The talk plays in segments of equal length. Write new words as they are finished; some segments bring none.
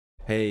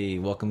Hey,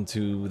 welcome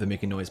to the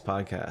Making Noise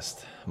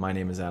podcast. My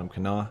name is Adam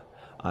Kana.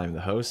 I'm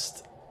the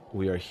host.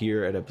 We are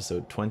here at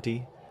episode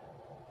 20.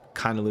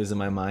 Kind of losing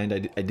my mind.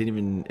 It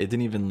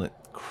didn't even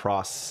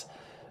cross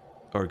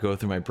or go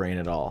through my brain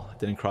at all. It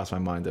didn't cross my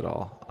mind at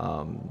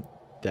all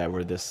that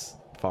we're this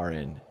far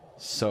in.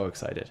 So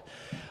excited.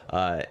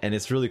 And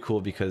it's really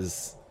cool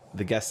because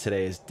the guest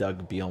today is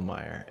Doug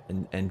Bielmeyer.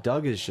 And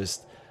Doug is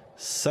just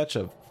such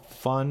a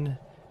fun,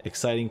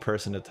 exciting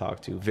person to talk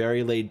to.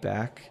 Very laid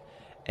back.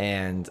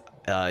 And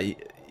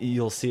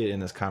you'll see it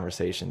in this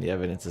conversation. The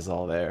evidence is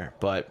all there.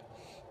 But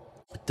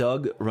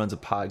Doug runs a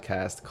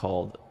podcast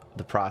called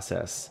The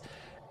Process,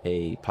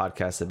 a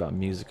podcast about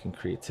music and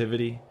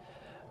creativity.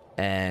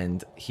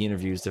 And he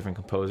interviews different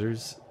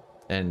composers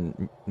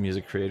and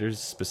music creators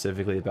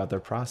specifically about their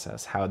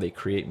process, how they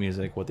create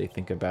music, what they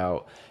think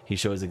about. He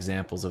shows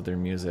examples of their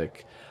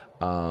music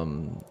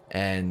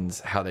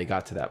and how they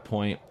got to that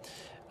point.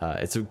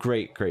 It's a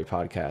great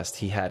podcast.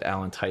 He had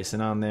Alan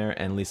Tyson on there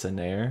and Lisa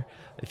Nair.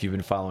 If you've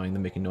been following the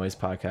Making Noise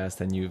podcast,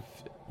 then you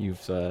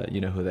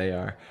know who they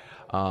are.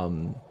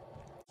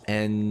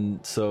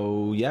 And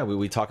so, yeah,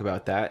 we talk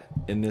about that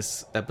in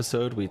this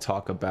episode. We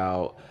talk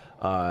about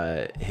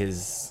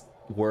his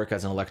work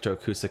as an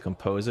electroacoustic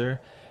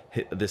composer.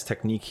 This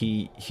technique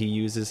he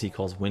uses, he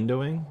calls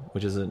windowing,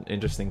 which is an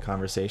interesting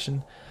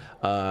conversation.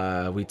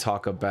 We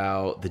talk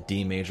about the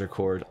D major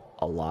chord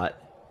a lot.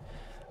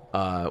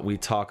 We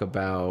talk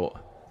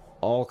about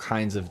all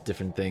kinds of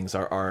different things.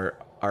 Our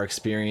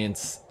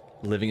experience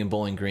living in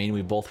Bowling Green.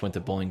 We both went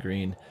to Bowling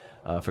Green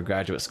for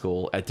graduate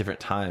school at different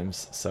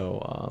times.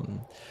 So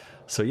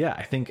yeah,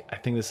 I think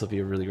this will be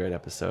a really great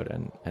episode,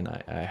 and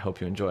I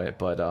hope you enjoy it.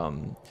 But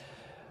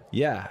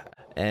yeah,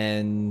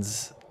 and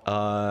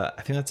I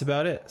think that's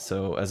about it.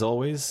 So as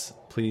always,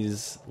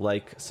 please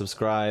like,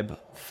 subscribe,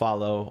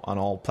 follow on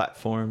all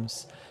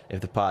platforms. If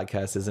the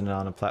podcast isn't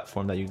on a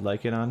platform that you'd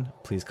like it on,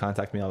 please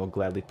contact me. I will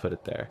gladly put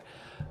it there.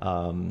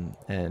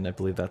 And I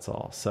believe that's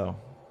all. So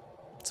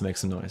let's make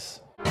some noise.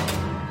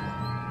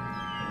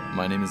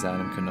 My name is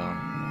Adam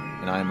Kana,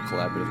 and I am a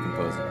collaborative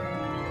composer.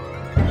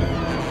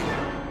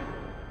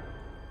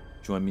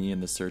 Join me in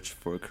the search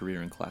for a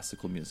career in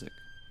classical music.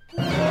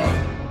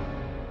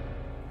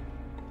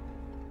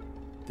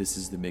 This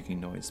is the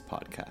Making Noise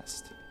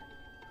podcast.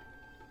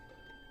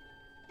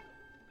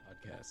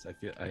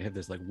 I have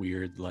this like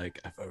weird, like,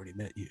 I've already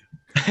met you.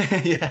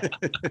 Yeah.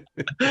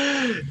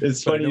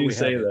 It's funny you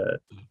say that.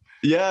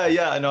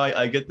 Yeah. I know.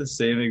 I get the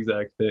same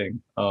exact thing.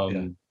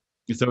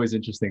 It's always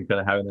interesting kind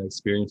of having that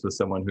experience with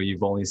someone who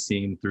you've only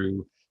seen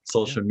through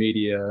social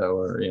media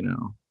or,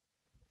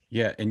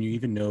 Yeah. And you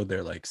even know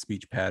their like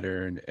speech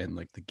pattern and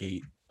like the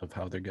gait of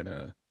how they're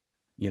gonna,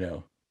 I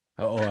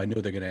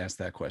know they're gonna ask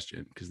that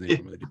question because they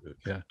normally do it.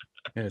 Yeah,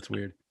 it's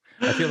weird.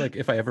 I feel like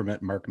if I ever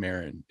met Mark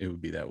Maron, it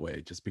would be that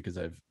way, just because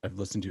I've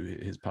listened to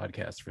his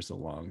podcast for so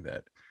long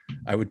that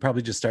I would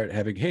probably just start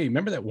having, hey,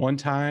 remember that one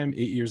time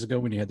 8 years ago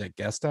when you had that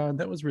guest on?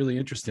 That was really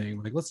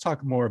interesting. Like, let's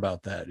talk more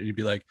about that. And you'd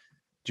be like,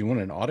 do you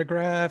want an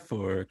autograph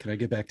or can I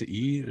get back to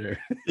eat? Or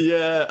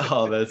yeah.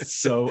 Oh, that's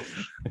so.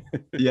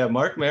 Yeah,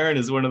 Mark Maron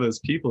is one of those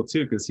people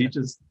too, because he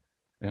just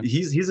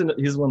he's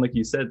one, like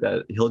you said,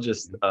 that he'll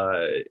just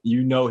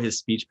his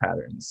speech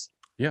patterns.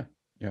 Yeah.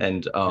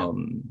 And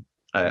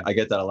I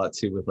get that a lot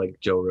too with like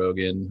Joe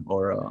Rogan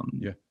or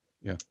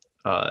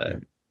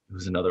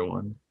who's another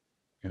one.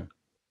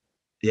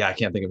 Yeah, I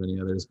can't think of any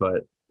others,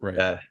 but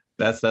right.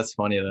 That's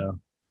funny though.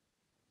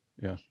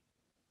 Yeah.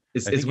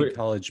 It's weird. In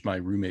college, my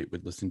roommate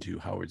would listen to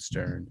Howard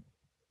Stern,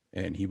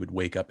 and he would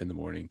wake up in the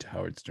morning to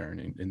Howard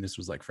Stern, and this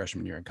was like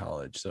freshman year in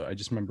college. So I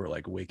just remember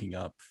like waking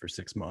up for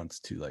 6 months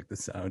to like the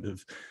sound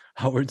of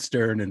Howard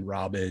Stern and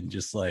Robin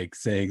just like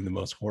saying the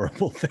most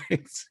horrible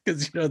things,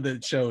 because the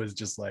show is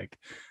just like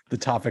the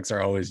topics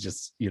are always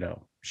just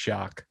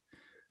shock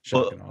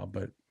and awe.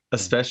 But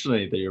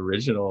especially the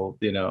original,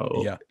 in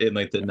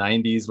like the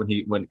 90s when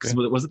he went.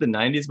 Was it the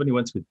 90s when he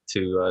went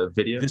to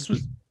video?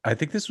 I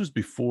think this was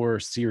before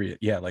Sirius.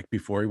 Yeah, like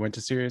before he went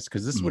to Sirius,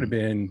 because this would have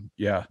been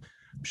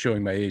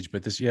showing my age,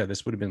 but this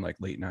would have been like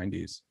late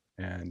 90s,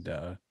 and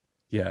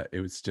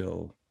it was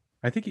still,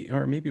 I think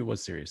or maybe it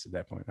was Sirius at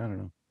that point. I don't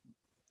know.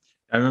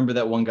 I remember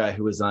that one guy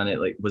who was on it,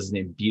 like, was his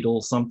name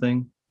Beetle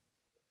something?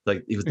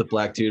 Like, he was the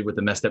black dude with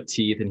the messed up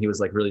teeth, and he was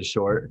like really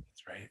short.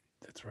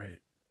 That's right.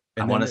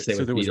 And I want to say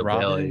so there was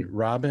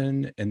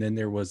Robin, and then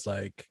there was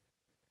like,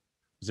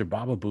 was there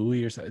Baba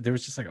Booey or something? There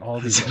was just like all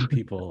these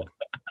people.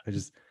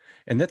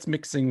 And that's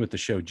mixing with the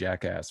show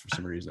Jackass for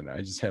some reason. I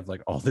just have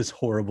like all this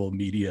horrible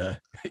media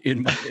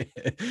in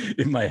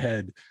my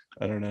head.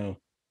 I don't know,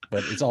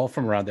 but it's all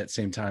from around that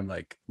same time,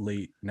 like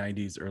late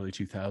 90s, early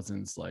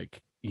 2000s.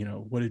 Like,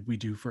 what did we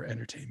do for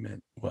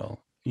entertainment?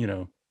 Well, we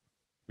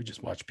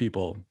just watch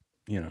people,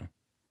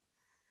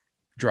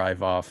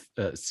 drive off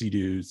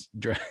Sea-Doos,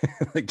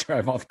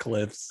 drive off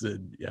cliffs,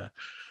 and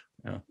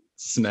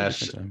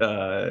smash,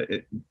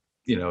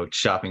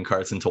 shopping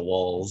carts into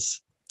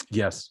walls.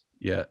 Yes.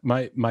 Yeah.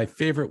 My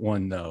favorite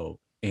one though,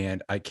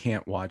 and I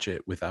can't watch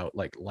it without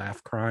like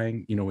laugh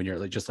crying, when you're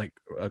like just like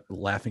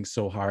laughing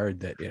so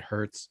hard that it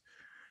hurts,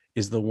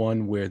 is the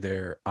one where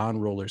they're on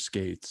roller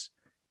skates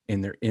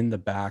and they're in the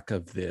back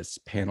of this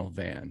panel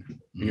van,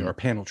 or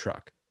panel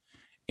truck,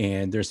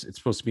 and it's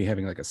supposed to be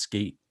having like a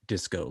skate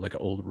disco, like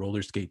an old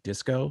roller skate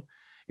disco.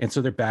 And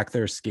so they're back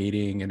there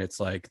skating, and it's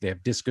like they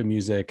have disco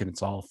music and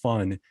it's all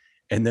fun.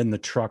 And then the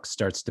truck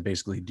starts to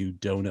basically do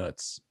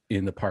donuts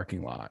in the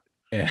parking lot.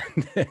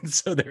 And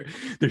so they're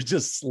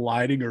just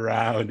sliding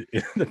around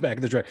in the back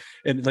of the truck,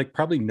 and like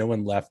probably no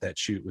one left that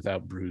shoot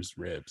without bruised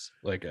ribs.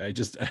 Like I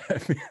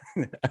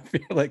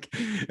feel like,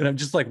 and I'm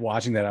just like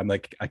watching that, I'm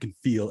like, I can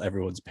feel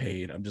everyone's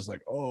pain. I'm just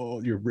like,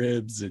 oh, your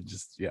ribs. And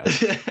just, yeah.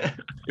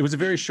 It was a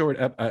very short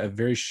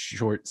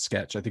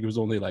sketch. I think it was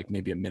only like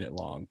maybe a minute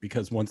long,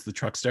 because once the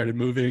truck started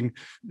moving,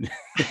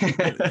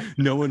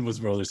 no one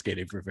was roller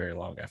skating for very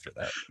long after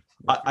that.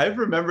 I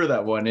remember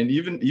that one, and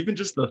even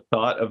just the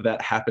thought of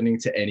that happening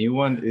to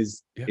anyone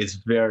is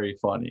very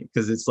funny,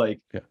 because it's like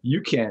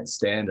you can't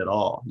stand at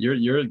all.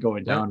 You're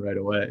going down right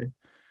away.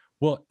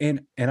 Well,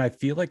 and I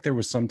feel like there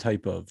was some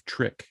type of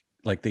trick,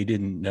 like they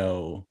didn't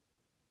know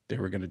they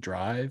were going to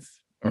drive,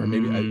 or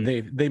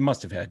maybe they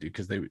must have had to,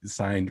 because they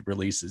signed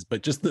releases.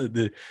 But just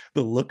the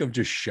look of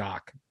just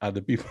shock on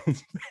the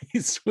people's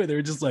face, where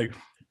they're just like,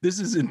 this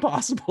is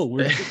impossible,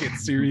 we're gonna get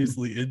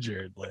seriously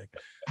injured. Like,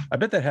 I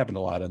bet that happened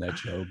a lot on that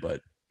show.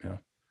 But yeah,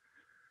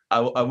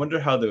 I wonder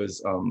how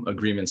those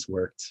agreements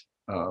worked.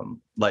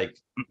 Like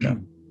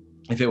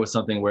if it was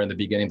something where in the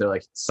beginning they're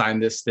like, sign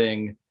this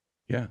thing,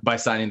 by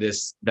signing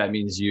this, that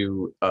means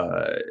you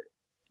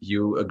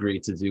agree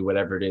to do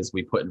whatever it is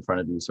we put in front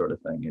of you, sort of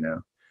thing, you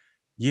know?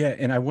 Yeah.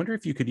 And I wonder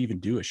if you could even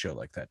do a show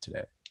like that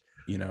today.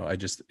 You know, I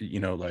just, you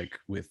know, like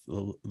with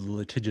the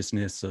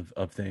litigiousness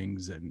of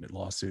things and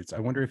lawsuits, I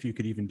wonder if you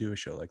could even do a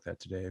show like that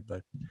today.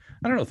 But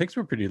I don't know, things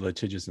were pretty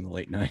litigious in the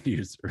late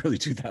 90s, early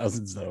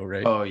 2000s though,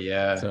 right? Oh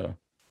yeah. So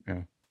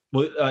yeah.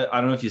 Well,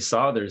 I don't know if you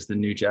saw, there's the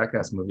new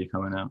Jackass movie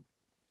coming out.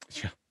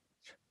 Yeah.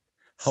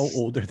 How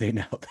old are they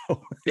now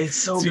though? It's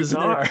so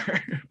bizarre.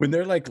 When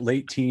they're like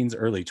late teens,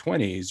 early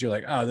 20s, you're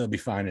like, oh, they'll be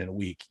fine in a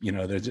week. You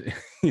know, they're just,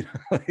 you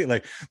know,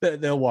 like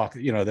they'll walk,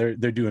 you know, they're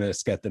doing a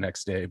skit the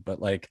next day. But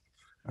like,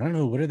 I don't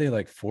know, what are they,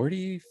 like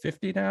 40,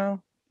 50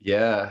 now?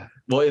 Yeah.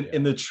 Well,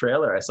 in the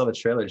trailer, I saw the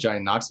trailer, Johnny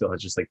Knoxville has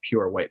just like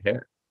pure white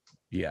hair.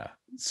 Yeah.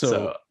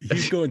 So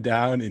he's going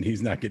down and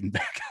he's not getting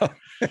back up.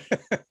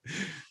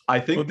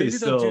 I think maybe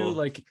they'll do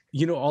like,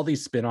 you know, all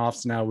these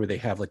spin-offs now where they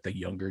have like the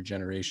younger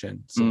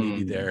generation. So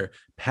maybe they're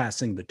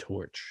passing the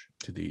torch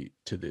to the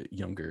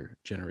younger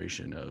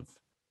generation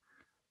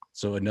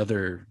so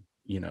another,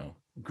 you know,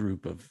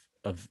 group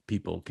of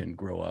people can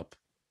grow up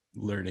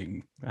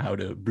learning how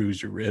to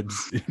bruise your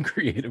ribs in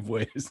creative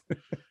ways.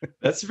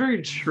 That's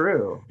very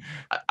true.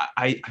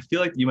 I feel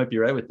like you might be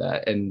right with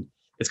that. And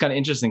it's kind of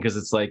interesting because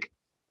it's like,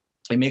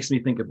 it makes me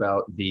think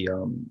about the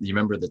you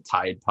remember the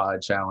Tide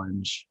Pod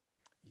challenge?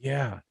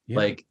 Yeah.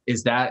 Like,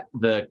 is that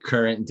the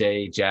current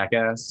day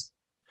Jackass?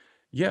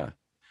 Yeah,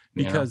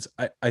 because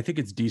I think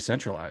it's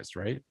decentralized,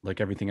 right? Like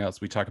everything else,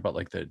 we talk about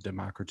like the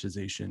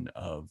democratization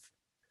of,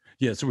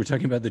 so we're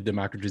talking about the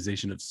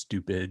democratization of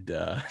stupid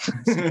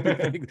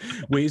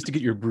ways to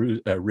get your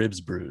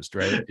ribs bruised,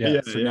 right?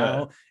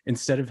 Now,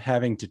 instead of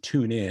having to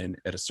tune in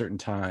at a certain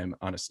time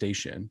on a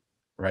station,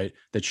 right,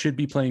 that should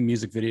be playing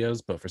music videos,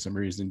 but for some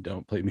reason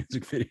don't play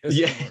music videos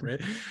anymore,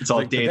 right? It's all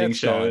like, dating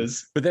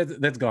shows.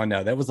 But that's gone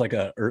now. That was like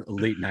a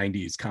late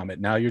 90s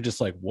comment. Now you're just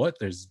like, what?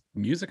 There's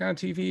music on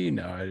TV?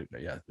 No,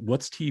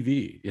 what's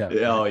TV? Yeah.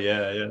 Oh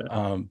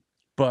yeah.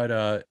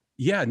 But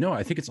no,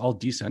 I think it's all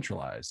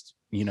decentralized,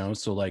 you know.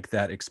 So like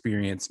that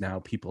experience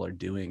now people are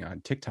doing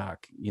on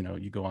TikTok, you know,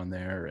 you go on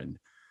there, and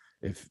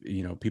if,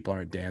 you know, people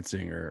aren't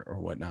dancing or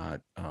whatnot,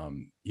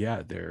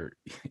 they're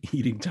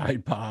eating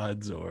Tide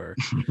Pods or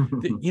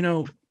you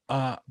know,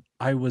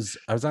 I was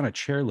on a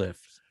chairlift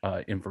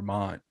in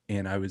Vermont,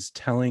 and I was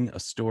telling a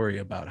story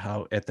about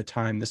how at the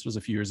time, this was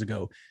a few years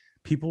ago,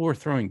 people were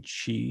throwing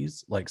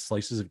cheese, like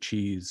slices of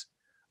cheese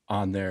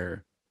on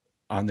their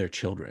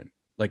children.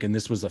 Like, and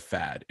this was a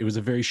fad. It was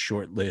a very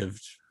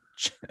short-lived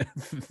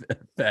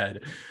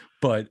fad,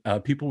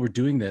 but people were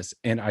doing this,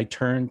 and I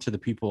turned to the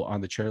people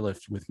on the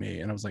chairlift with me,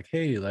 and I was like,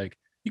 hey, like,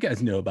 you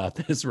guys know about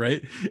this,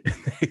 right? And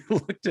they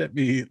looked at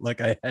me like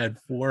I had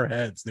four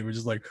heads. They were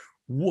just like,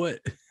 what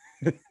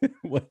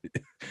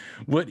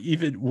what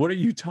are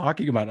you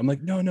talking about? I'm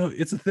like, no,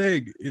 it's a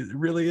thing. It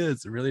really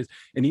is.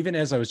 And even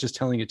as I was just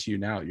telling it to you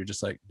now, you're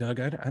just like, Doug,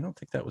 I don't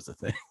think that was a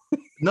thing.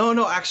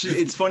 No, actually,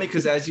 it's funny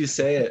because as you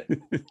say it,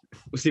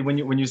 see, when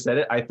you said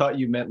it, I thought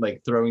you meant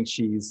like throwing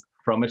cheese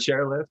from a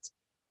chairlift,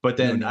 but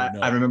then no.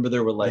 I remember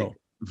there were like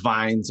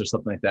vines or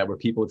something like that where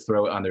people would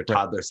throw it on their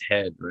toddler's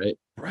head, right?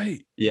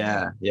 Right.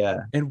 Yeah.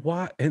 And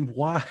why?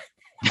 Why?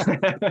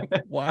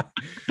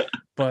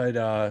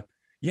 But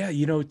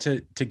you know,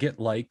 to get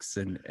likes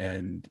and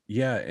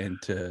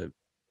to,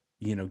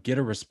 you know, get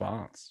a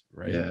response,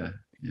 right? Yeah.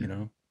 You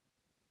know,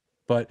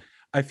 but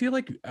I feel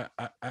like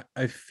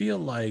I feel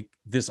like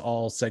this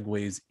all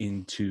segues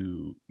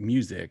into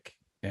music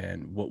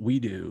and what we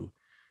do,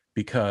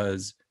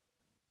 because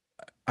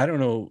I don't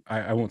know,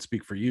 I won't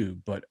speak for you,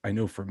 but I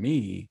know for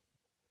me,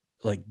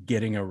 like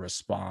getting a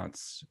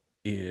response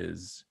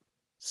is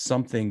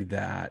something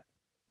that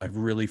I've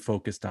really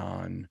focused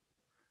on,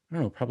 I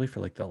don't know, probably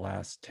for like the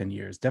last 10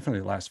 years,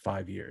 definitely the last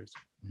 5 years.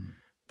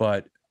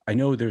 But I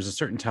know there's a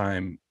certain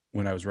time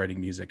when I was writing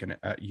music, and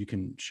you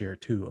can share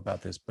too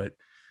about this, but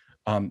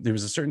there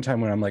was a certain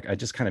time when I'm like, I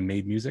just kind of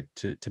made music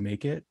to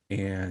make it,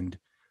 and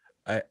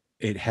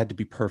it had to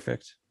be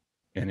perfect,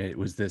 and it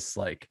was this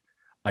like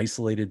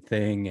isolated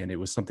thing, and it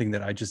was something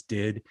that I just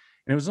did,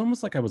 and it was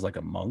almost like I was like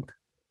a monk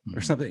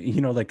or something,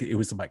 you know, like it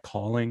was my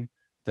calling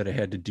that I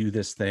had to do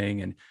this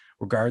thing, and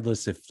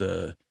regardless if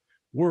the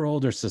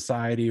world or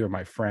society or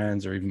my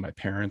friends or even my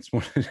parents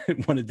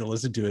wanted to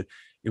listen to it,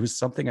 it was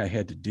something I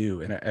had to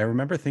do. And I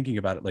remember thinking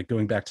about it, like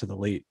going back to the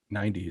late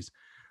 90s,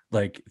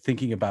 like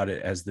thinking about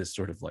it as this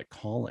sort of like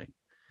calling.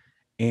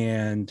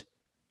 And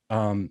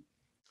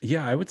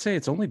yeah, I would say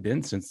it's only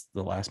been since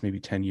the last maybe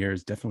 10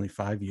 years, definitely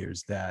 5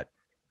 years, that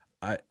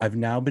I've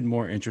now been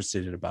more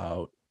interested in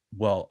about,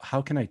 well,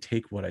 how can I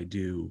take what I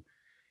do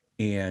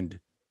and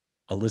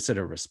elicit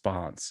a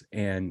response,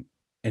 and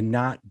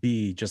not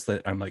be just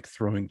that I'm like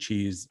throwing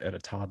cheese at a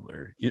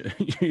toddler.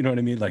 You know what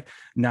I mean? Like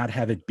not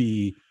have it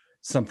be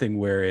something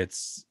where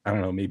it's, I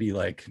don't know, maybe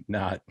like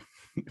not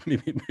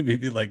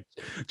maybe like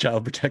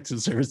child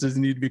protective services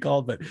need to be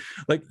called, but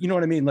like, you know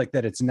what I mean? Like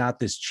that it's not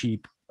this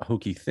cheap,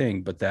 hokey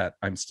thing, but that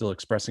I'm still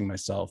expressing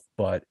myself,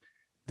 but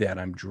that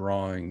I'm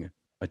drawing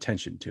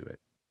attention to it.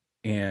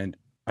 And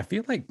I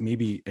feel like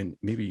maybe, and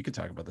maybe you could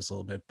talk about this a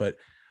little bit, but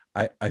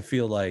I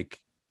feel like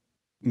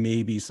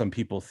maybe some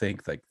people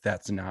think like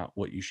that's not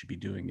what you should be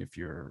doing if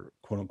you're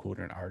quote unquote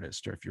an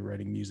artist, or if you're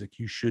writing music.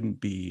 You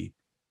shouldn't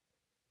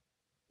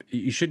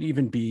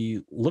even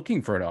be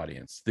looking for an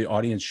audience. The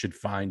audience should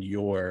find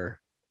your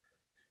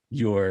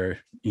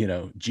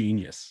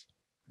genius.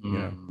 I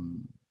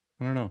don't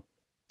know,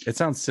 it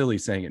sounds silly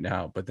saying it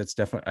now, but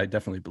I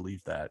definitely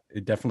believe that.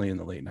 It definitely in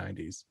the late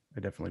 90s, I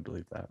definitely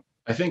believe that.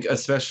 I think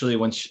especially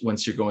once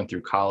you're going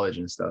through college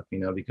and stuff,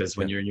 because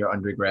when you're in your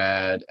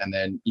undergrad and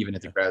then even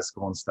at the grad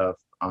school and stuff,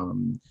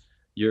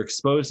 you're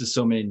exposed to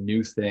so many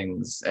new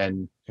things.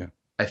 And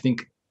I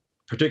think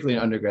particularly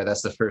in undergrad,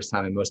 that's the first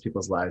time in most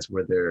people's lives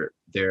where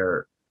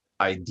their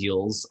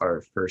ideals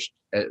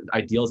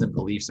and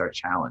beliefs are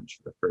challenged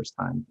for the first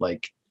time,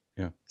 like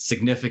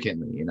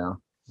significantly,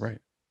 Right.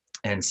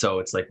 And so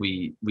it's like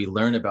we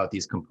learn about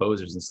these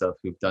composers and stuff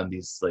who've done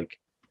these like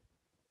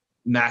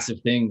massive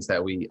things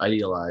that we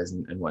idealize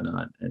and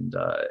whatnot,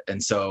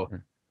 and so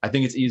I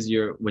think it's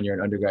easier when you're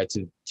an undergrad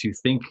to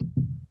think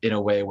in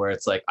a way where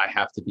it's like I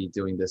have to be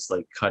doing this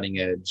like cutting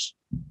edge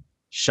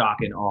shock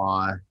and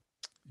awe,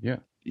 like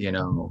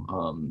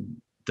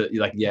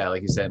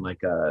you said,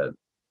 like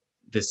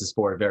this is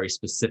for a very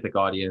specific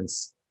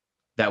audience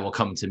that will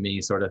come to me,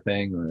 sort of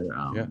thing,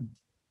 or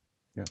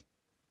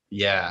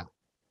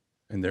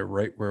and they're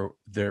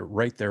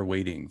right there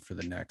waiting for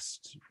the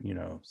next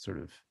sort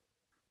of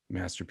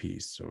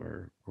masterpiece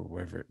or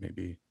whatever it may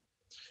be.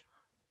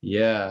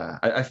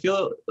 I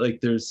feel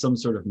like there's some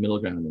sort of middle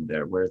ground in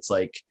there where it's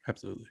like,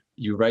 absolutely,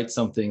 you write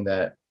something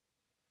that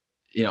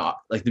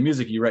like the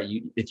music you write,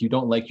 if you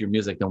don't like your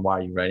music, then why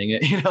are you writing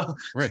it?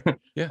 Right.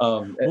 Yeah.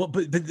 Well,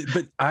 but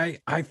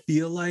I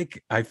feel,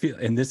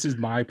 and this is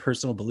my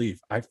personal belief,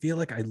 I feel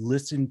like I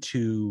listen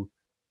to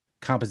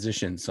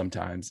compositions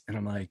sometimes and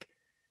I'm like,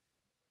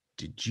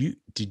 did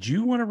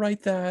you want to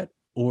write that,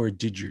 or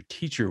did your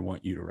teacher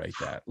want you to write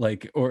that?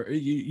 Like, or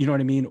you know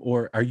what I mean?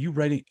 Or did you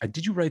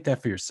write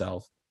that for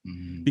yourself?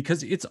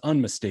 Because it's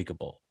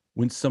unmistakable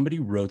when somebody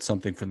wrote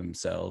something for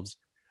themselves.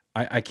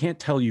 I can't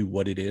tell you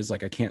what it is.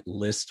 Like I can't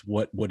list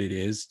what it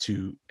is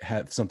to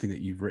have something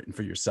that you've written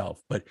for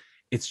yourself, but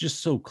it's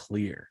just so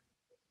clear.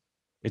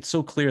 It's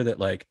so clear that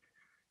like,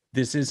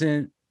 this is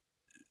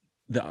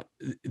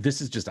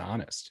just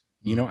honest.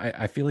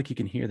 I feel like you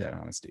can hear that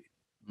honesty.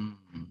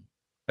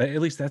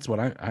 At least that's what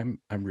I'm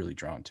really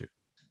drawn to.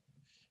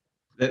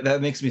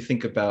 That makes me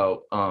think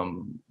about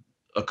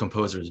a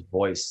composer's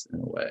voice in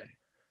a way.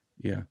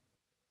 Yeah.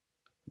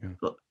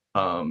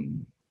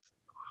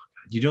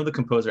 You know the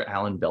composer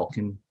Alan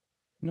Belkin?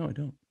 No, I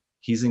don't.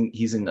 He's in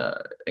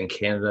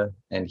Canada,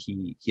 and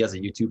he has a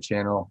YouTube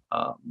channel.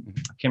 I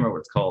can't remember what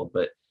it's called,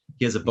 but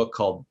he has a book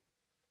called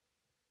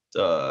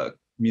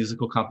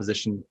Musical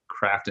Composition,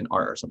 Craft, and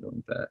Art, or something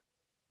like that.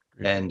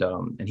 Great.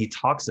 And he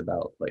talks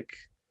about, like,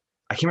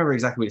 I can't remember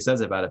exactly what he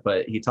says about it,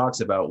 but he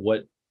talks about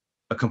what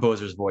a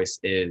composer's voice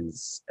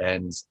is,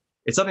 and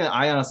it's something that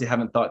I honestly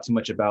haven't thought too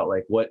much about,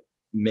 like what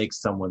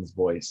makes someone's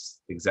voice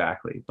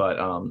exactly. But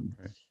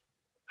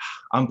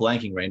I'm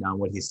blanking right now on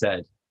what he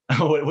said.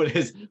 what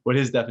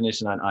his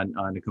definition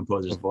on a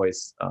composer's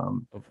voice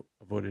of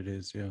what it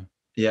is.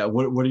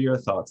 What are your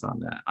thoughts on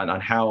that, on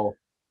how?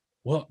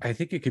 Well, I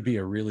think it could be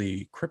a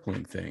really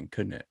crippling thing,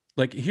 couldn't it?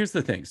 Like, here's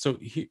the thing. So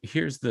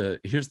here's the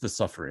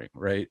suffering,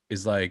 right?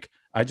 Is like,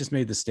 I just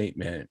made the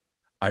statement,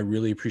 I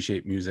really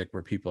appreciate music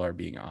where people are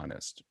being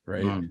honest,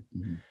 right?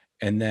 Mm-hmm.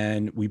 And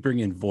then we bring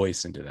in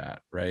voice into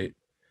that, right?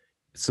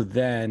 So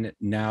then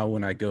now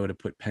when I go to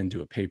put pen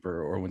to a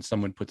paper, or when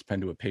someone puts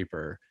pen to a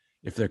paper,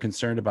 if they're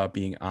concerned about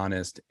being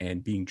honest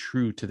and being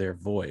true to their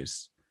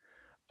voice,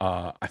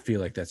 I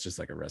feel like that's just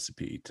like a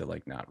recipe to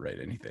like not write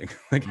anything.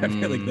 Like I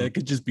feel like that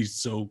could just be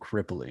so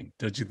crippling,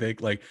 don't you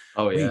think? Like,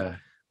 Oh wait, yeah.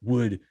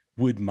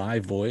 would my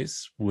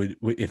voice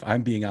if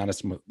I'm being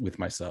honest with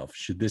myself,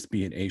 should this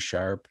be an A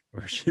sharp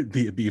or should it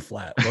be a B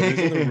flat? Well,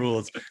 there's other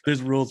rules.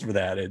 There's rules for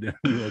that, and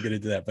we won't get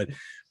into that.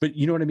 But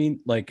you know what I mean?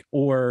 Like,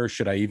 or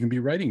should I even be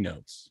writing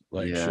notes?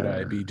 Like, should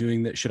I be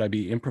doing that? Should I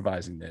be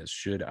improvising this?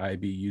 Should I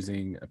be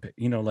using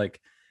like,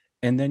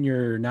 and then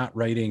you're not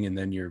writing, and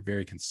then you're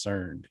very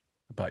concerned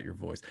about your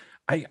voice.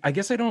 I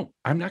guess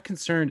I'm not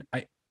concerned.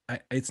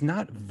 It's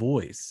not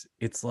voice.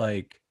 It's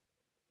like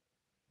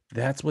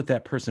that's what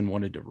that person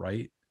wanted to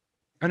write.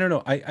 I don't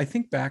know. I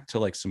think back to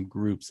like some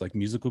groups, like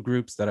musical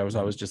groups, that I was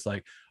always just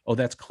like, oh,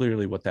 that's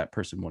clearly what that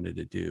person wanted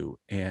to do.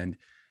 And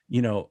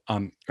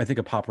I think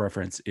a pop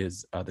reference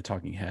is the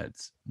Talking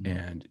Heads.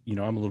 And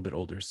I'm a little bit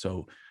older,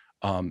 so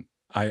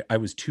I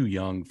was too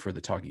young for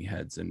the Talking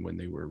Heads and when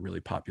they were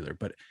really popular.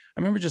 But I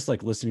remember just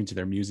like listening to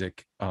their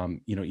music,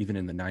 even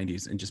in the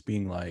 90s, and just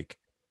being like,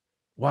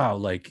 wow,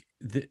 like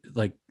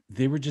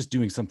they were just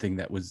doing something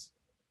that was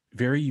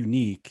very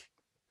unique,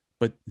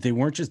 but they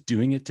weren't just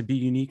doing it to be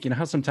unique. You know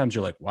how sometimes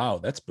you're like, wow,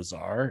 that's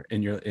bizarre,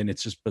 and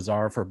it's just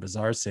bizarre for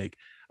bizarre's sake.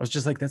 I was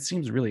just like, that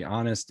seems really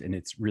honest and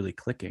it's really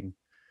clicking.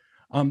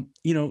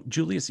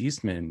 Julius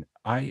Eastman,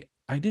 I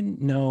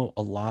didn't know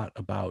a lot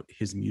about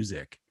his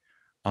music.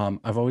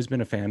 I've always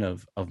been a fan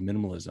of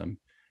minimalism,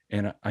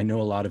 and I know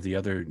a lot of the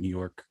other New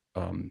York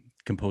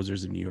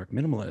composers and New York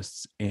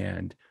minimalists,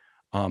 and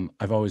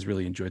I've always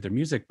really enjoyed their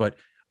music, but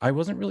I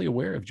wasn't really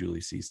aware of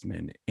Julius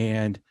Eastman.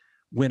 And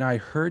when I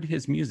heard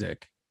his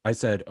music, I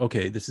said,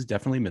 okay, this is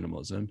definitely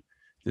minimalism.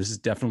 This is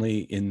definitely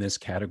in this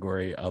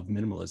category of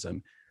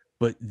minimalism,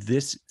 but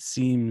this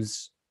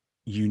seems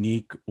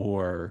unique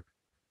or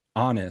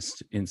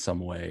honest in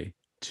some way.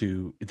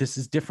 This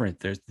is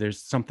different. There's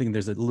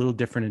a little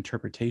different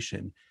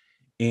interpretation,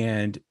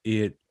 and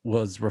it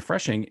was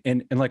refreshing.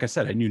 And like I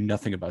said, I knew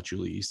nothing about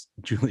Julius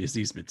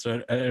Eastman,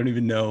 so I don't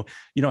even know.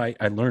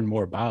 I learned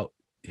more about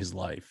his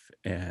life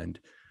and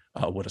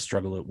what a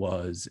struggle it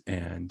was,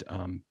 and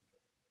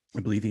I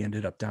believe he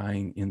ended up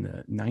dying in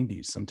the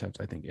 90s. Sometimes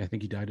I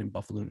think he died in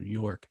Buffalo, New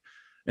York,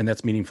 and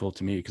that's meaningful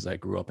to me because I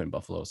grew up in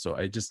Buffalo. So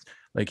I just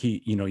like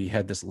he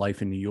had this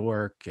life in New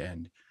York,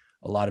 and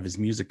a lot of his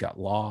music got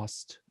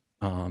lost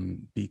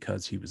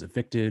because he was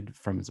evicted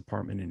from his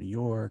apartment in New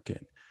York,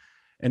 and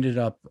ended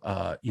up,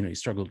 he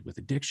struggled with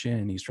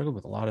addiction. He struggled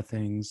with a lot of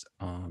things.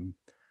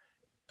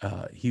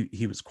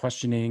 He was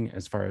questioning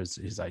as far as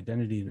his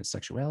identity and his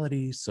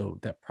sexuality. So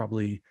that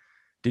probably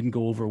didn't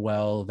go over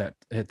well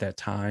at that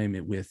time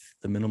with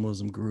the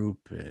minimalism group,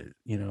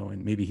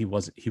 and maybe he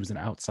was an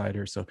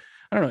outsider. So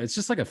I don't know. It's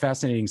just like a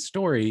fascinating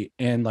story.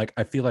 And like,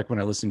 I feel like when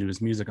I listen to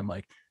his music, I'm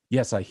like,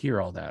 yes, I hear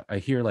all that. I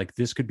hear like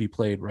this could be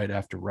played right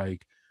after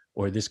Reich,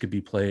 or this could be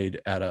played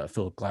at a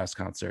Philip Glass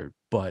concert,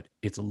 but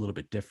it's a little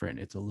bit different.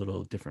 It's a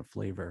little different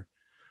flavor.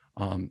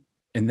 And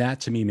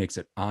that to me makes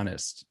it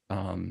honest.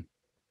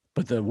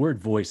 But the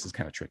word voice is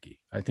kind of tricky.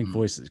 I think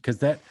voices, because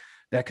that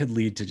could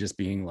lead to just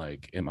being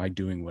like, am I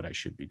doing what I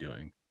should be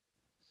doing?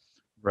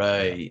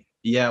 Right.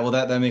 Yeah. Well,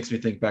 that makes me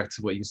think back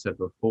to what you said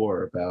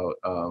before about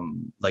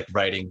like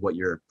writing what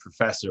your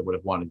professor would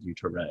have wanted you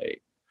to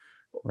write.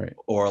 Right.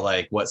 Or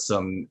like what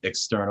some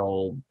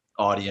external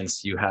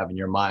audience you have in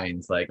your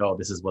mind, like, oh,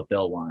 this is what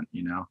they'll want,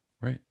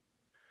 Right.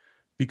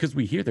 Because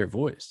we hear their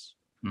voice,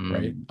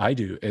 right? I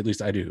do. At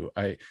least I do.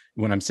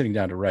 When I'm sitting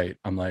down to write,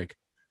 I'm like,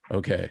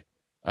 okay,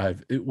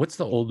 what's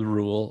the old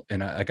rule?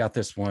 And I got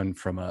this one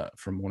from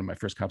one of my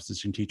first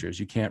composition teachers.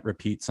 You can't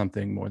repeat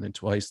something more than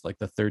twice. Like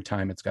the third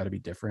time, it's got to be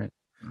different.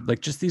 Like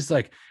just these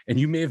and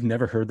you may have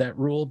never heard that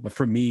rule, but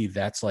for me,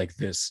 that's like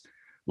this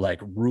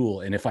like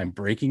rule. And if I'm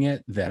breaking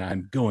it, then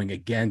I'm going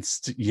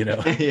against, yeah.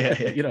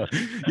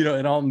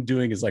 And all I'm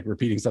doing is like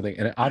repeating something.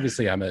 And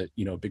obviously I'm a,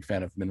 big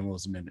fan of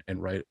minimalism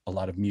and write a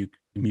lot of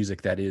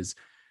music that is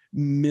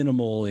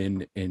minimal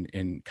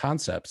in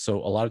concept. So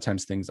a lot of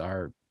times things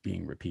are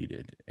being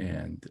repeated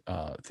and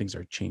things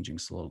are changing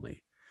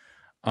slowly.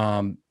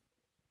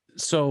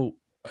 So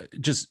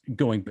just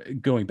going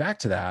back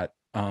to that,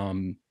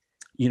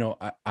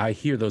 I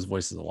hear those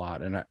voices a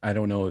lot, and I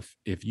don't know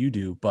if you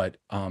do, but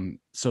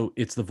so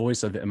it's the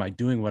voice of, am I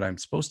doing what I'm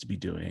supposed to be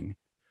doing?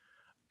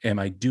 Am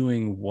I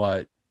doing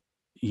what,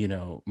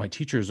 my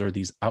teachers or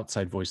these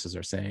outside voices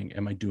are saying?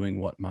 Am I doing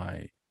what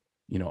my,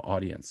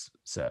 audience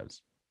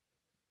says?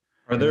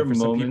 Are there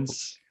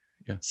moments?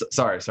 Yeah.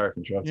 Sorry for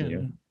interrupting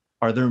you.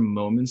 Are there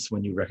moments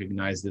when you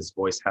recognize this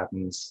voice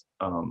happens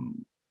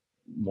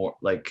more?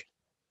 Like,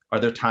 are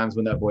there times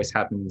when that voice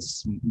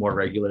happens more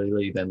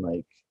regularly than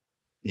like,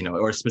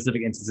 or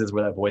specific instances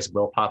where that voice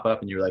will pop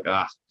up and you're like,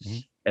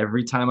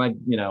 every time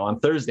on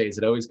Thursdays,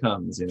 it always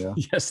comes,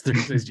 Yes,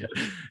 Thursdays.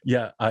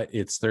 Yeah.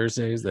 It's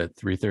Thursdays at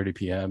 3:30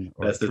 p.m.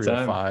 or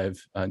 3:05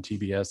 on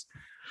TBS.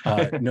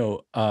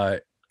 No,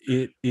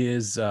 it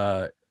is,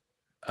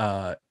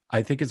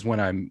 I think it's when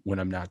I'm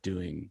not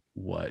doing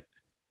what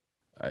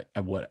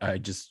I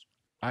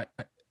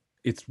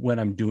it's when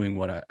I'm doing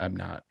what I'm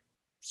not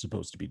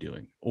supposed to be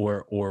doing,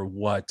 or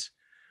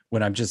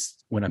when I'm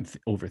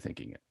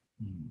overthinking it.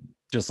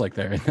 Just like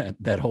there in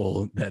that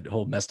whole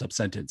messed up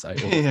sentence,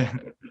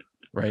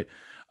 right.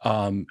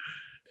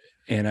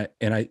 And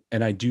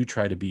I do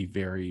try to be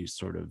very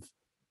sort of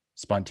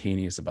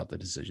spontaneous about the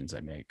decisions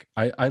I make.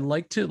 I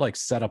like to like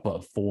set up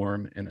a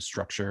form and a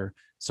structure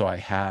so I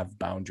have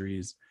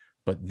boundaries,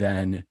 but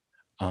then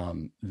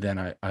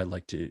I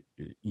like to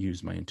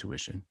use my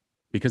intuition,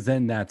 because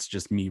then that's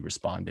just me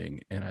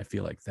responding, and I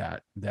feel like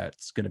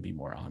that's going to be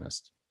more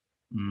honest.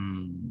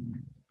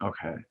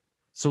 Okay.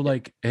 So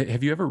like,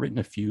 have you ever written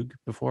a fugue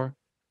before?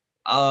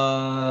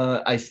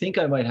 I think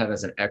I might have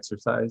as an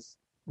exercise.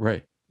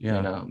 Right. Yeah.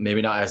 You know,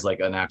 maybe not as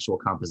like an actual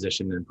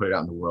composition and put it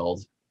out in the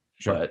world,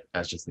 Sure. but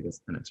as just like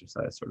an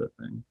exercise sort of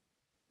thing.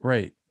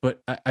 Right.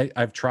 But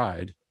I've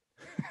tried.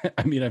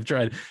 I mean, I've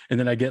tried, and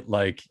then I get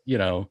like, you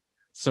know,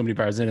 so many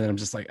bars in, and I'm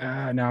just like,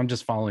 now I'm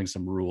just following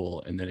some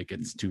rule, and then it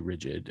gets too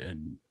rigid,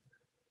 and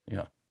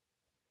yeah.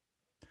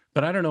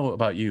 But I don't know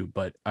about you,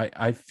 but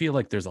I feel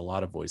like there's a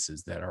lot of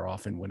voices that are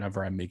often,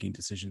 whenever I'm making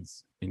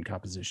decisions in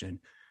composition,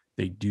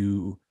 they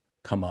do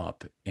come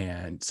up,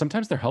 and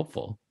sometimes they're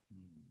helpful.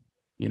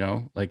 You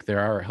know, like there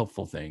are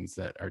helpful things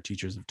that our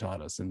teachers have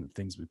taught us and the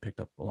things we picked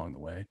up along the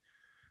way.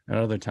 And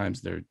other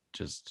times they're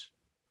just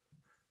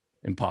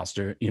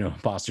imposter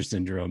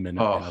syndrome and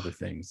other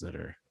things that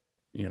are,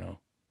 you know.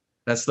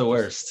 That's the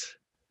worst.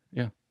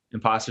 Yeah.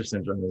 Imposter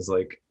syndrome is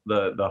like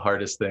the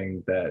hardest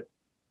thing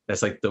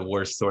that's like the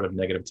worst sort of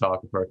negative talk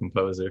for a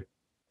composer.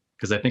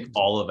 Because I think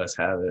all of us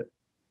have it.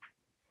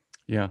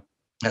 Yeah.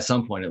 At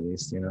some point, at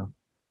least, you know.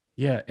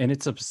 Yeah. And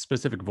it's a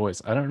specific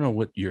voice. I don't know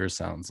what yours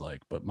sounds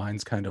like, but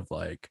mine's kind of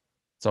like,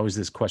 it's always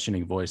this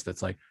questioning voice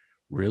that's like,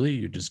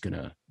 really?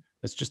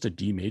 That's just a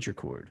D major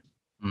chord.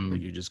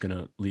 Like you're just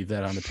gonna leave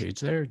that on the page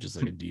there, just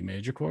like a D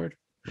major chord?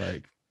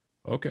 Like,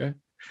 okay.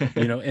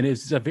 You know, and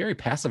it's a very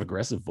passive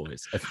aggressive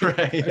voice.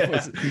 Right.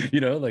 Yeah. You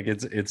know, like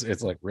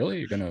it's like, really?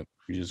 You're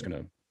just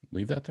gonna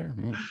leave that there?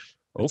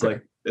 Okay.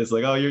 It's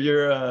like, oh,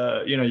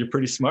 you're you know, you're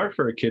pretty smart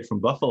for a kid from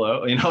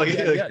Buffalo, you know.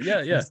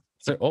 Yeah.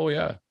 So, oh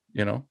yeah,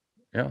 you know,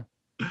 yeah.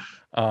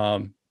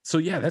 So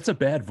yeah, that's a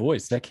bad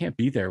voice. That can't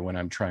be there when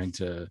I'm trying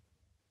to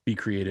be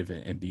creative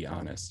and be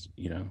honest,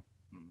 you know.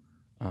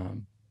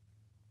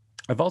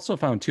 I've also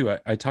found too,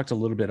 I talked a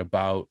little bit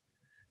about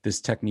this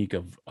technique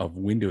of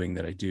windowing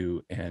that I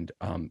do, and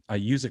I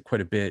use it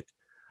quite a bit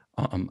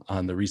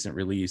on the recent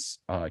release.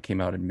 It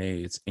came out in May.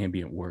 It's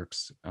Ambient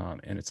Works,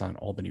 and it's on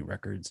Albany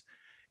Records.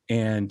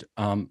 And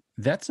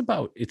it's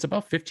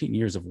about 15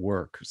 years of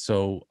work.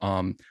 So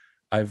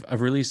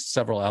I've released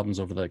several albums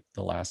over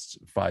the last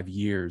 5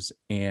 years,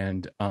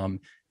 and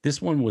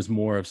this one was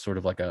more of sort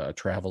of like a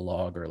travel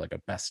log, or like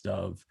a best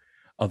of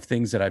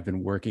things that I've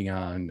been working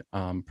on,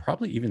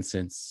 probably even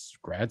since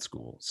grad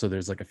school. So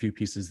there's like a few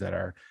pieces that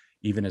are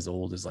even as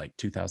old as like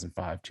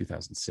 2005,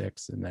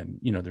 2006. And then,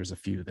 you know, there's a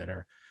few that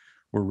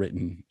were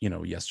written, you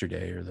know,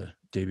 yesterday or the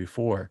day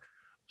before.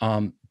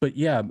 But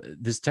yeah,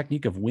 this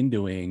technique of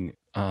windowing,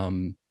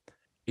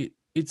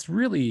 it's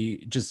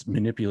really just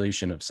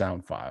manipulation of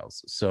sound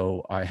files.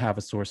 So I have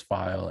a source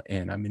file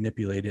and I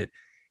manipulate it,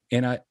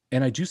 and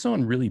I do so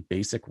in really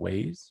basic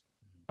ways.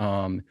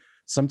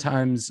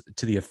 Sometimes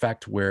to the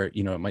effect where,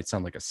 you know, it might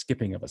sound like a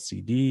skipping of a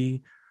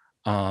CD,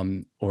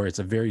 or it's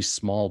a very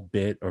small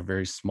bit or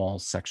very small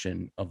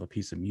section of a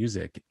piece of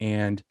music.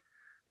 And,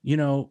 you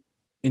know,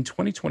 in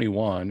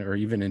 2021, or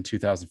even in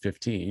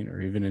 2015,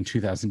 or even in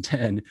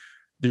 2010,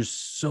 there's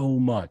so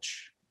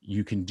much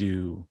you can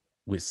do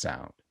with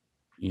sound,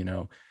 you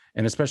know,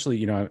 and especially,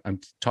 you know, I'm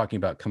talking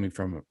about coming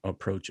from an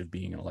approach of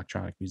being an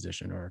electronic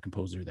musician or a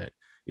composer that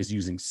is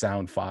using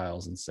sound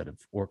files instead of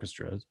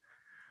orchestras.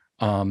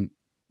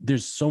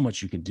 There's so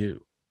much you can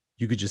do.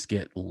 You could just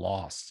get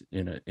lost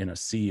in a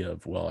sea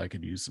of, well, I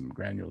could use some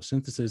granular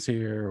synthesis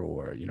here,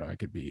 or, you know, I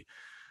could be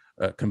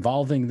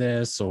convolving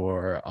this,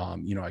 or,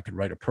 you know, I could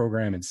write a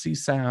program in C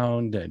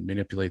sound and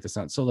manipulate the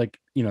sound. So like,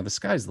 you know, the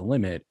sky's the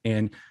limit,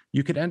 and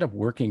you could end up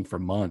working for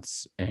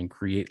months and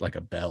create like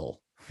a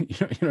bell. You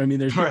know what I mean?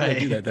 There's people that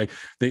do that.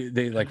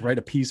 They like write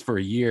a piece for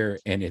a year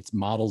and it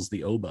models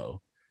the oboe.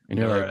 And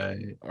you're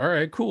like, all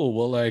right, cool.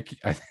 Well, like,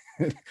 I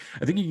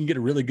think you can get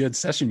a really good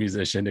session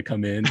musician to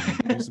come in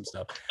and do some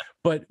stuff,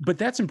 but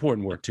that's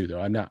important work too, though.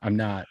 I'm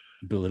not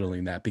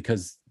belittling that,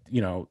 because,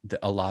 you know,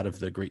 a lot of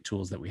the great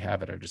tools that we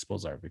have at our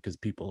disposal are because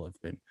people have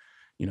been,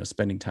 you know,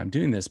 spending time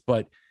doing this.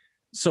 But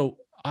so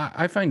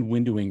I find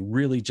windowing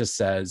really just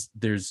says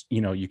there's, you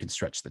know, you can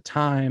stretch the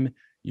time,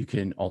 you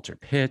can alter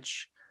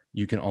pitch,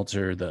 you can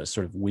alter the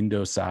sort of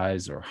window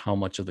size or how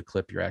much of the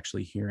clip you're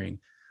actually hearing.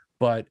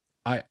 But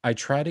I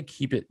try to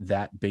keep it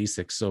that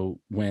basic. So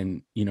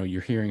when, you know,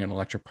 you're hearing an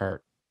electric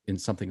part in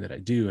something that I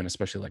do, and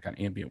especially like on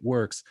Ambient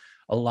Works,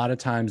 a lot of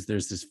times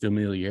there's this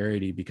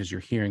familiarity because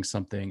you're hearing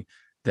something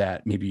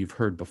that maybe you've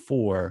heard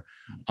before,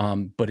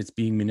 but it's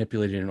being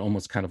manipulated in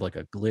almost kind of like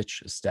a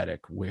glitch aesthetic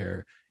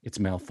where it's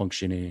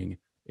malfunctioning,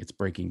 it's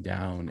breaking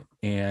down.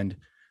 And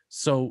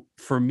so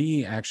for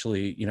me,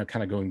 actually, you know,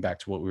 kind of going back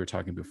to what we were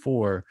talking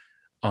before,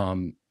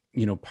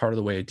 part of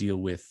the way I deal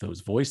with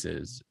those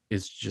voices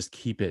is just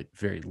keep it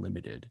very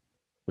limited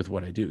with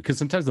what I do. Because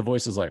sometimes the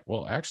voice is like,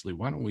 well, actually,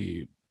 why don't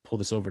we pull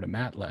this over to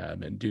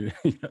MATLAB and do,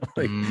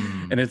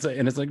 and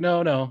it's like,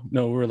 no,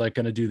 we're like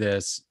going to do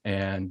this.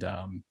 And,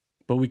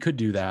 but we could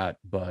do that.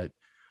 But,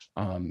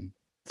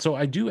 so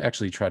I do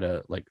actually try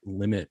to like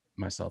limit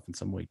myself in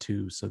some way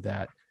too, so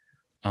that,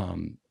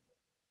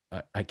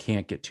 I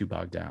can't get too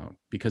bogged down,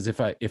 because if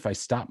I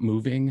stop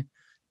moving,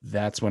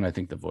 that's when I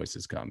think the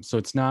voices come. So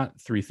it's not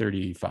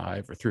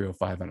 3:35 or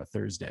 3:05 on a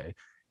Thursday.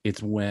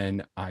 It's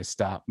when I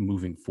stop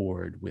moving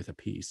forward with a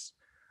piece,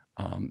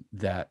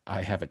 that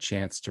I have a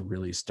chance to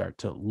really start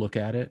to look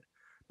at it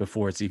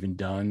before it's even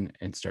done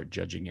and start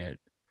judging it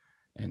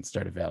and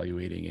start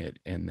evaluating it.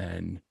 And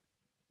then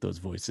those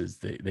voices,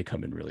 they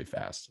come in really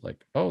fast.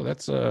 Like, oh,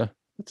 that's a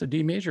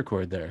D major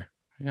chord there.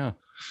 Yeah.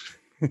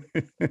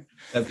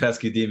 That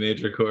pesky D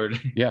major chord.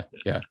 Yeah.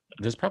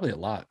 There's probably a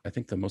lot. I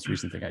think the most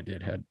recent thing I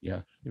did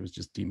it was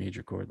just D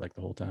major chord like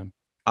the whole time.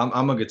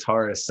 I'm a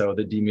guitarist, so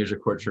the D major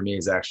chord for me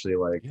is actually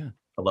like,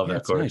 I love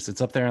that chord. Nice.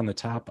 It's up there on the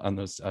top, on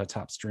those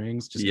top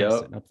strings, just kind of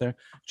sitting up there.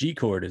 G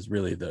chord is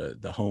really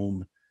the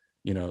home,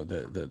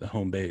 the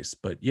home base.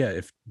 But yeah,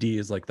 if D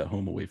is like the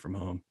home away from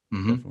home,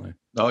 definitely.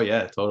 Oh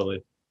yeah,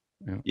 totally.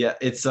 Yeah,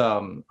 it's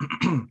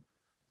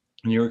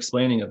you were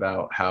explaining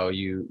about how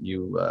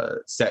you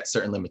set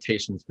certain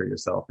limitations for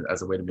yourself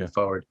as a way to move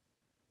forward.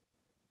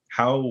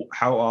 How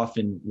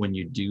often when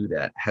you do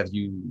that, have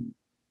you,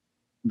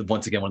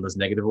 once again, one of those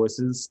negative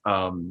voices,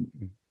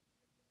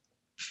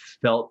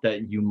 felt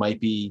that you might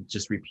be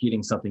just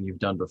repeating something you've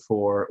done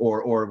before,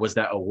 or was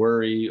that a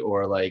worry,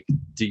 or like,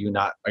 are you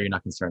not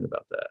concerned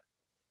about that?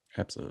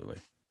 Absolutely.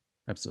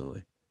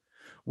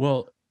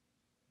 Well,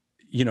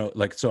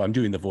 like, so I'm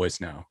doing the voice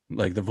now.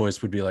 Like the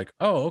voice would be like,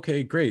 oh,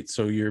 okay, great.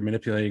 So you're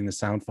manipulating the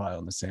sound file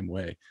in the same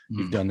way.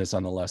 You've done this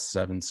on the last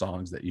 7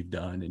 songs that you've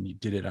done, and you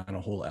did it on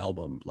a whole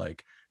album.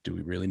 Like, do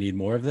we really need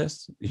more of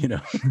this?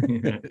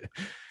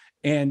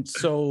 And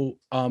so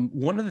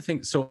one of the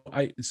things, so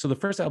the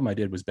first album I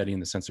did was Betty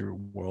and the Sensory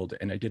World,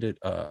 and I did it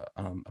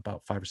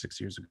about 5 or 6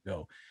 years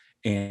ago.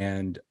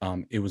 And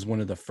it was one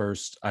of the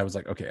first, I was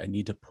like, okay, I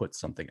need to put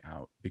something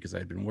out, because I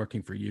had been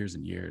working for years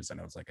and years,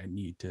 and I was like, I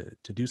need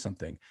to do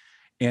something.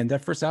 And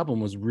that first album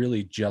was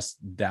really just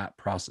that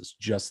process,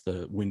 just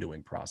the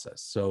windowing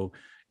process. So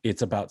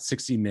it's about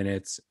 60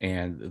 minutes,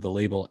 and the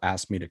label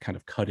asked me to kind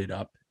of cut it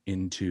up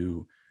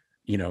into,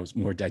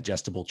 more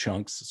digestible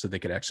chunks, so they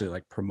could actually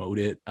like promote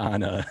it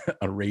on a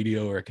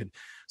radio, or it could.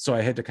 So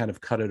I had to kind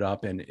of cut it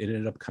up, and it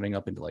ended up cutting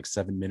up into like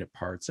 7-minute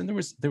parts. And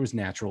there was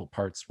natural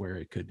parts where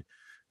it could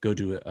go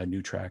to a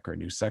new track or a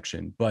new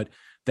section, but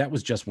that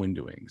was just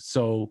windowing.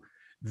 So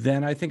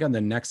then I think on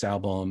the next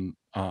album,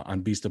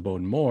 on Beast of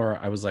Bode and More,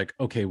 I was like,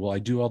 okay, well, I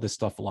do all this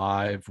stuff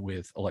live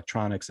with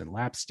electronics and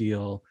lap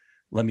steel.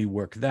 Let me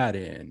work that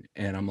in.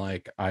 And I'm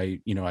like,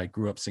 I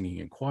grew up singing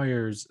in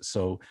choirs,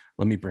 so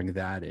let me bring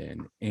that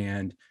in.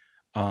 And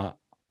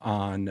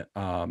on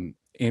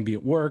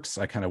Ambient Works,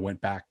 I kind of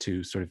went back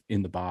to sort of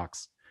in the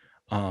box.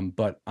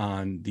 But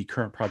on the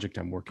current project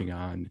I'm working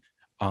on,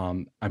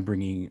 I'm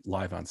bringing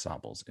live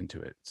ensembles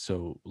into it.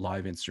 So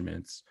live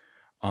instruments.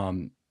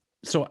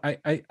 So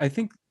I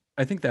think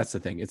that's the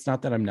thing. It's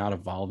not that I'm not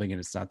evolving, and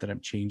it's not that I'm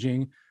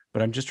changing,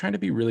 but I'm just trying to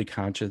be really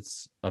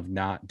conscious of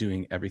not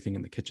doing everything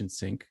in the kitchen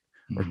sink,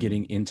 or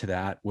getting into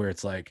that where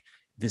it's like,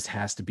 this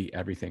has to be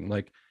everything.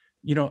 Like,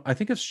 I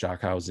think of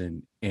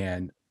Stockhausen,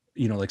 and,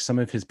 like some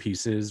of his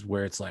pieces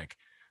where it's like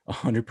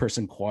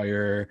 100-person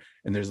choir,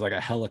 and there's like a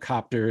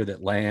helicopter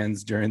that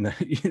lands during the,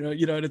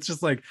 and it's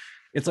just like,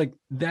 it's like,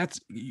 that's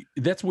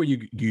where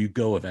you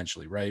go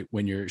eventually, right?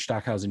 When you're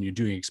Stockhausen, you're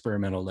doing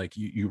experimental, like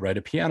you write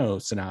a piano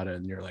sonata,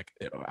 and you're like,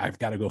 I've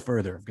got to go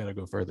further.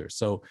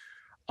 So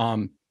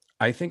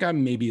I think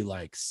I'm maybe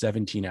like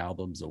 17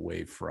 albums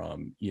away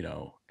from,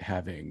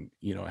 having,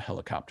 a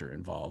helicopter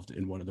involved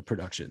in one of the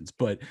productions.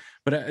 But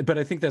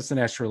I think that's the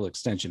natural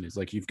extension, is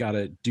like, you've got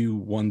to do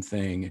one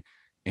thing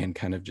and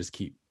kind of just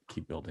keep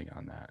building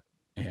on that.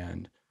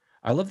 And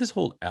I love this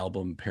whole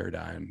album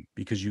paradigm,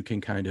 because you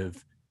can kind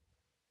of,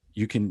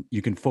 you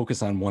can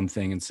focus on one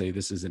thing and say,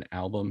 this is an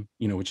album,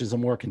 which is a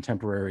more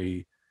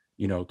contemporary,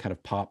 kind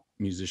of pop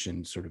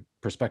musician sort of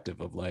perspective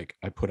of like,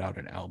 I put out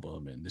an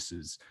album, and this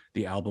is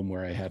the album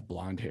where I have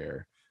blonde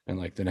hair, and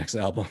like the next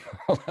album,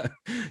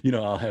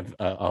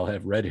 I'll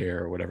have red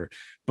hair or whatever.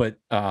 But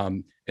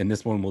and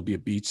this one will be a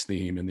beach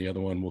theme, and the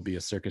other one will be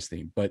a circus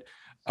theme. But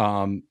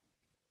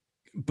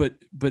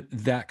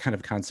that kind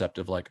of concept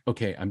of like,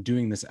 okay, I'm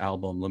doing this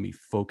album, let me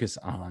focus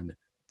on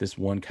this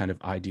one kind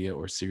of idea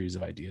or series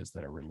of ideas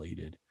that are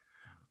related,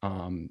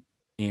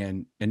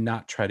 and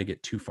not try to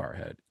get too far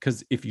ahead.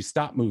 Because if you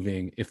stop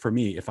moving,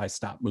 if I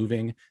stop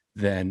moving,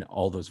 then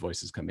all those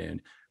voices come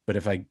in. But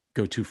if I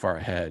go too far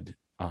ahead,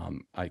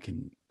 I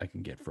can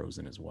get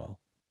frozen as well.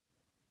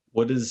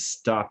 What does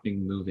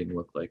stopping moving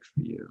look like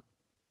for you?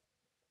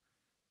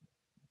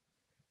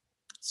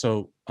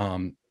 So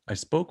I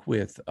spoke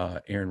with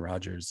Erin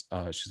Rogers.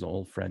 She's an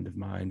old friend of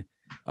mine,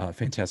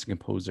 fantastic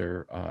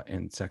composer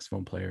and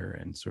saxophone player,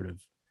 and sort of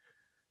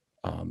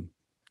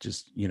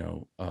just,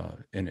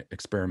 an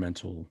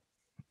experimental,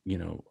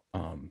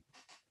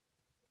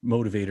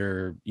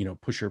 motivator,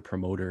 pusher,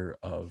 promoter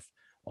of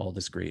all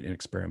this great and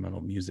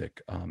experimental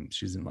music.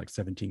 She's in like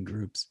 17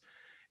 groups.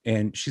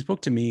 And she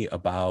spoke to me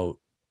about,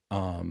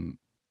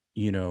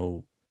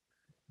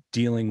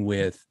 dealing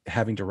with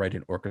having to write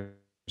an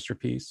orchestra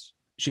piece.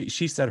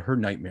 She said her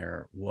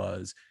nightmare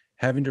was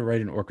having to write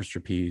an orchestra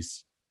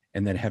piece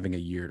and then having a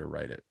year to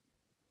write it.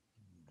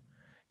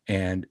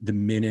 And the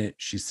minute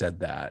she said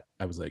that,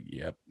 I was like,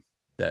 yep,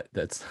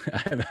 that's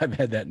I've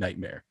had that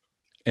nightmare.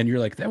 And you're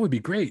like, that would be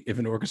great if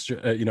an orchestra,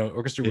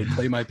 orchestra would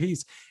play my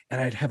piece, and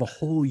I'd have a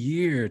whole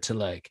year to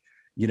like,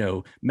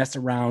 mess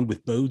around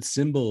with bowed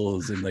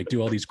cymbals and like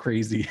do all these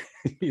crazy,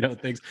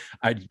 things.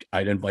 I'd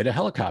invite a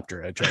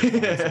helicopter. I'd try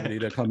to find somebody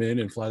to come in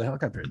and fly the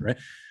helicopter in, right?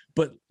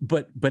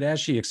 But as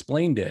she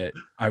explained it,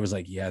 I was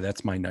like, yeah,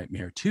 that's my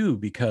nightmare too,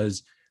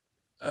 because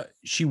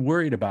she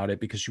worried about it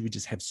because she would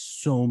just have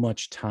so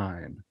much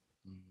time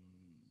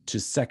to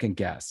second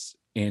guess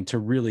and to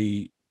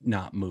really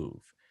not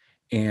move.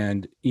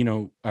 And,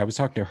 I was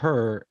talking to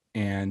her,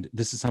 and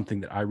this is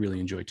something that I really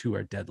enjoy too,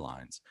 are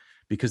deadlines,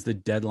 because the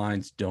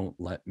deadlines don't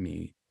let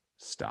me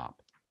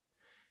stop.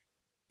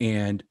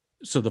 And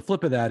so the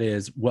flip of that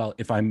is, well,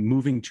 if I'm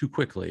moving too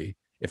quickly,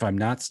 if I'm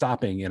not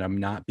stopping and I'm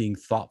not being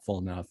thoughtful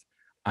enough,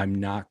 I'm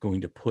not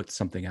going to put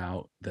something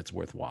out that's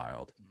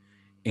worthwhile.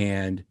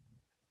 And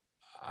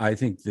I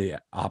think the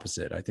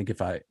opposite. I think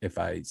if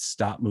I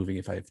stop moving,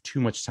 if I have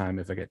too much time,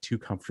 if I get too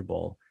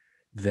comfortable,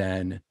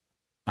 then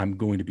I'm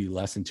going to be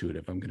less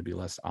intuitive. I'm going to be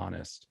less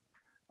honest,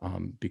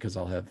 because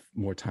I'll have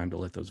more time to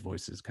let those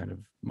voices kind of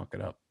muck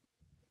it up.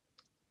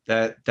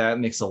 That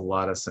makes a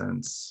lot of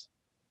sense.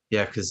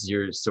 Yeah, because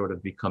you're sort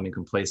of becoming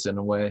complacent in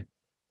a way.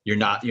 You're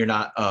not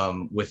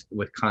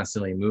with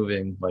constantly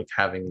moving, like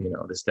having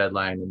this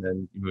deadline, and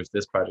then you move to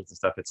this project and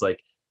stuff. It's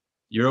like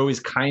you're always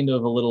kind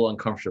of a little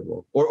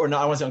uncomfortable, or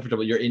not. I want to say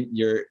uncomfortable.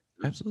 You're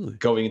absolutely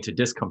going into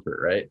discomfort,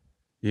 right?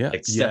 Yeah,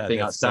 like stepping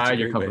outside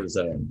your comfort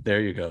zone.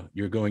 There you go.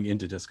 You're going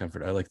into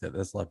discomfort. I like that.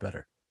 That's a lot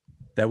better.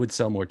 That would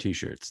sell more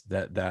T-shirts.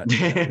 That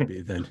would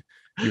be then.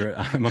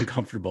 I'm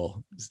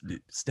uncomfortable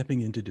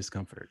stepping into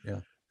discomfort.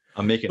 Yeah,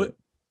 I'm making it.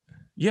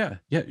 Yeah,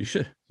 you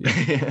should.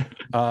 Yeah.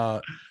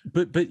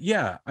 But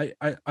yeah,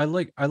 I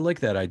like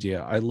that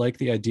idea. I like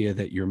the idea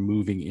that you're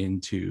moving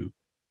into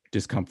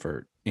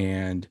discomfort,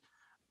 and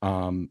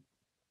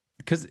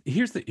because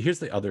here's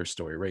the other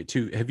story, right?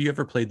 Too. Have you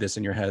ever played this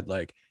in your head?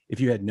 Like, if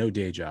you had no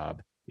day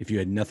job, if you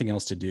had nothing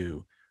else to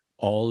do,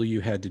 all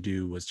you had to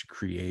do was to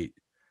create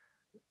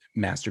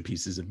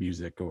masterpieces of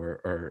music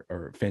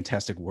or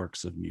fantastic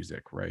works of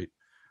music, right?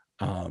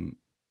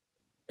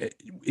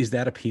 Is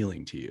that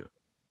appealing to you?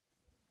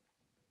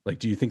 Like,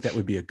 do you think that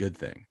would be a good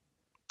thing?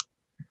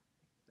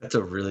 That's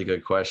a really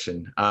good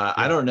question.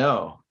 I don't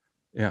know.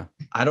 Yeah.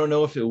 I don't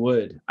know if it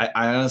would. I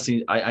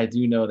honestly, I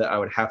do know that I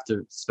would have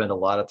to spend a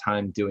lot of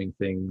time doing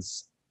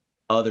things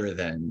other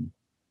than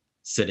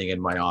sitting in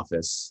my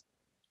office,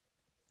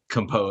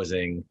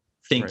 composing,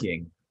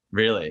 thinking,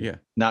 really. Yeah.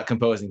 Not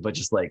composing, but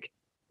just like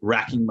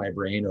racking my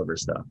brain over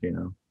stuff,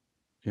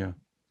 Yeah.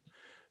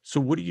 So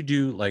what do you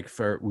do, like,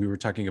 we were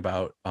talking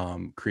about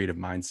creative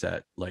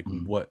mindset, like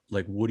what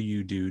do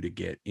you do to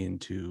get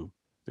into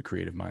the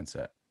creative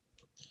mindset?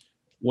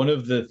 One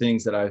of the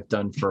things that I've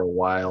done for a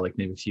while, like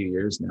maybe a few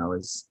years now,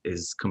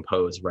 is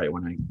compose right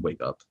when I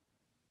wake up.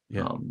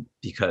 Yeah.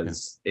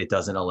 Because it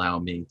doesn't allow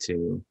me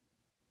to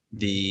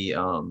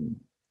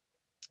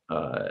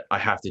I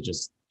have to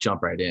just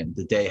jump right in.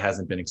 The day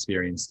hasn't been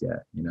experienced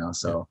yet,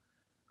 so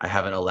I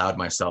haven't allowed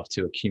myself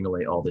to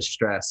accumulate all this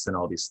stress and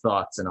all these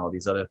thoughts and all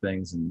these other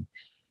things. And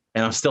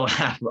I'm still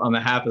I'm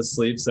half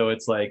asleep. So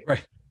it's like,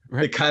 right.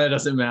 It kind of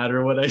doesn't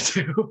matter what I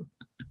do.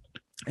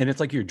 And it's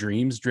like your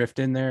dreams drift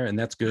in there, and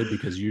that's good,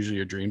 because usually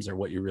your dreams are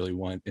what you really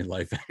want in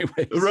life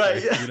anyway.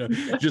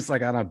 Right. Just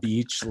like on a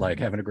beach, like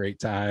having a great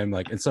time,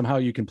 like, and somehow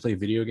you can play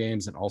video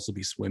games and also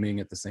be swimming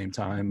at the same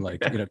time,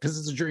 like, because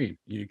it's a dream.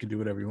 You can do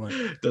whatever you want.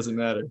 Doesn't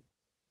matter.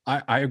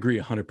 I agree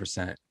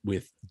 100%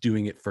 with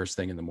doing it first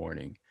thing in the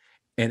morning.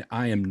 And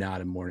I am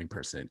not a morning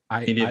person.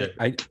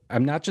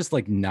 I'm not just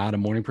like not a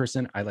morning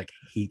person. I like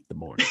hate the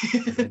morning.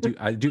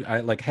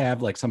 I like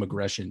have like some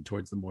aggression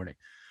towards the morning.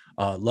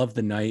 Love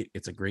the night.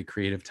 It's a great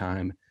creative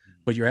time.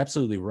 But you're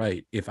absolutely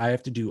right. If I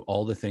have to do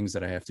all the things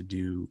that I have to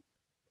do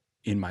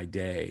in my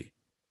day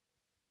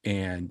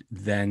and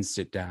then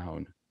sit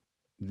down,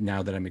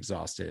 now that I'm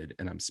exhausted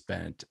and I'm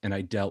spent and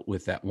I dealt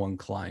with that one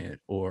client,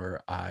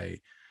 or I,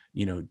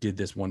 did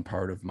this one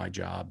part of my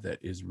job that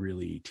is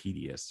really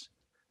tedious,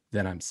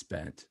 then I'm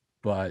spent.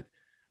 But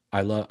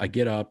I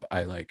get up,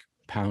 I like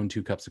pound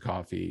 2 cups of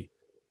coffee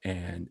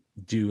and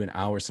do an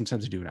hour.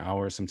 Sometimes I do an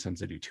hour,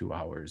 sometimes I do 2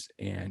 hours.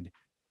 And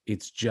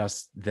it's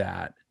just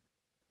that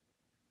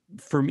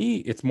for me,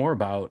 it's more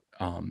about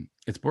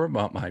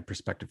my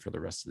perspective for the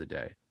rest of the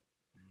day,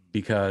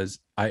 because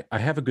I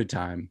have a good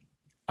time.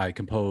 I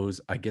compose,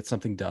 I get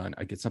something done,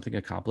 I get something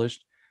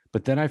accomplished.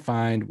 But then I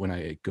find when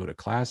I go to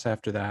class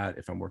after that,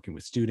 if I'm working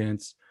with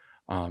students,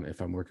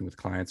 if I'm working with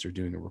clients or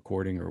doing a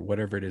recording or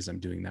whatever it is I'm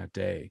doing that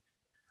day,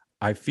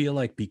 I feel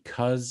like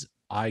because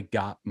I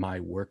got my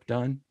work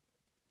done,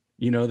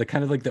 the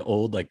kind of like the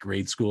old like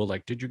grade school,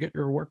 like, did you get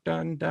your work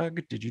done,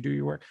 Doug? Did you do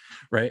your work?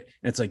 Right.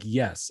 And it's like,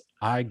 yes,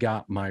 I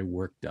got my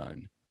work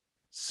done.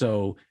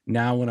 So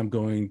now when I'm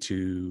going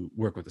to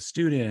work with a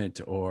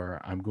student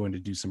or I'm going to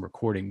do some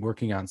recording,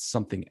 working on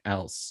something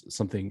else,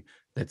 something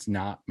that's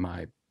not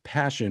my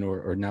passion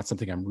or not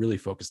something I'm really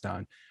focused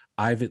on,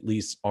 I've at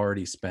least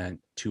already spent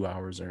 2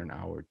 hours or an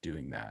hour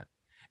doing that.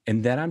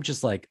 And then I'm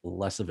just like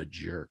less of a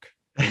jerk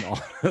in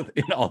all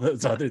in all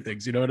those other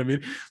things. You know what I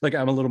mean? Like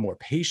I'm a little more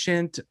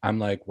patient. I'm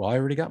like, well, I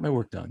already got my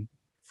work done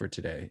for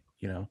today,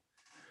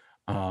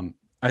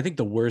 I think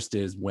the worst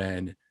is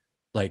when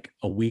like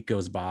a week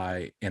goes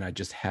by and I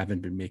just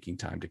haven't been making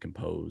time to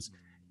compose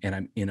and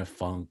I'm in a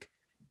funk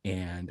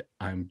and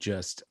I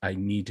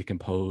need to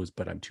compose,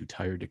 but I'm too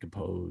tired to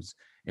compose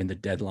and the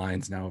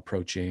deadline's now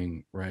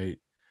approaching, right?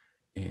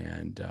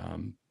 And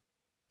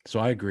so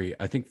I agree.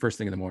 I think first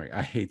thing in the morning,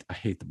 I hate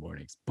the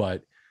mornings,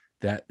 but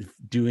that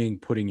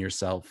putting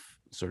yourself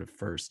sort of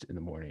first in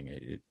the morning,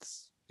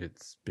 it's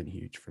been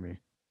huge for me.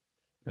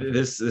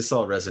 This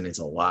all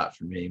resonates a lot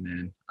for me,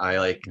 man. I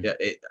like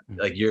it,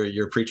 like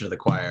you're preaching to the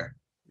choir,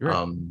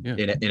 right.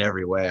 in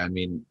every way. I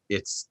mean,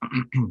 it's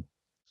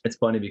it's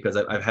funny because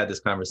I've had this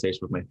conversation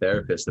with my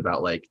therapist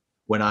about like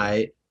when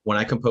I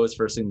compose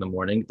first thing in the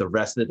morning, the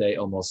rest of the day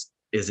almost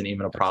isn't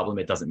even a problem.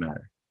 It doesn't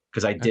matter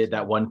because I did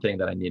that one thing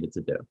that I needed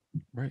to do.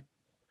 Right.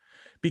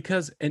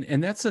 Because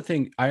and that's the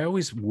thing, I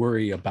always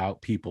worry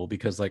about people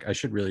because like I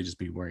should really just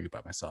be worrying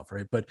about myself,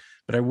 right? But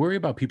I worry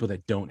about people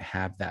that don't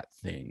have that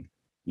thing,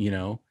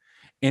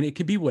 and it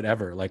could be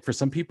whatever. Like for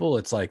some people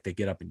it's like they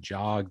get up and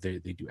jog, they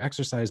do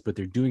exercise, but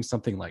they're doing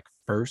something like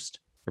first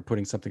or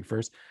putting something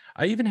first.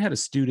 I even had a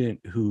student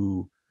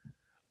who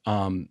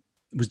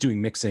was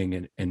doing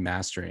mixing and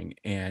mastering,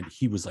 and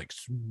he was like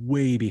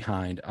way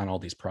behind on all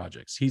these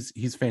projects.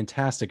 He's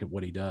fantastic at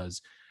what he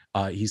does.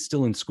 He's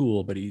still in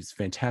school, but he's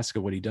fantastic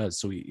at what he does.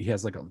 So he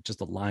has like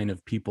just a line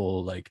of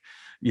people like,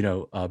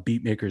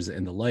 beat makers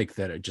and the like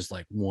that are just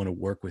like want to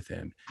work with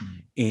him.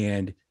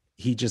 And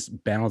he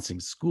just balancing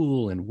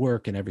school and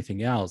work and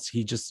everything else.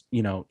 He just,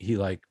 we were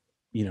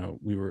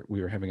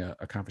having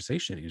a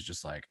conversation. He was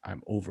just like,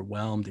 I'm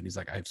overwhelmed. And he's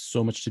like, I have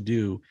so much to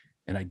do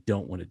and I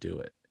don't want to do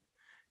it.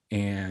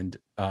 And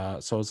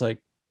so I was like,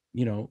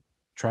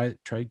 try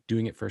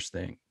doing it first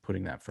thing,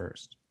 putting that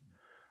first.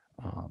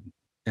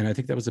 And I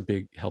think that was a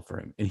big help for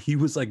him. And he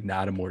was like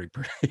not a morning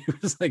person.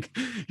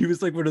 he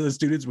was like one of those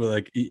students where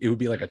like it would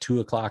be like a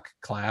 2:00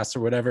 class or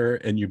whatever,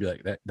 and you'd be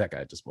like, that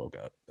guy just woke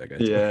up. That guy,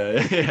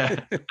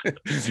 yeah.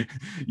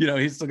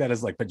 He's still got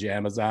his like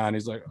pajamas on.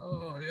 He's like,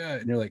 oh yeah,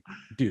 and you're like,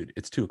 dude,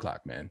 it's 2:00,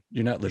 man.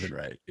 You're not living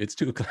right. It's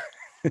 2:00.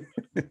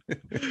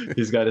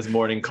 He's got his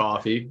morning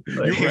coffee.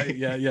 Like, right?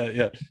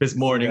 Yeah. His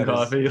morning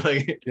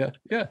coffee. Yeah,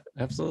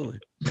 absolutely.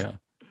 Yeah.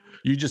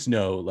 You just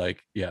know,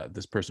 like, yeah,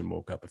 this person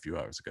woke up a few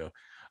hours ago.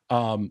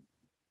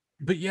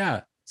 But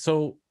yeah,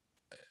 so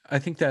I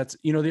think that's,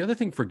 the other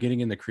thing for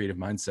getting in the creative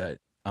mindset,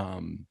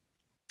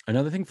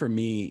 another thing for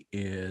me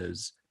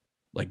is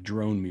like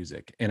drone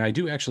music. And I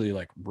do actually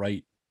like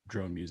write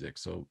drone music.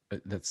 So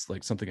that's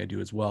like something I do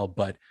as well.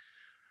 But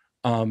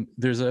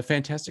there's a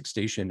fantastic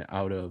station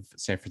out of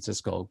San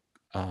Francisco,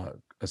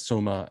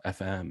 Soma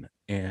FM,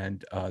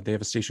 and they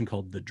have a station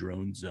called The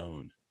Drone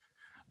Zone.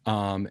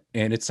 And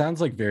it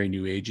sounds like very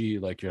new agey,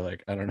 like you're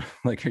like, I don't know,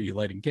 like, are you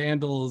lighting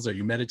candles? Are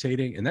you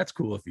meditating? And that's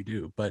cool if you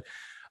do, but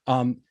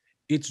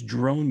it's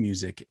drone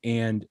music.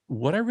 And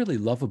what I really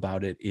love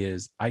about it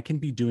is I can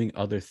be doing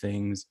other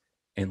things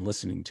and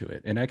listening to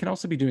it. And I can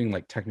also be doing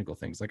like technical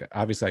things. Like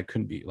obviously I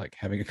couldn't be like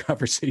having a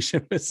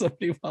conversation with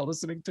somebody while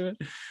listening to it,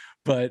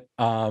 but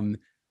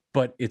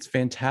it's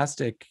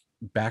fantastic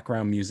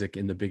background music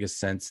in the biggest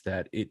sense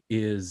that it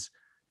is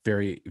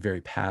very,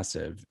 very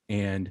passive.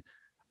 And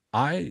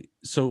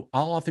I'll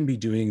often be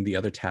doing the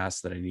other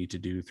tasks that I need to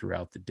do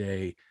throughout the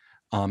day.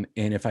 And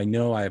if I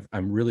know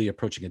I'm really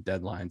approaching a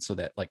deadline, so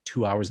that like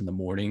 2 hours in the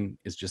morning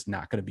is just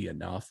not going to be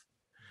enough.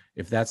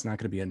 If that's not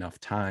going to be enough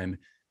time,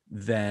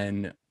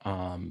 then,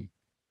 I'm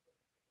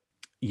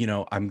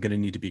going to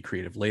need to be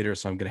creative later.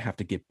 So I'm going to have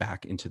to get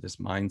back into this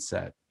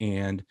mindset.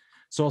 And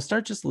so I'll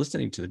start just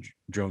listening to the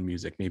drone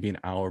music, maybe an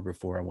hour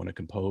before I want to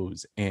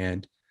compose.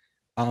 And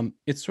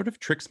it sort of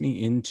tricks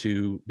me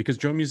into, because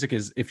drone music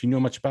is, if you know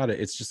much about it,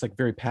 it's just like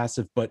very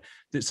passive, but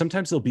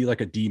sometimes there'll be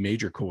like a D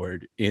major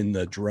chord in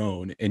the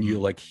drone and you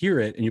like hear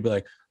it and you'll be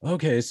like,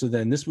 okay, so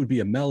then this would be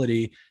a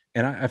melody.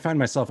 And I find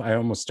myself, I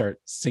almost start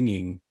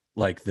singing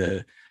like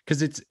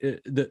because it's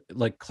the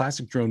like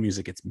classic drone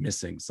music, it's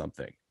missing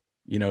something,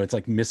 it's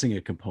like missing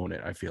a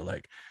component, I feel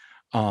like.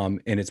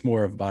 And it's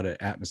more about an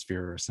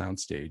atmosphere or a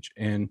soundstage.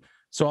 And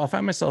so I'll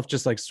find myself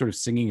just like sort of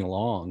singing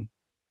along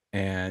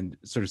to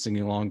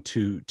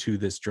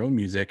this drone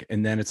music.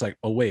 And then it's like,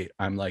 oh wait,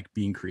 I'm like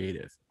being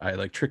creative. I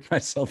like tricked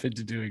myself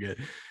into doing it.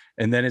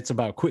 And then it's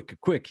about quick,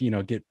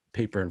 get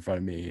paper in front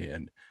of me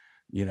and,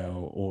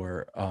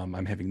 or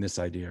I'm having this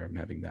idea, or I'm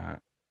having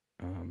that.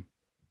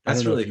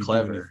 That's really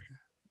clever.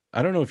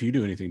 I don't know if you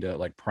do anything to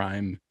like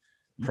prime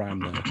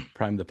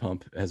the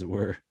pump, as it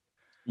were.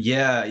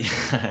 Yeah,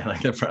 I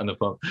like the front of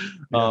the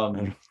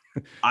pump.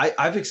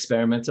 I've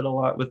experimented a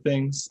lot with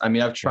things. I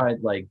mean, I've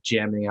tried like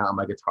jamming out on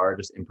my guitar,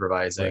 just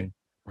improvising,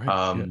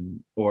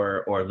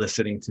 or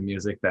listening to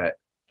music that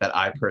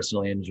I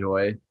personally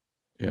enjoy.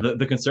 Yeah.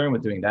 The concern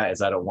with doing that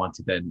is I don't want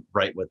to then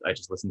write what I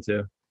just listened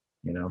to,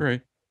 you know.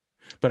 Right.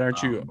 But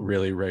aren't you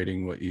really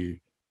writing what you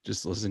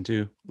just listened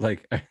to?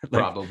 Like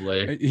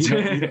probably.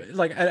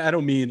 Like I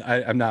don't mean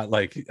I'm not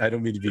like, I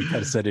don't mean to be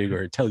condescending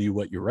or tell you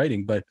what you're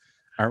writing, but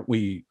aren't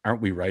we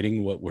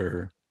writing what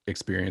we're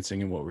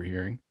experiencing and what we're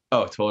hearing?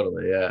 Oh,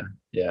 totally.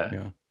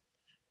 Yeah.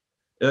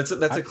 That's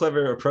a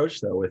clever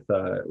approach though,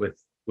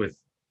 with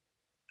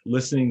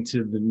listening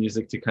to the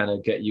music to kind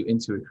of get you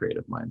into a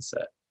creative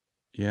mindset.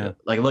 Yeah.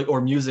 Like or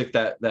music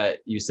that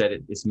you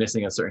said is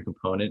missing a certain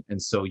component,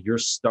 and so you're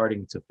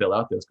starting to fill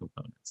out those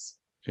components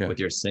with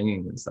your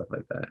singing and stuff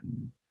like that.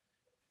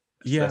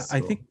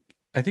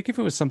 I think if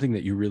it was something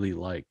that you really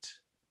liked,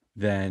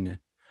 then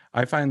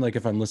I find like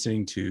if I'm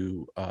listening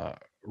to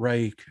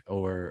Reich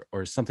or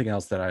something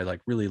else that I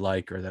like really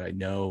like, or that I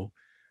know,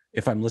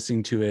 if I'm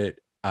listening to it,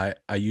 I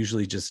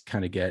usually just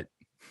kind of get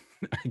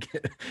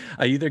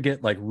I either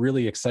get like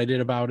really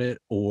excited about it,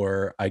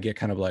 or I get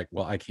kind of like,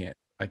 well, I can't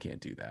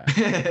do that.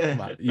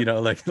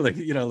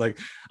 Like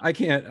I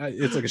can't,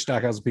 it's like a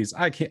Stockhausen piece.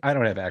 I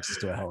don't have access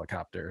to a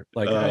helicopter.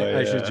 Like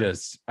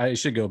I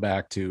should go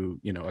back to,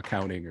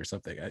 accounting or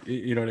something.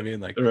 You know what I mean?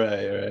 Like,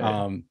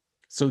 right.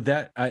 So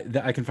that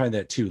I can find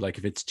that too. Like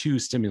if it's too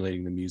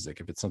stimulating the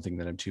music, if it's something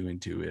that I'm too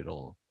into,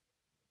 it'll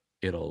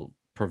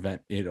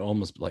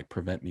almost like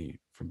prevent me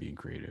from being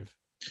creative.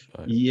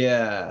 But,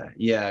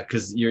 yeah.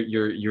 Cause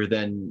you're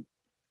then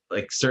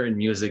like certain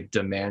music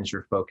demands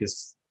your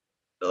focus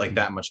like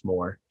that much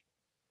more,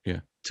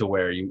 to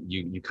where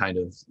you kind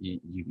of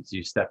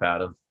you step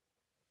out of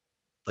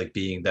like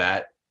being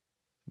that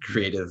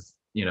creative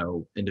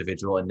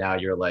individual, and now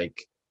you're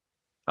like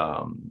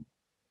a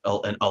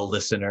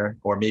listener,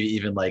 or maybe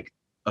even like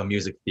a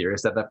music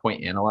theorist at that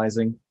point,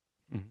 analyzing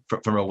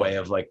from a way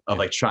of like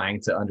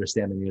trying to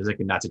understand the music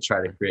and not to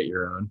try to create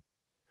your own.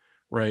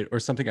 Right. Or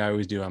something I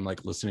always do, I'm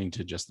like listening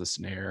to just the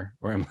snare,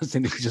 or I'm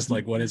listening to just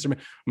like one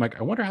instrument. I'm like,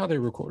 I wonder how they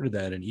recorded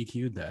that and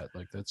EQ'd that.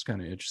 Like, that's kind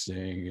of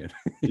interesting. And,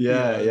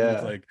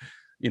 yeah. Like,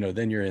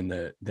 then you're in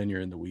the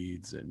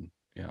weeds, and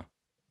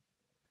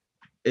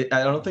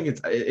I don't think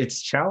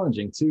it's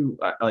challenging too.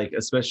 Like,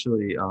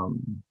 especially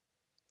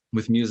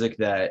with music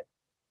that,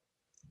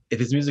 if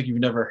it's music you've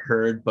never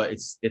heard, but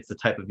it's the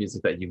type of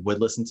music that you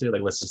would listen to,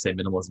 like let's just say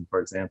minimalism,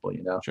 for example,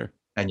 Sure.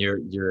 And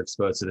you're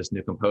exposed to this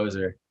new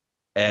composer.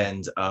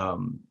 And a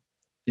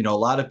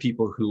lot of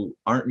people who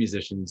aren't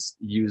musicians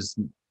use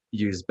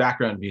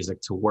background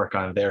music to work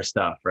on their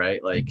stuff,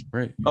 right? Like,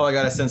 oh, I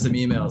gotta send some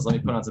emails, let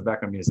me put on some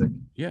background music.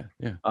 Yeah.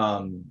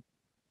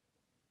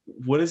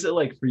 What is it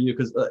like for you?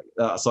 Because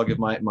so I'll give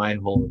my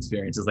whole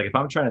experience. Is like, if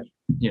I'm trying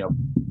to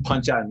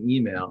punch out an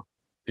email,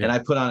 and I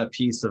put on a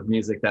piece of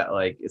music that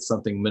like it's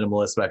something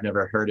minimalist, but I've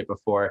never heard it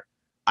before,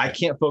 I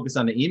can't focus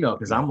on the email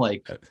because I'm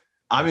like,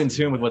 I'm in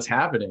tune with what's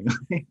happening.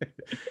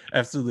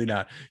 Absolutely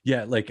not.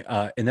 Yeah. Like,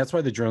 and that's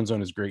why the drone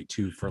zone is great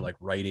too, for like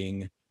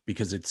writing,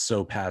 because it's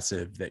so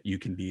passive that you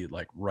can be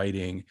like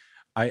writing.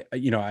 I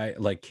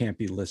like can't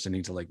be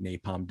listening to like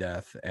Napalm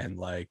Death and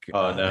like,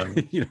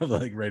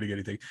 like writing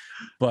anything.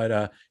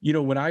 But,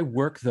 when I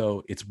work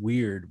though, it's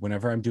weird.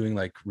 Whenever I'm doing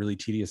like really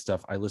tedious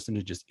stuff, I listen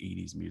to just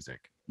 80s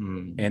music,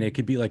 and it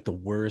could be like the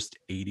worst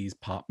 80s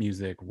pop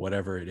music,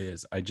 whatever it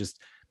is.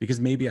 Because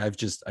maybe I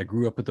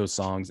grew up with those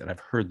songs and I've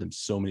heard them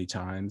so many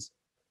times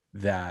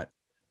that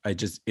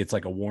it's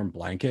like a warm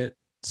blanket.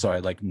 So I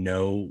like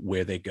know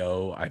where they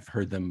go. I've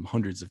heard them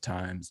hundreds of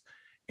times.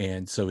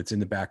 And so it's in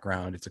the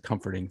background. It's a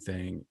comforting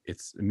thing.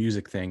 It's a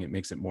music thing. It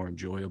makes it more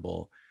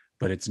enjoyable,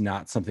 but it's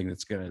not something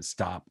that's going to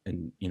stop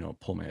and,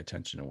 pull my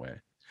attention away.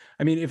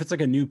 I mean, if it's like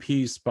a new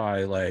piece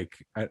by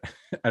like,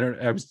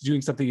 I was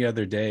doing something the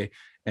other day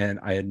and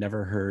I had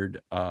never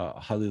heard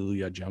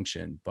Hallelujah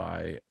Junction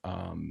by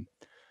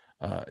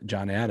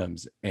John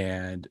Adams.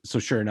 And so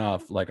sure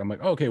enough, like, I'm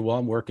like, okay, well,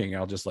 I'm working,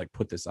 I'll just like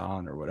put this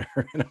on or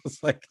whatever. And I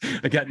was like,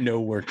 I got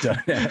no work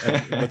done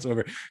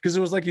whatsoever. Because it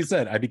was like you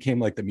said, I became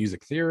like the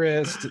music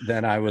theorist.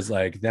 Then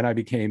I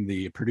became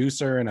the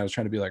producer, and I was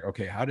trying to be like,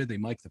 okay, how did they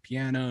mic the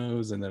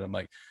pianos? And then I'm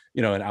like,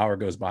 an hour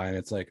goes by and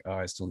it's like, oh,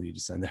 I still need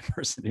to send that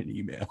person an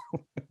email.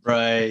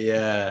 Right.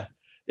 Yeah.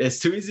 It's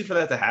too easy for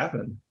that to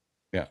happen.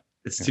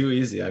 It's too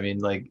easy. I mean,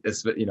 like,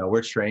 it's,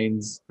 we're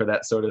trained for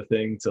that sort of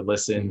thing, to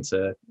listen,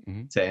 to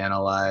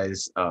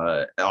analyze,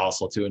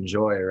 also to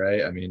enjoy,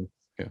 right? I mean,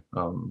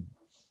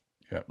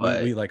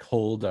 we like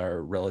hold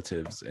our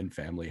relatives and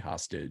family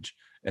hostage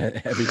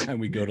every time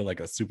we go to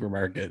like a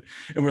supermarket,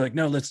 and we're like,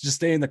 no, let's just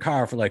stay in the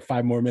car for like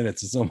 5 more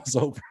minutes. It's almost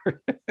over.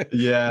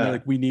 Yeah.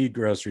 Like, we need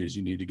groceries.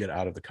 You need to get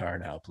out of the car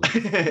now,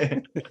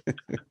 please.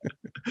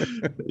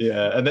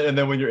 Yeah. And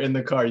then when you're in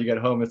the car, you get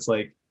home, it's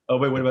like, oh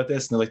wait, what about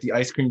this? And they're like, the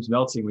ice cream's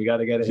melting, we got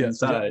to get it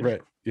inside.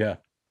 Right. Yeah,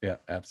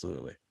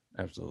 absolutely.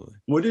 Absolutely.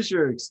 What is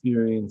your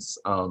experience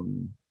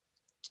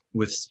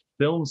with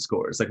film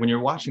scores? Like when you're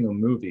watching a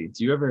movie,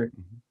 do you ever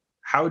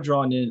how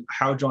drawn in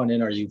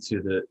are you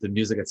to the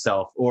music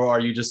itself, or are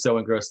you just so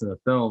engrossed in the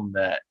film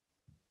that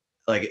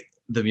like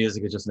the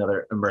music is just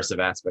another immersive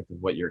aspect of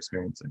what you're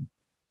experiencing?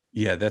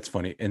 Yeah, that's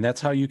funny. And that's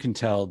how you can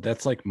tell.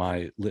 That's like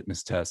my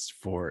litmus test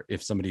for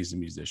if somebody's a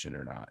musician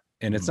or not.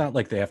 And it's not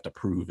like they have to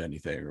prove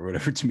anything or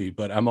whatever to me,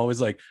 but I'm always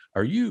like,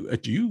 do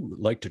you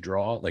like to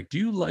draw? Like, do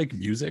you like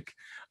music?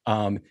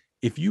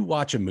 If you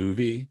watch a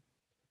movie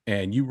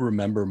and you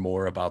remember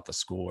more about the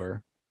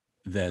score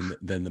than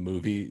the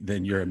movie,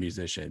 then you're a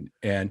musician.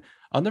 And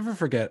I'll never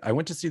forget, I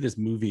went to see this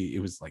movie, it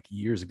was like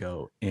years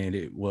ago, and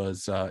it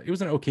was an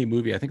okay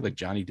movie. I think like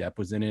Johnny Depp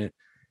was in it,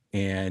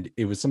 and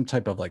it was some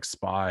type of like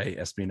spy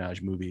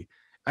espionage movie.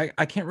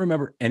 I can't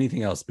remember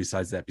anything else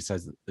besides that,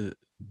 besides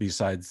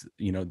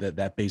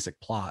that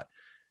basic plot.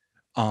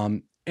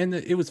 And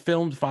it was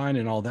filmed fine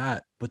and all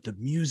that, but the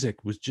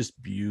music was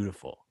just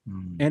beautiful.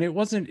 And it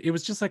was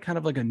just like kind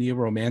of like a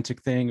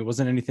neo-romantic thing. It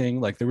wasn't anything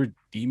like, there were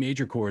D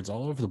major chords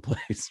all over the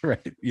place,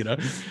 right?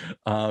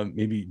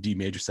 Maybe D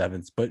major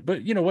sevenths, but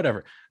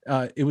whatever.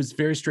 It was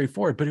very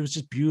straightforward, but it was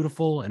just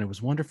beautiful, and it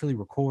was wonderfully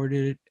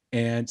recorded.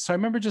 And so I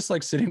remember just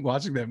like sitting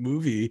watching that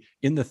movie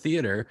in the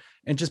theater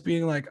and just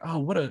being like, oh,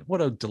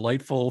 what a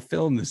delightful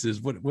film this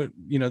is. What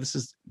this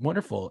is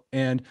wonderful.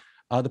 And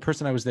the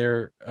person I was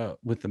there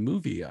with the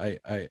movie,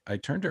 I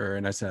turned to her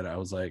and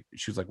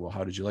she was like, well,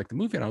 how did you like the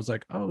movie? And I was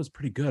like, oh, it was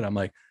pretty good. I'm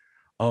like,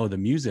 oh, the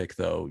music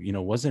though,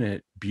 wasn't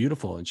it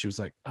beautiful? And she was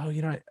like, oh,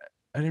 I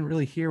didn't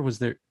really hear, was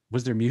there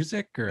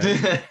music or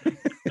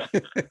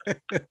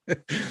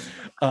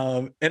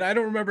and I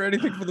don't remember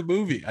anything from the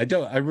movie. I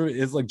remember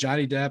it's like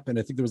Johnny Depp, and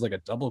I think there was like a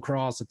double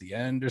cross at the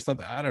end or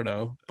something. I don't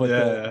know. But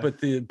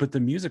the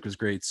music was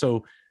great.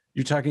 So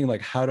you're talking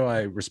like, how do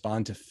I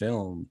respond to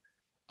film?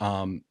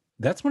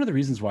 That's one of the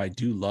reasons why I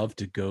do love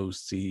to go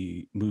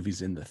see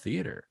movies in the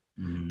theater,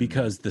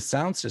 because the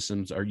sound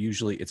systems are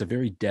usually, it's a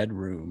very dead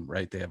room,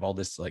 right? They have all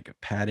this like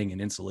padding and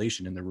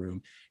insulation in the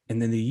room.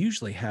 And then they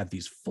usually have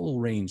these full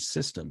range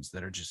systems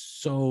that are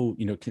just so,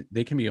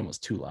 they can be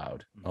almost too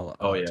loud a lot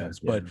of times,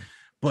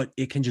 but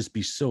it can just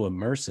be so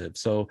immersive.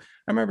 So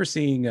I remember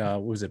seeing,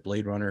 what was it,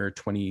 Blade Runner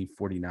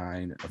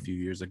 2049 a few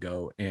years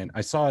ago. And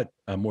I saw it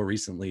more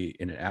recently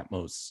in an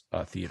Atmos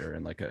theater,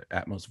 and like an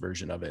Atmos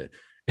version of it.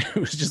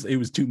 It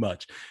was too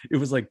much. It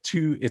was like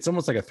it's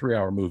almost like a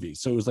 3-hour movie.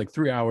 So it was like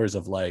 3 hours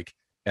of like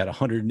at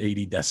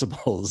 180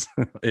 decibels,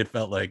 it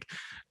felt like,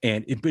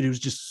 but it was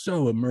just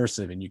so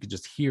immersive, and you could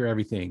just hear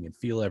everything and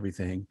feel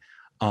everything.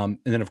 And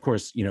then of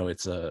course,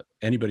 it's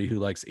anybody who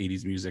likes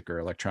 80s music or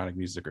electronic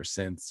music or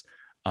synths.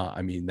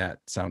 I mean, that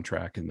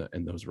soundtrack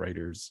and those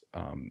writers,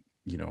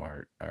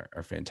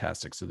 are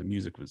fantastic. So the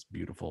music was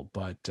beautiful,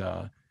 but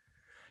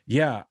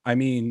yeah, I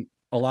mean,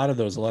 a lot of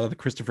the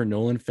Christopher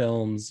Nolan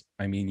films,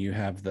 I mean, you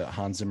have the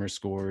Hans Zimmer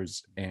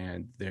scores,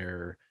 and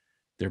they're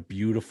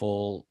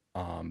beautiful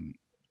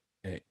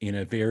in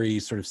a very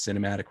sort of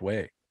cinematic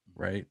way,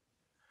 right?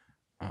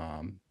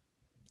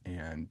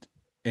 And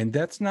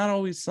that's not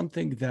always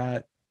something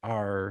that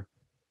our,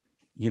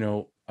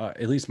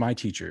 at least my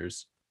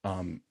teachers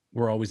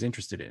were always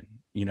interested in,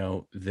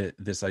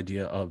 this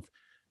idea of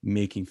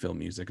making film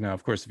music. Now,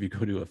 of course, if you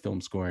go to a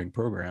film scoring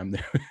program, they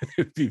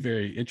would be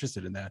very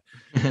interested in that.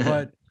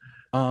 But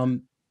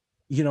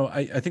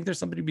I think there's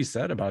something to be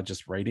said about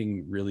just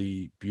writing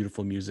really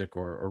beautiful music,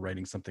 or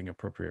writing something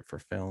appropriate for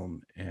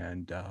film.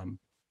 And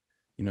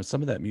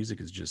some of that music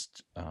is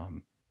just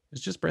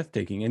it's just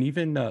breathtaking. And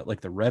even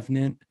like The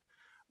Revenant,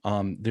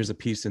 there's a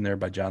piece in there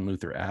by John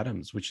Luther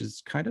Adams, which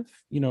is kind of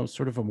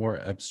sort of a more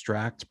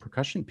abstract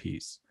percussion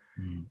piece.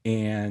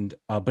 And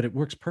but it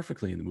works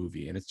perfectly in the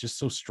movie, and it's just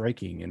so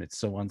striking, and it's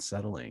so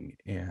unsettling.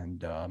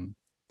 And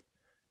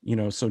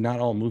so not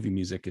all movie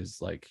music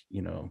is like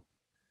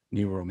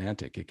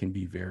neo-romantic. It can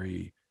be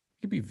very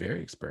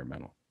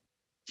experimental.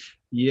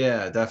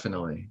 Yeah,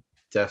 definitely.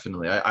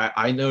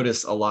 I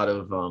notice a lot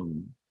of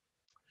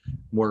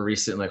more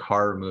recent like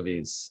horror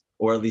movies,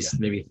 or at least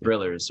maybe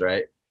thrillers,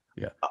 right?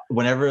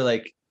 Whenever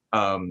like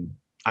I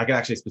can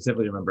actually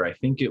specifically remember, I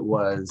think it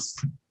was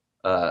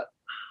I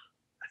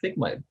think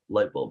my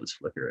light bulb is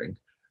flickering.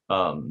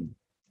 Oh,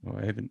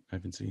 I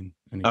haven't seen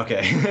any.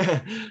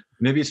 Okay.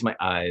 Maybe it's my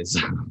eyes.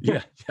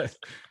 Yeah.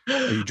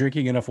 Are you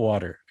drinking enough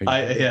water?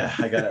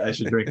 I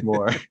should drink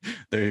more.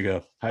 There you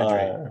go.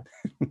 Hydrate.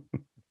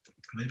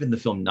 Might have been the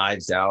film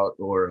Knives Out,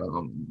 or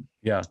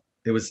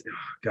it was,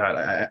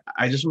 God,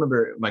 I just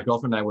remember my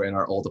girlfriend and I were in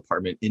our old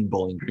apartment in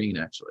Bowling Green,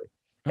 actually.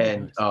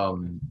 And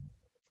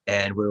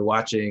we were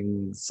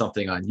watching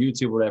something on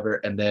YouTube or whatever,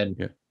 and then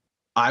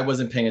I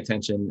wasn't paying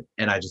attention,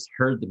 and I just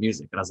heard the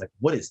music, and I was like,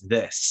 what is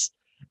this?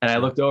 And I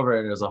looked over,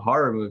 and it was a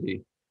horror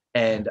movie.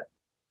 And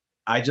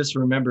I just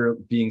remember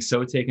being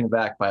so taken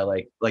aback by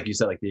like you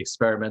said, like the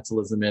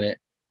experimentalism in it.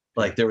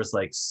 Like there was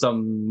like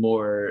some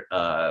more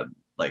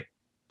like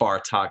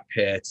Bartok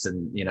pits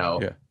and,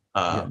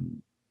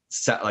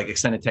 like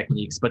extended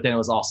techniques. But then it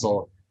was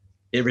also,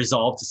 it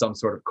resolved to some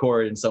sort of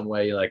chord in some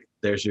way. Like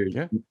there's your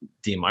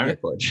D minor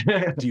chord.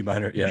 D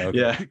minor, yeah, okay.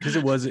 Yeah, because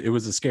it was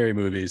a scary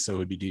movie, so it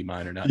would be D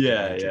minor, not D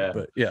major,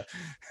 but yeah.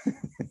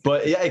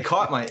 But yeah, it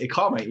caught my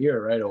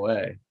ear right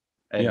away.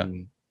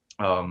 And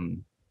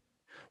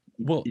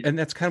well, and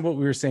that's kind of what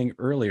we were saying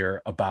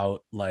earlier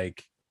about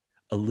like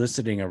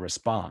eliciting a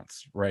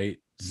response, right?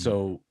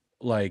 So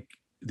like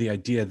the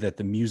idea that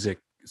the music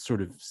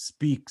sort of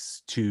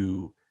speaks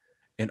to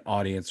an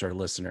audience or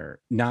listener,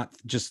 not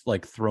just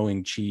like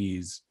throwing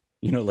cheese,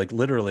 you know, like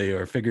literally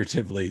or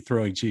figuratively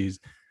throwing cheese,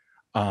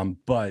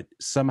 but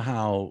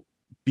somehow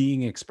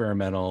being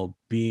experimental,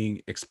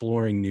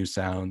 exploring new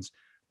sounds,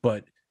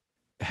 but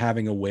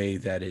having a way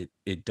that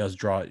it does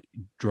draw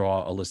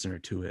a listener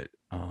to it.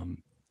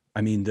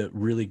 I mean, the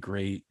really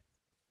great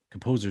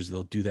composers,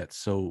 they'll do that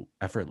so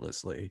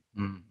effortlessly,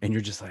 and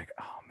you're just like,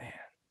 oh man.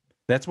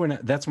 That's when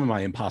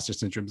my imposter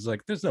syndrome is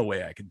like, there's no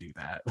way I could do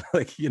that.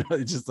 Like, you know,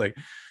 it's just like,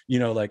 you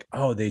know, like,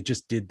 oh, they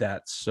just did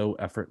that so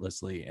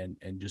effortlessly and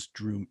just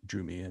drew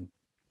me in.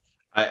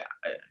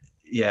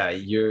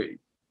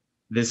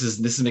 This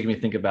is making me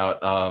think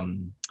about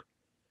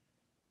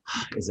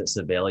is it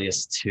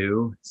Sibelius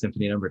 2,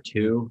 Symphony Number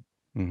 2?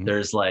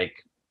 There's like,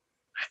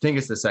 I think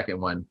it's the second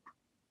one.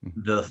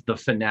 The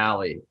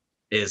finale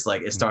is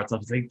like, it starts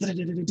off,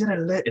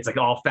 it's like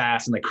all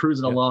fast and like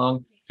cruising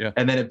along. Yeah.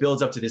 And then it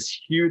builds up to this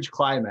huge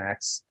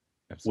climax,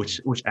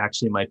 Absolutely. which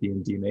actually might be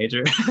in D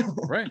major.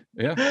 Right.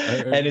 Yeah.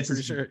 And it's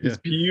this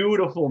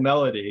beautiful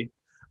melody.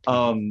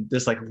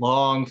 This like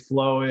long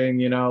flowing,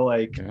 you know,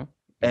 like,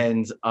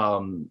 and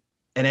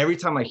every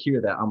time I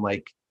hear that, I'm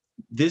like,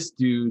 this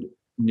dude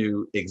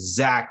knew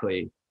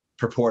exactly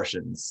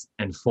proportions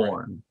and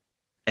form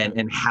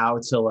and how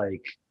to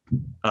like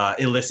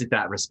elicit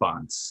that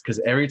response. Because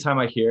every time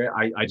I hear it,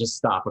 I just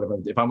stop.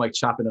 If I'm like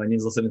chopping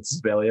onions listening to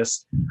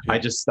Sibelius, I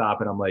just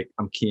stop and I'm like,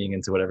 I'm keying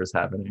into whatever's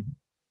happening.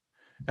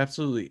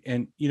 Absolutely.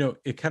 And you know,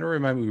 it kind of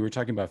reminded me, we were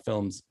talking about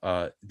films,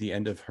 the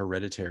end of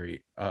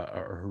Hereditary,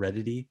 or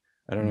Heredity.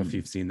 I don't know if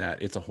you've seen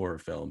that. It's a horror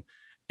film,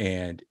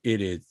 and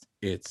it's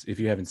if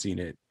you haven't seen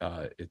it,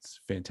 it's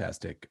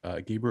fantastic.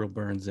 Gabriel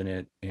Byrne's in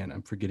it, and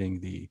I'm forgetting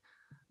the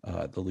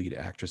lead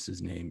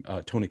actress's name.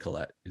 Toni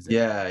Collette is in it.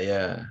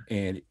 Yeah.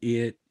 And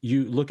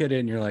you look at it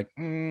and you're like,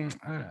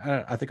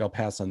 I think I'll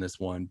pass on this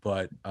one,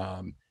 but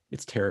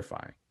it's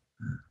terrifying.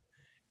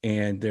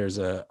 And there's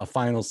a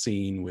final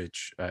scene,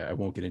 which I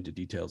won't get into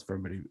details for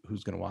everybody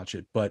who's going to watch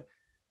it, but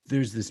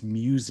there's this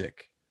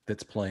music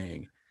that's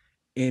playing,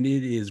 and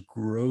it is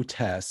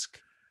grotesque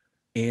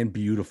and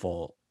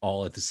beautiful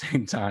all at the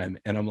same time.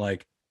 And I'm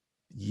like,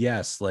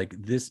 yes, like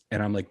this.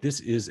 And I'm like,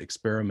 this is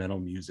experimental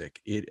music.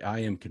 I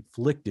am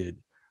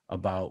conflicted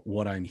about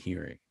what I'm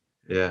hearing.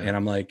 Yeah. And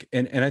I'm like,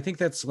 and I think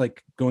that's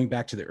like going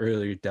back to the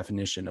earlier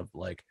definition of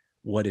like,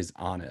 what is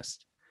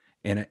honest?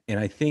 And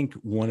I think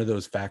one of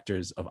those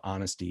factors of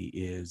honesty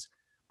is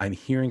I'm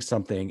hearing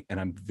something and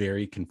I'm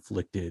very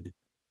conflicted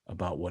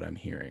about what I'm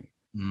hearing.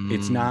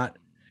 It's not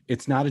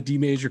a D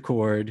major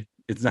chord.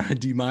 It's not a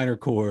D minor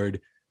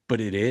chord,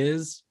 but it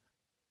is,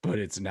 but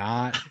it's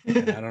not.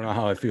 And I don't know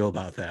how I feel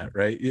about that.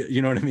 Right.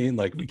 You know what I mean?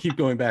 Like we keep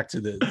going back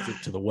to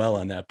the well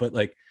on that, but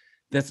like,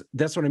 that's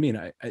what I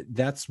mean.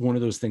 That's one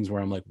of those things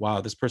where I'm like,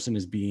 wow, this person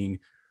is being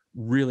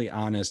really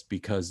honest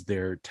because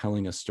they're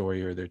telling a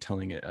story or they're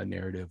telling a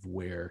narrative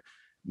where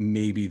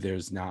maybe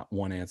there's not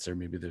one answer,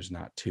 maybe there's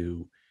not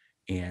two,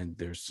 and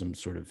there's some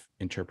sort of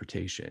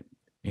interpretation.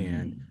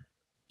 And,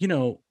 you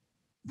know,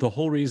 the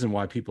whole reason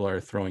why people are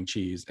throwing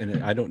cheese,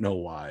 and I don't know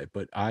why,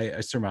 but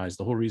I surmise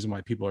the whole reason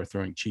why people are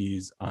throwing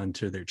cheese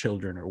onto their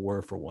children or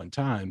were for one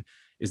time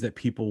is that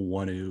people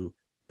want to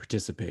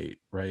participate,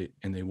 right?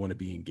 And they want to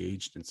be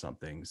engaged in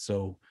something.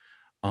 So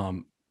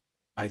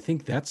I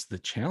think that's the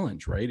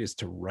challenge, right? Is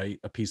to write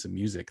a piece of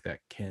music that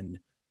can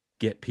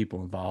get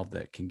people involved,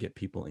 that can get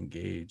people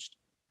engaged.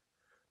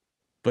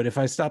 But if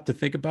I stop to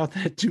think about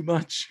that too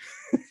much,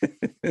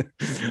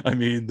 I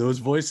mean, those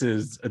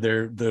voices,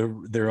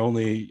 they're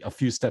only a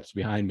few steps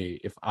behind me.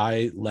 If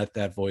I let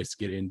that voice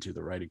get into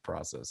the writing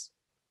process,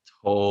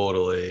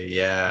 totally,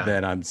 yeah,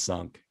 then I'm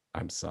sunk.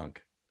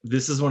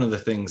 This is one of the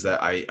things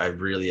that I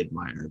really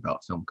admire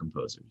about film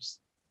composers,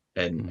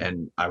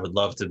 and I would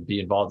love to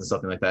be involved in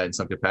something like that in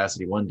some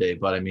capacity one day.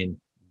 But I mean,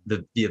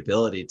 the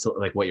ability to,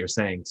 like what you're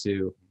saying,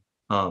 to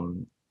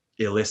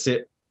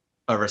elicit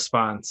a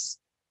response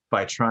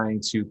by trying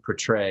to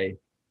portray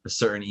a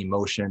certain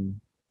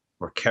emotion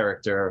or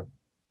character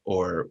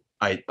or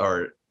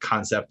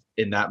concept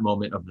in that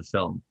moment of the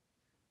film.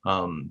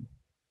 What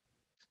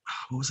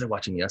was I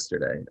watching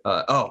yesterday?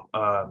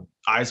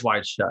 Eyes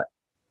Wide Shut.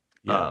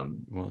 Yeah.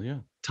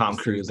 Tom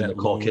Cruise and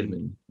Nicole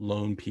Kidman.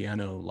 Lone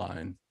piano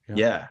line.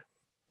 Yeah.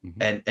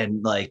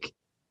 And like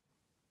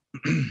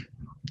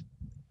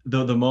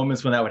the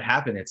moments when that would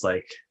happen, it's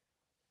like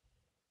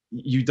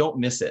you don't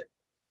miss it.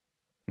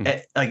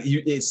 And, like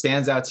it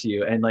stands out to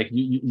you, and like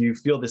you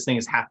feel this thing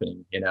is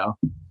happening, you know.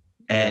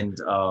 And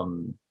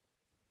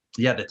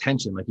the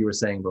tension, like you were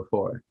saying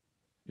before.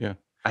 Yeah.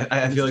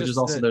 I feel like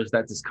there's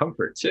that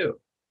discomfort too.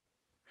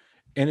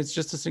 And it's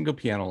just a single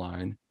piano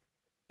line.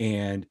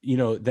 And, you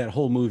know, that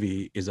whole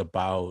movie is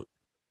about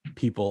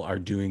people are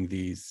doing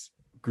these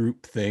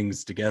group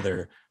things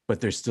together, but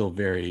they're still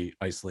very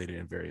isolated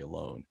and very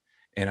alone.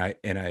 And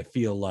I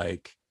feel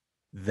like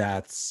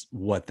that's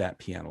what that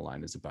piano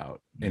line is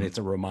about. And it's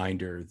a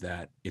reminder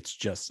that it's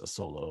just a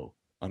solo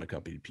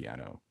unaccompanied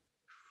piano,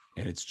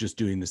 and it's just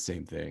doing the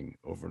same thing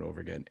over and over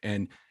again.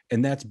 And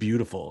that's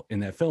beautiful in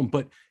that film.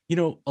 But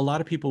a lot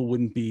of people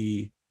wouldn't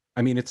be,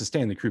 I mean, it's a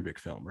Stanley Kubrick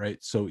film,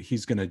 right? So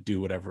he's going to do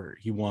whatever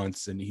he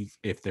wants. And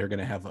if they're going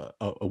to have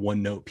a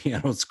one note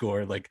piano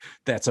score, like,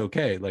 that's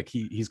okay. Like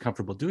he's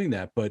comfortable doing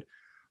that. But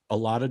a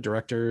lot of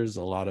directors,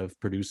 a lot of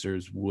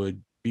producers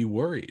would be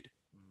worried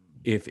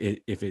if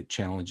it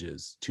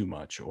challenges too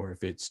much, or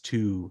if it's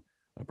too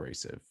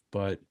abrasive.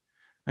 But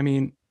I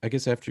mean, I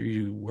guess after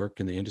you work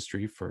in the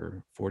industry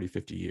for 40,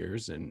 50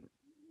 years and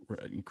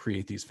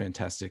create these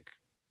fantastic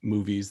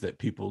movies that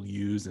people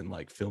use in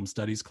like film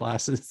studies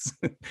classes,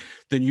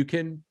 then you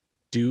can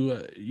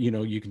do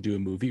you can do a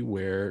movie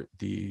where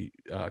the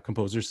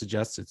composer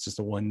suggests it's just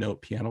a one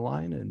note piano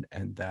line,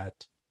 and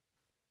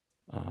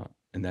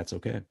that's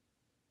okay.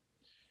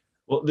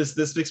 Well,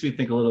 this makes me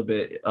think a little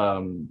bit.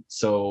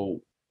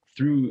 So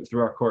through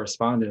our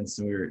correspondence,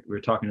 and we were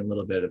talking a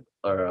little bit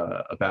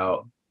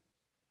about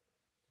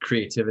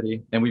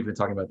creativity, and we've been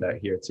talking about that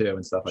here too,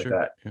 and stuff like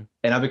that. Yeah.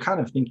 And I've been kind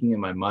of thinking in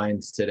my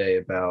mind today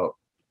about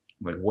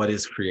like, what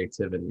is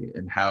creativity,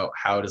 and how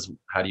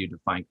do you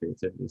define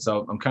creativity?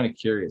 So I'm kind of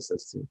curious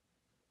as to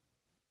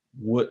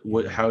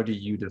how do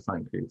you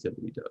define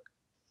creativity, Doug?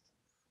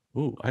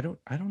 Oh, I don't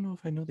know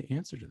if I know the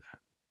answer to that.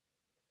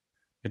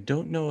 I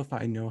don't know if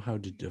I know how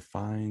to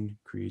define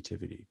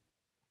creativity.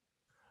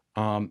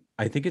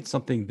 I think it's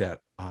something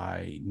that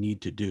I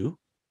need to do.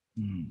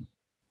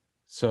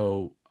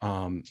 So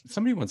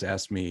somebody once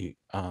asked me,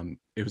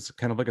 it was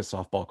kind of like a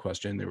softball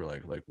question. They were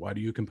like, why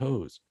do you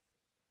compose?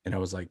 And I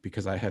was like,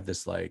 because I have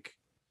this like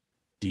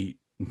deep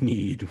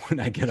need when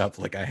I get up,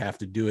 like I have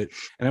to do it.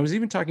 And I was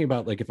even talking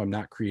about like, if I'm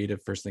not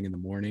creative first thing in the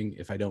morning,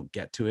 if I don't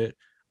get to it,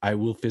 I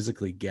will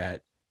physically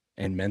get,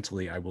 and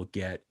mentally I will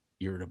get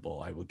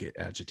irritable. I will get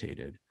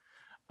agitated.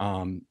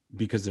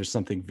 Because there's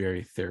something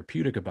very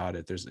therapeutic about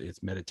it.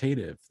 It's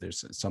meditative.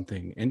 There's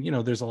something, and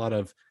there's a lot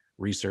of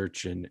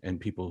research and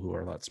people who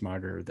are a lot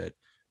smarter that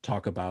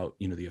talk about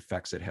the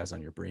effects it has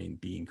on your brain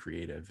being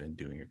creative and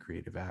doing a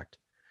creative act.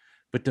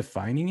 But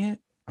defining it,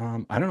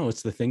 I don't know.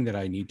 It's the thing that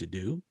I need to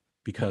do,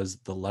 because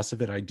the less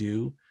of it I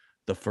do,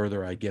 the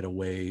further I get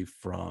away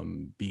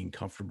from being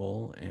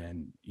comfortable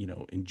and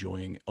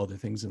enjoying other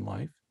things in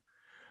life.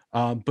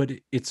 But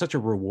it's such a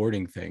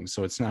rewarding thing.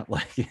 So it's not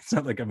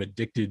like I'm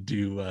addicted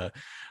to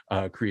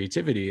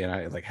creativity and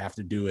I like have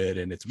to do it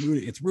and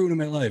it's ruining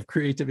my life,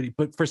 creativity.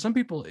 But for some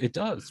people it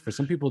does. For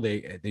some people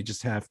they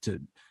just have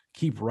to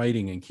keep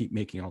writing and keep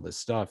making all this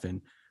stuff.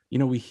 And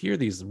we hear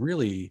these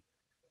really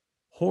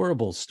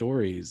horrible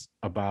stories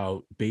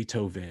about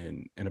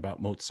Beethoven and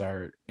about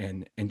Mozart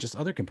and just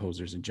other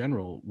composers in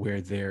general,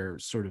 where their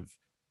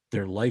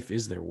life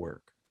is their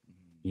work,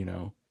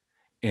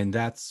 and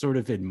that's sort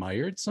of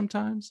admired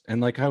sometimes.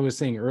 And like I was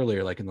saying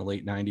earlier, like in the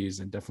late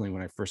 90s, and definitely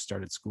when I first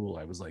started school,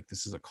 I was like,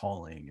 this is a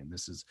calling and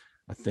this is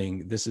a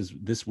thing.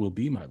 This will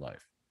be my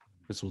life.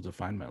 This will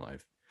define my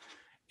life.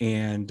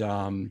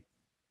 And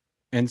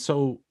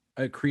so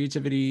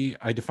creativity,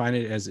 I define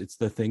it as it's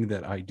the thing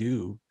that I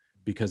do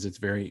because it's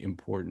very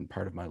important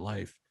part of my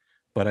life.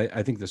 But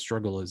I think the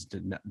struggle is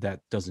that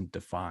doesn't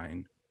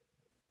define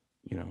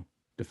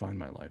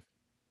my life.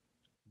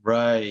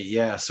 Right.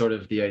 Yeah. Sort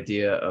of the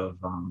idea of,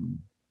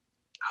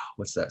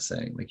 what's that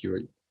saying? Like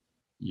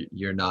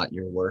you're not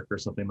your work or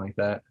something like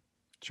that.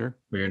 Sure.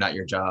 Or you're not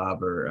your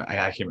job, or I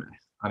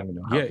don't even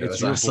know how it goes.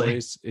 It's your honestly.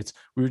 Voice.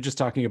 We were just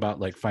talking about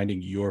like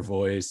finding your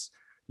voice,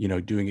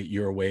 doing it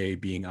your way,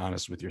 being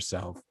honest with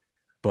yourself.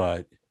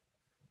 But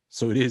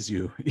so it is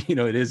you,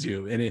 it is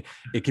you. And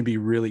it can be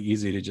really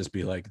easy to just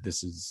be like,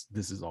 this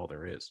is all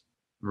there is.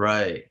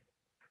 Right.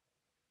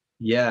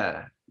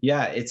 Yeah.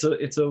 Yeah. It's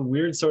a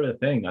weird sort of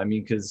thing. I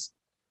mean, because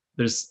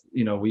there's,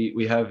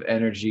 we have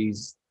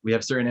energies. We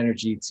have certain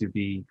energy to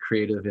be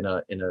creative in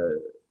a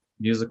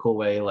musical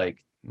way, like,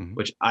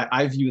 which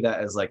I view that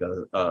as like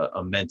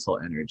a mental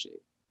energy.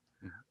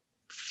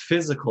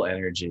 Physical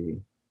energy,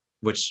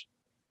 which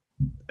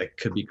it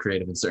could be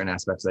creative in certain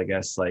aspects, I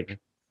guess. Like,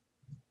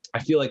 I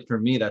feel like for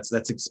me,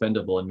 that's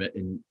expendable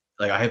in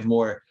like I have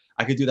more.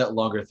 I could do that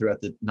longer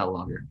not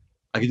longer.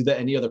 I could do that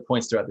any other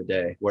points throughout the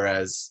day.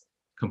 Whereas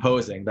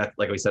composing, that,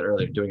 like we said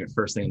earlier, doing it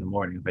first thing in the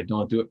morning. If I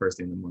don't do it first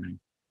thing in the morning,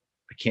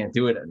 I can't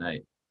do it at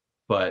night.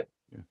 But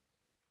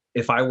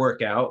if I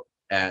work out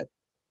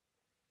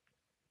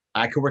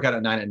I could work out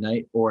at 9 at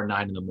night or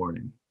 9 in the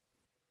morning.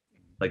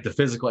 Like the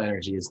physical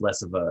energy is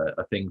less of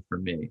a thing for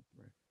me.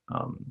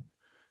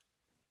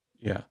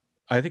 Yeah,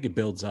 I think it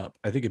builds up.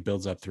 I think it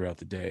builds up throughout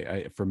the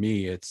day. For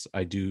me,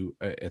 I do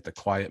at the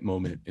quiet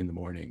moment in the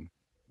morning,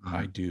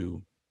 I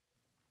do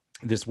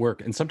this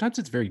work. And sometimes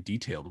it's very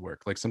detailed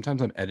work. Like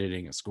sometimes I'm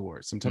editing a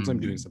score. Sometimes I'm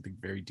doing something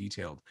very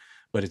detailed,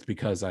 but it's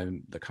because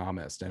I'm the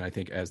calmest. And I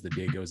think as the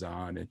day goes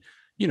on and,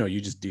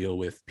 you just deal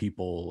with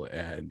people,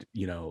 and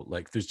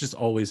like there's just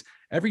always,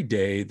 every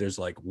day there's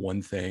like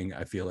one thing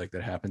I feel like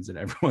that happens in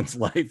everyone's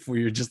life where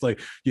you're just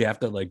like, you have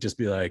to like just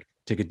be like,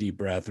 take a deep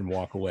breath and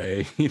walk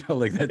away,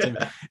 like that's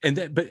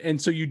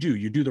and so you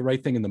do the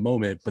right thing in the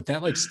moment, but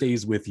that like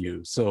stays with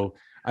you. So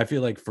I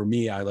feel like for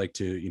me, I like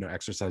to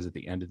exercise at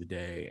the end of the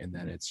day, and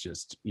then it's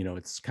just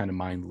it's kind of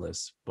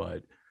mindless,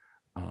 but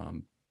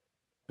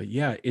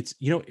yeah, it's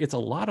a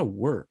lot of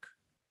work.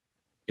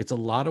 It's a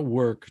lot of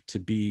work to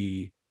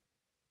be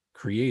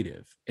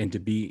creative and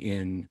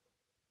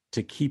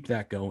to keep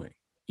that going.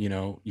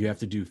 You have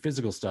to do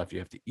physical stuff, you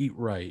have to eat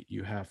right,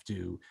 you have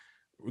to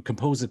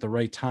compose at the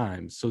right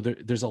time. So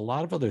there's a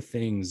lot of other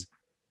things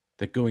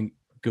that go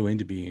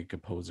into being a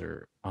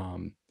composer,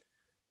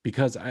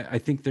 because I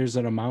think there's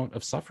an amount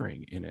of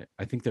suffering in it.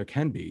 I think there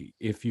can be,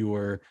 if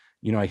you're,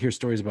 I hear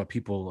stories about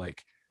people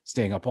like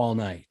staying up all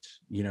night,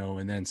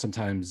 and then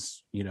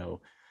sometimes,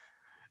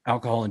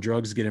 alcohol and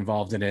drugs get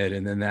involved in it,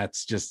 and then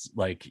that's just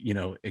like,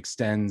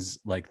 extends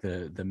like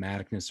the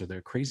madness or the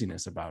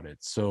craziness about it.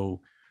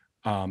 So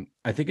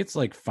I think it's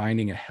like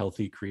finding a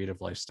healthy creative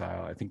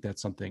lifestyle. I think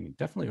that's something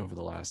definitely over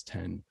the last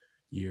 10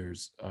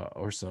 years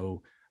or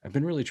so I've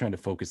been really trying to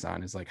focus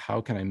on, is like,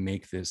 how can I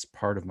make this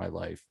part of my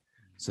life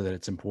so that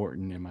it's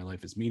important and my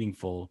life is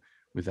meaningful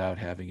without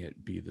having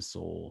it be the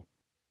sole,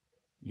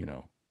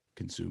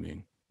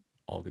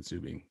 all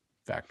consuming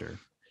factor.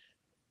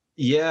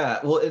 Yeah,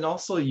 well, and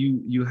also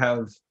you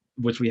have,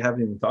 which we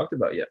haven't even talked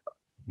about yet.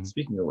 Mm-hmm.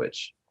 Speaking of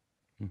which,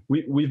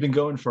 we've been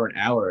going for an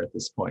hour at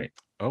this point.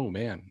 Oh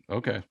man,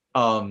 okay.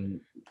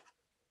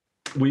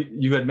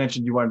 You had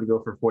mentioned you wanted to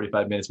go for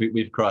 45 minutes.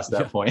 We've crossed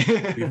that point.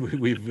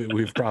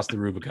 we've crossed the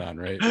Rubicon,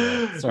 right?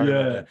 Yeah. Sorry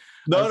about that.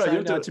 No, you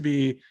have not to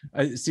be.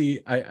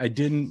 I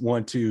didn't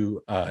want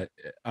to.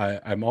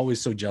 I'm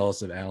always so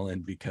jealous of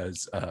Alan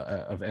because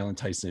of Alan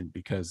Tyson,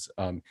 because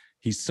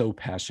he's so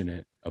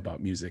passionate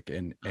about music,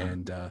 and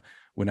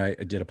when I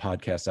did a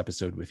podcast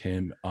episode with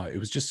him, it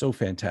was just so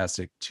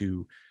fantastic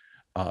to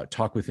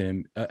talk with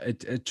him,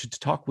 to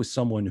talk with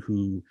someone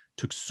who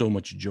took so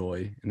much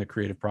joy in the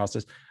creative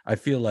process. I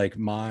feel like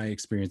my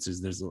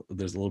experiences, there's a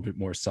little bit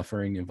more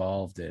suffering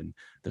involved, and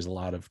there's a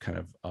lot of kind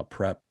of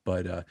prep,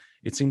 but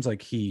it seems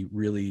like he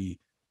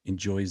really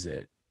enjoys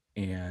it.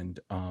 And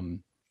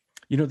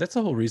that's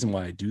the whole reason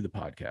why I do the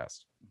podcast.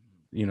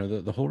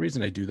 The whole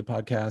reason I do the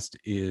podcast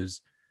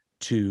is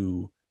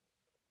to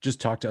just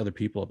talk to other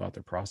people about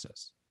their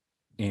process.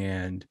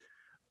 And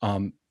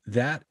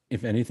that,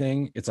 if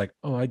anything, it's like,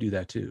 oh, I do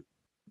that too.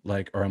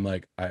 Like, or I'm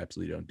like, I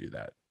absolutely don't do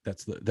that.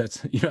 That's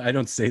I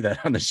don't say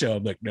that on the show.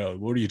 I'm like, no,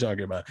 what are you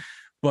talking about?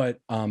 But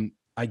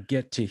I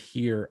get to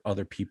hear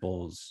other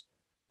people's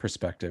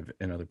perspective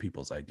and other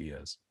people's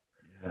ideas.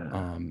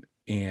 Yeah.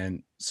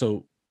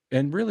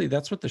 And really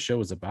that's what the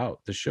show is about.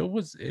 The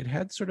show it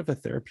had sort of a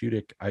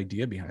therapeutic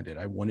idea behind it.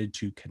 I wanted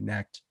to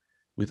connect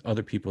with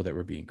other people that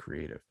were being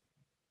creative,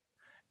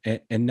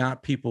 and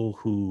not people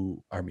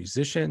who are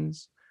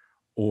musicians,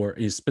 or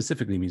is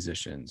specifically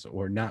musicians,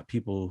 or not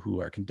people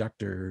who are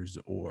conductors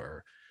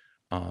or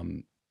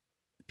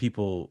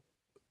people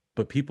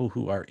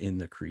who are in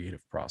the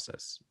creative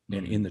process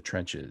and in the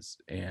trenches,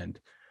 and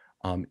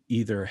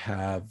either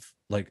have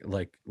like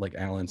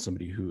Alan,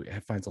 somebody who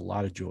finds a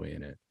lot of joy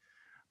in it,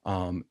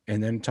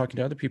 and then talking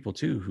to other people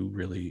too who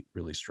really,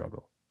 really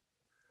struggle.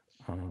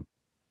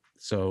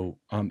 So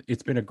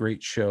it's been a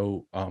great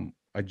show.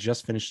 I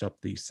just finished up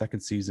the second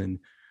season.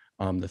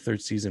 The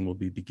third season will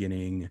be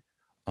beginning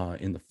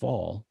in the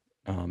fall,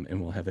 and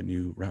we'll have a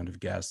new round of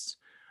guests.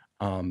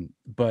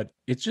 But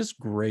it's just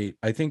great.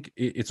 I think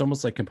it's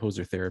almost like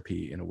composer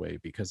therapy in a way,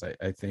 because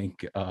I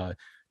think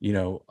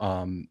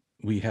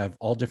we have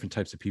all different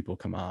types of people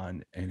come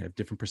on and have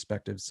different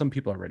perspectives. Some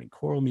people are writing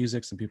choral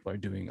music, some people are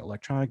doing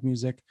electronic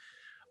music.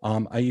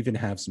 I even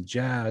have some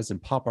jazz and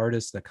pop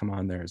artists that come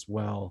on there as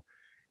well.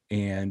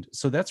 And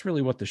so that's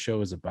really what the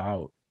show is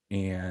about.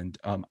 And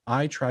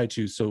I try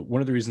to, so one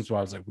of the reasons why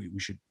I was like, we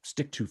should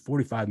stick to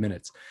 45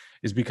 minutes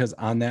is because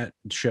on that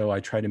show,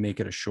 I try to make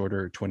it a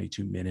shorter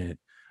 22-minute,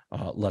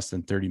 less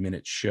than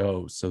 30-minute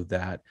show, so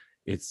that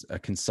it's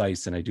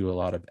concise, and I do a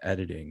lot of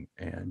editing.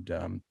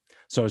 And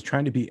so I was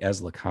trying to be as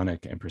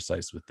laconic and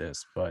precise with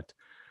this, but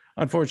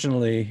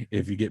unfortunately,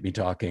 if you get me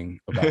talking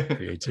about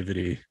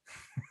creativity,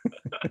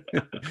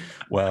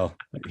 well,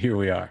 here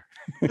we are.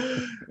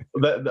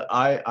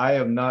 I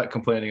am not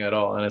complaining at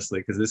all, honestly,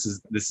 because this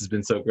has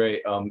been so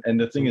great. And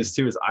the thing is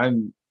too, is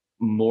I'm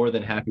more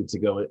than happy to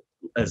go,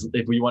 as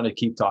if we want to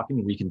keep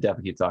talking, we can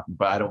definitely keep talking,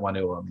 but I don't want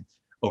to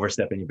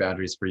overstep any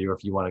boundaries for you.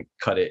 If you want to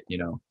cut it,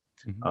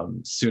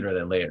 sooner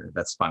than later,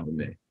 that's fine with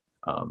me.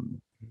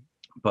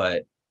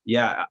 But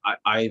yeah,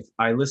 I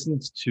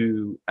listened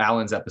to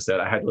Alan's episode.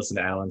 I had to listen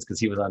to Alan's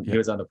because he was on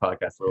the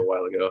podcast a little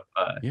while ago.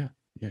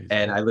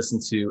 And I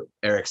listened to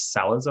Eric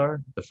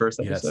Salazar, the first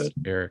episode.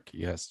 Yes, Eric,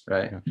 yes.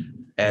 Right. Yeah.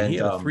 And he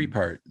had a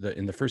 3-part.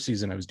 In the first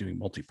season, I was doing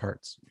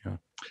multi-parts.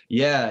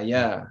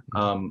 Yeah.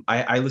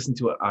 I listened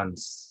to it on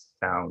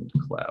SoundCloud,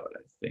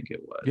 I think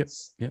it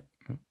was. Yep.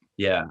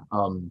 Yeah.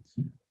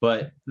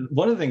 But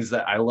one of the things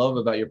that I love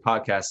about your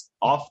podcast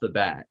off the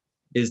bat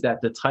is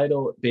that the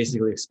title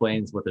basically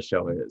explains what the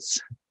show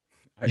is.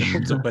 I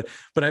hope so, but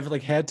I've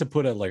like had to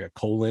put a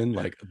colon,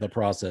 like the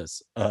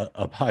process,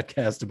 a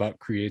podcast about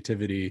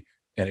creativity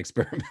and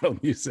experimental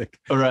music.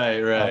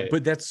 Right.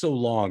 But that's so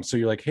long. So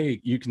you're like, hey,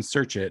 you can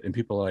search it, and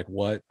people are like,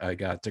 what? I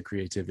got to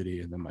creativity,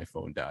 and then my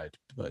phone died.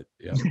 But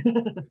yeah.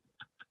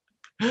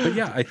 But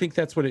yeah, I think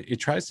that's what it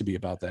tries to be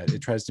about. That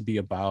it tries to be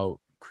about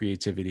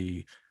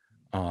creativity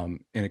and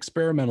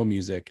experimental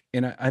music.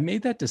 And I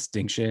made that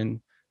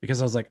distinction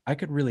because I was like, I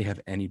could really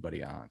have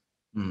anybody on.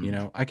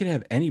 I could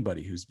have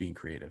anybody who's being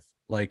creative.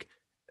 Like,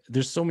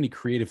 there's so many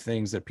creative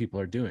things that people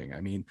are doing. I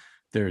mean,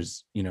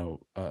 there's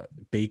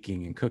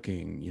baking and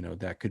cooking,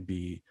 that could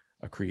be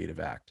a creative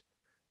act.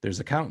 There's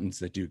accountants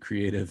that do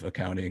creative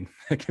accounting.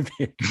 That could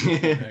be a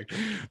creative act.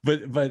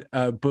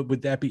 But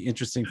would that be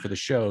interesting for the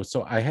show?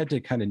 So I had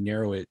to kind of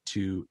narrow it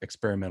to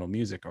experimental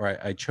music, or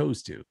I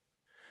chose to.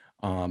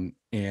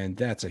 And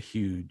that's a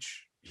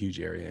huge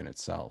area in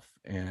itself.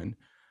 And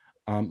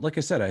like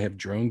I said, I have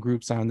drone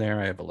groups on there.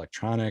 I have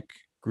electronic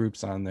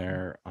groups on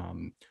there,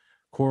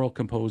 choral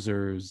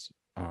composers,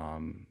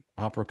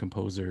 opera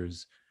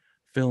composers,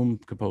 film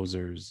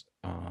composers,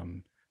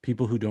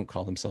 people who don't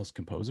call themselves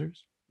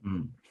composers.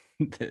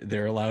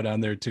 They're allowed on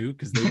there too,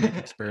 because they make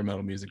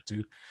experimental music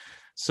too.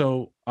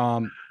 So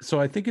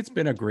I think it's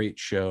been a great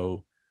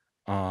show.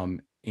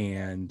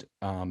 And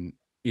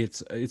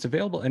it's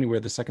available anywhere.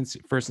 The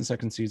first and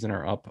second season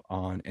are up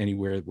on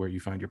anywhere where you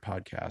find your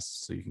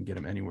podcasts, so you can get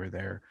them anywhere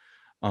there.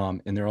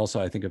 And they're also,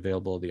 I think,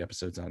 available, the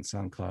episodes, on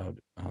SoundCloud,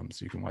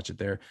 so you can watch it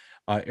there.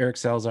 Eric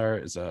Salazar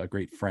is a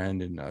great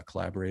friend and a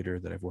collaborator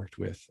that I've worked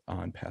with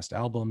on past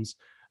albums.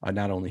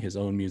 Not only his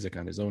own music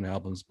on his own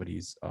albums, but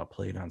he's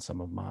played on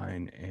some of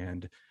mine.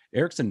 And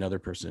Eric's another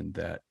person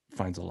that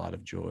finds a lot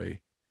of joy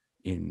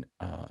in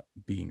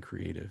being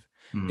creative.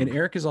 And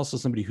Eric is also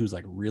somebody who's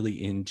like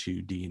really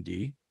into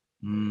D&D.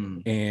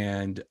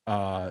 And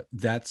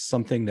that's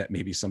something that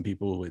maybe some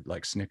people would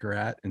like snicker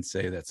at and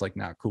say that's like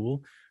not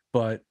cool.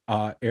 But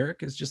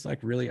Eric is just like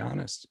really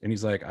honest, and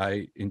he's like,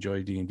 I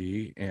enjoy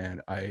D&D, and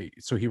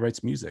so he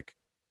writes music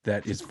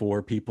that is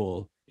for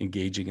people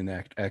engaging in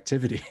that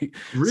activity.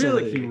 Really? So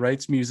like, he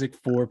writes music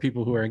for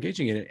people who are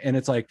engaging in it, and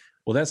it's like,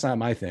 well, that's not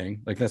my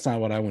thing. Like, that's not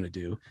what I want to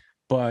do.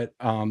 But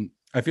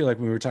I feel like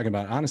when we were talking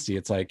about honesty,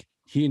 it's like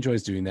he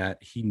enjoys doing that.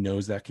 He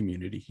knows that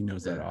community, he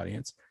knows that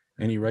audience,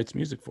 and he writes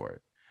music for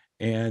it,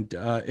 and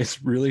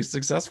it's really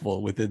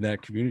successful within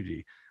that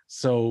community.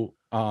 So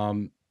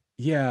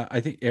yeah, I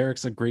think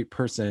Eric's a great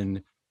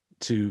person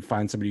to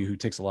find somebody who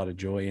takes a lot of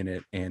joy in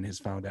it and has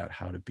found out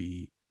how to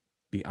be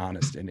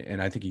honest.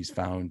 And I think he's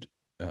found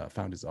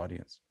his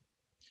audience.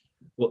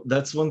 Well,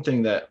 that's one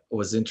thing that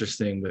was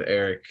interesting with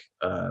Eric.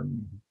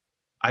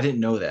 I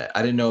didn't know that.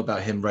 I didn't know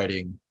about him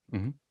writing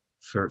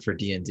for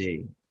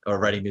D&D, or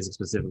writing music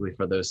specifically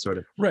for those sort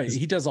of. Right.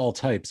 He does all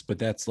types, but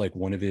that's like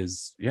one of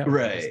his. Yeah.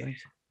 Right.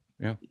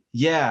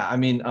 Yeah. I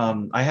mean,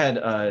 I had.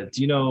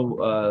 Do you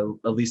know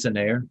Elisa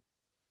Nair?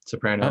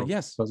 Soprano.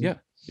 Yes. Yeah.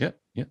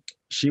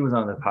 She was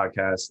on the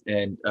podcast,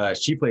 and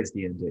she plays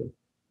D&D,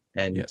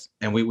 and yes.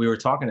 And we were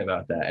talking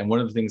about that. And one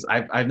of the things,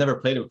 I've never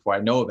played it before. I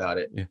know about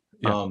it.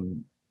 Yeah.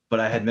 But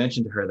I had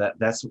mentioned to her that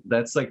that's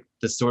like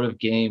the sort of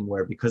game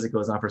where, because it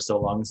goes on for so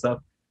long and stuff,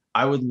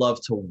 I would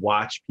love to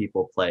watch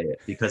people play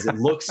it, because it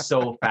looks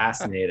so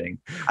fascinating.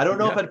 I don't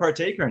know if I'd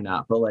partake or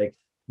not, but like,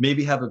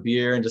 maybe have a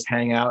beer and just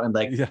hang out and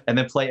and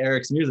then play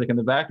Eric's music in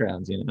the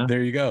background,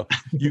 There you go.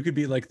 You could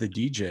be like the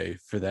DJ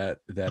for that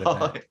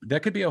event.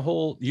 That could be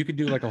you could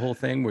do like a whole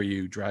thing where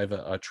you drive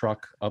a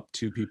truck up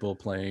to people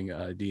playing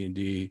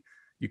D&D.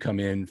 You come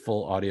in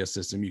full audio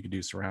system. You could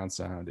do surround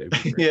sound.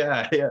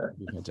 Yeah. It'd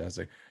be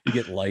fantastic. You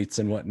get lights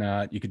and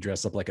whatnot. You could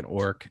dress up like an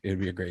orc. It'd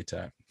be a great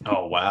time.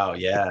 Oh wow,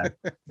 yeah.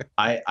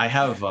 I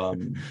have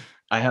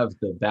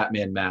the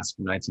Batman mask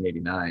from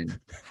 1989,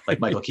 like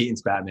Michael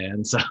Keaton's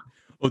Batman. So.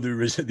 Oh, the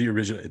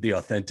original, the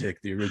authentic,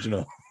 the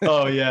original.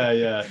 Oh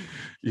yeah.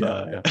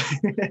 No,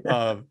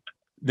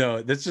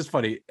 that's just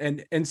funny.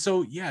 And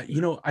so, yeah,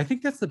 I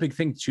think that's the big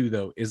thing too,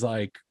 though, is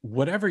like,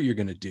 whatever you're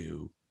going to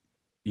do,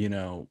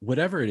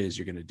 whatever it is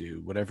you're going to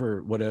do,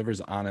 whatever's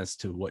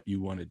honest to what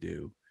you want to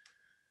do,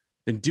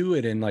 then do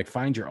it, and like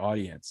find your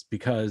audience.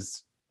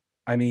 Because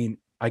I mean,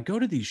 I go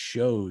to these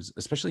shows,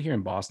 especially here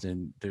in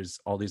Boston,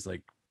 there's all these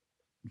like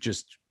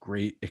just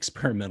great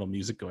experimental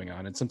music going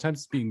on, and sometimes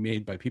it's being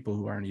made by people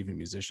who aren't even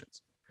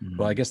musicians.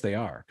 Well, I guess they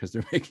are, because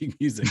they're making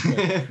music,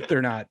 but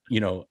they're not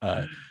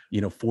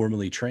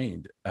formally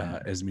trained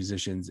as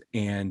musicians.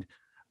 And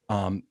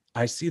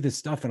I see this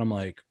stuff and I'm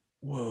like,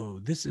 whoa,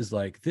 this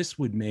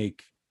would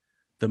make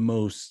the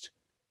most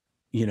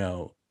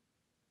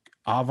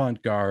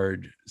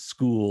avant-garde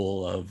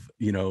school of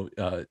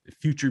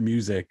future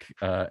music,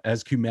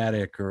 as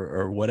Cumatic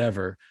or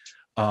whatever.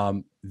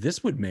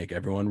 This would make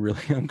everyone really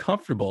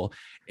uncomfortable,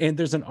 and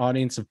there's an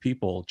audience of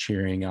people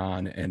cheering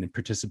on and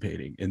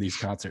participating in these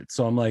concerts.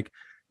 So I'm like,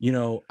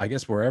 I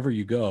guess wherever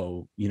you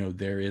go,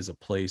 there is a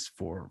place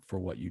for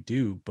what you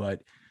do.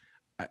 But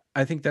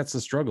I think that's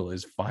the struggle,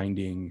 is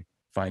finding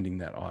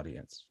that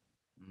audience.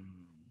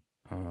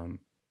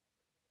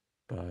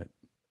 But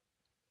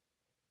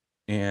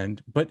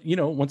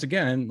once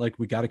again, like,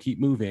 we got to keep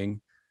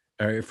moving.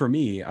 For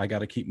me, I got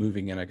to keep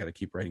moving, and I got to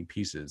keep writing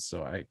pieces.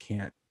 So I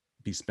can't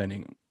be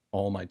spending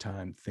all my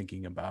time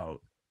thinking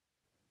about,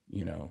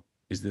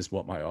 is this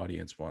what my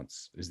audience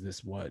wants? Is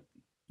this what,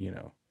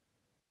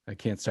 I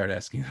can't start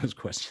asking those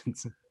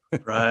questions.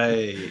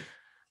 Right.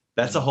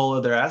 That's a whole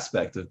other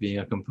aspect of being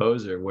a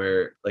composer,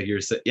 where like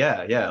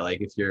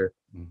like if you're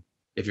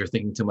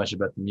thinking too much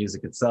about the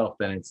music itself,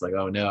 then it's like,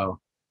 oh no,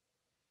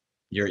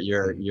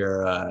 you're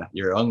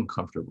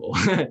uncomfortable.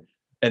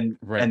 and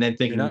right. and then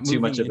thinking too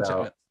much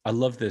about, I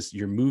love this,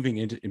 you're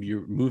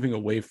moving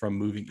away from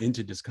moving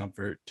into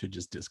discomfort to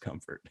just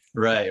discomfort.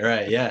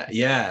 right,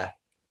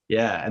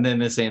 yeah, and then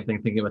the same thing,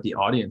 thinking about the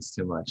audience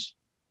too much.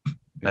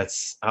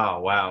 That's, oh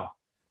wow,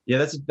 yeah,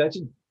 that's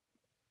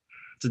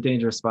a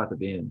dangerous spot to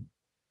be in.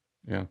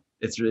 Yeah,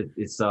 it's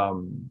I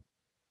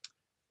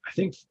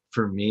think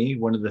for me,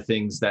 one of the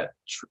things that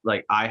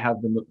like I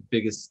have the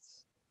biggest,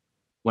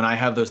 when I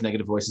have those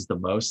negative voices the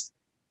most,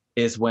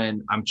 is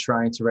when I'm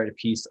trying to write a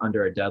piece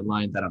under a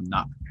deadline that I'm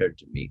not prepared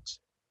to meet.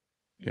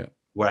 Yeah.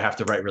 Where I have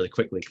to write really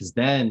quickly, because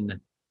then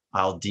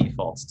I'll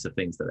default to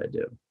things that I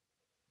do.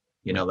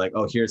 Like,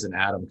 oh, here's an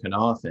Adam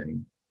Kanawha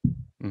thing.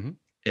 Mm-hmm.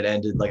 It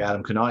ended like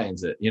Adam Kanawha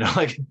ends it.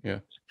 Like. Yeah.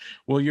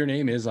 Well, your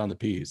name is on the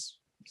piece.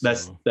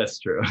 So that's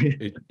true.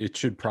 it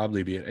should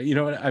probably be. You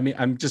know what I mean?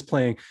 I'm just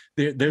playing.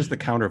 There's the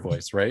counter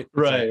voice, right?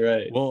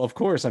 Right. Well, of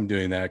course I'm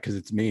doing that because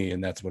it's me,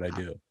 and that's what I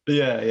do.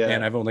 Yeah.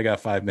 And I've only got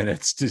 5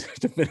 minutes to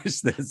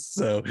finish this,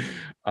 so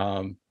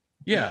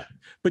yeah.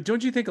 But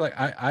don't you think, like,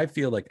 I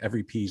feel like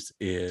every piece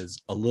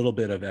is a little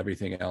bit of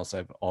everything else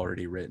I've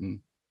already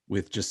written,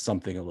 with just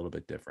something a little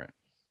bit different,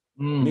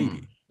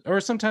 maybe. Or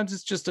sometimes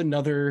it's just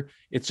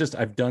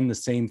I've done the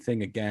same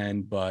thing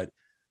again, but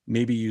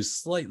maybe use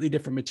slightly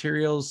different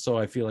materials, so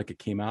I feel like it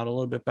came out a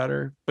little bit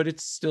better. But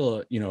it's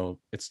still,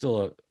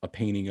 a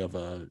painting of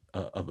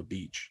a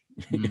beach.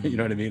 You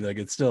know what I mean? Like,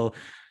 it's still,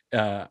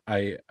 and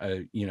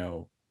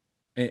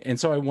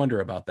so I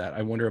wonder about that.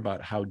 I wonder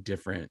about how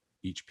different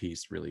each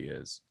piece really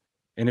is,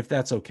 and if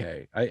that's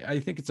okay. I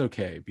think it's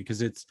okay,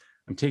 because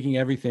I'm taking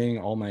everything,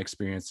 all my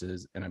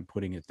experiences, and I'm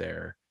putting it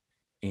there,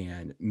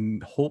 and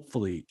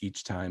hopefully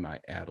each time I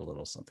add a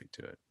little something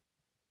to it.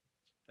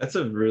 That's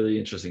a really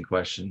interesting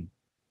question.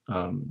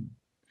 And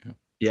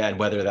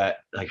whether that,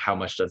 like, how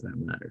much does that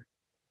matter?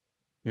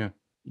 Yeah.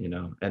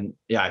 And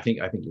yeah, I think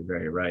you're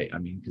very right. I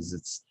mean, because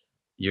it's,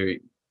 you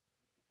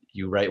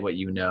write what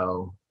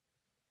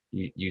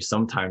you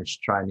sometimes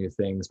try new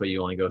things, but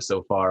you only go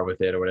so far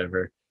with it or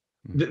whatever.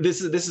 Mm-hmm.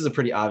 This is a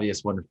pretty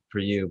obvious one for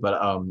you, but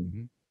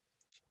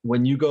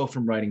when you go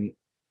from writing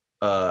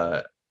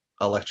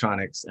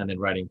electronics and then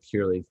writing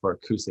purely for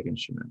acoustic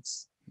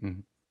instruments,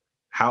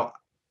 how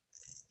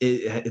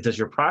does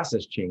your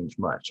process change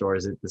much, or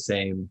is it the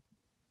same?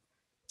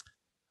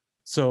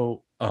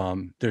 So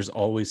there's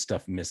always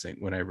stuff missing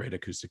when I write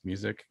acoustic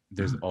music.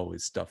 There's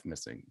always stuff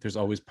missing. There's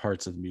always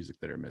parts of the music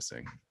that are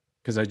missing,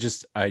 because I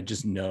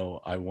just know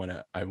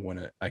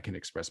I can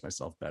express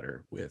myself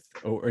better with,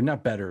 or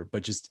not better,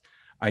 but just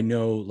I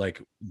know,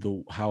 like,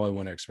 how I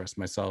want to express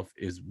myself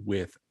is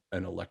with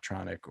an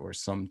electronic or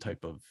some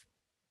type of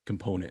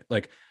component,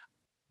 like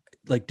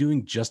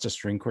doing just a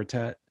string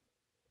quartet.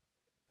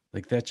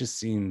 Like, that just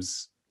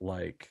seems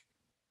like,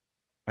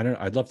 I don't know,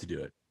 I'd love to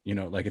do it.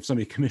 Like, if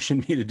somebody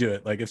commissioned me to do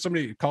it, like if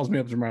somebody calls me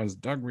up tomorrow and says,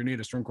 Doug, we need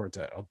a string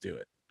quartet, I'll do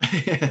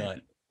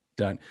it.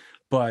 Done.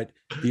 But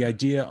the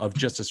idea of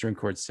just a string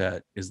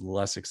quartet is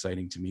less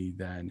exciting to me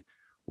than,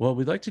 well,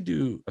 we'd like to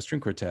do a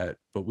string quartet,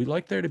 but we'd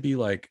like there to be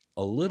like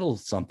a little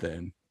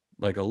something,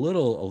 like a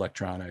little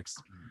electronics.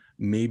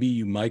 Maybe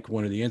you mic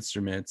one of the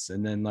instruments,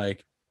 and then,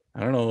 like,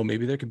 I don't know,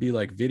 maybe there could be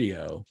like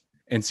video.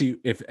 And see,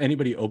 if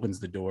anybody opens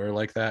the door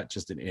like that,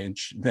 just an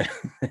inch,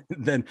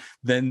 then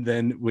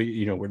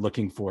we, we're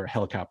looking for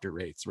helicopter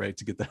rates, right?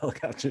 To get the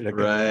helicopter to come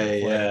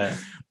right. Yeah.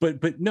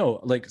 But no,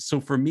 like, so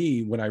for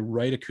me, when I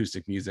write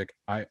acoustic music,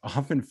 I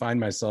often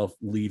find myself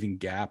leaving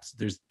gaps.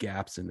 There's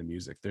gaps in the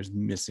music. There's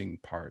missing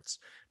parts,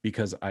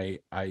 because I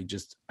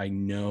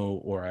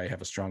know, or I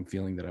have a strong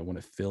feeling that I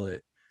want to fill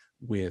it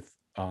with,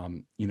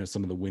 some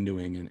of the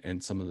windowing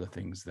and some of the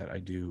things that I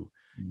do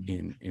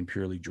in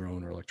purely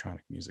drone or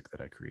electronic music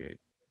that I create,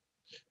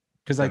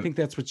 because I think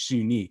that's what's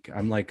unique.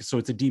 I'm like, so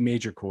it's a D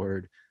major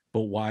chord,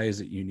 but why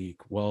is it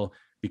unique? Well,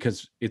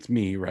 because it's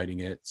me writing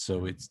it,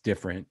 so it's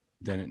different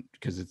than,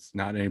 because it's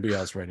not anybody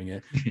else writing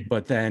it.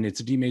 But then it's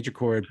a D major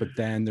chord, but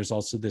then there's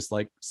also this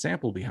like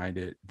sample behind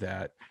it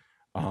that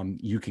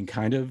you can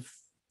kind of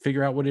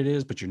figure out what it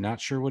is, but you're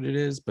not sure what it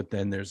is. But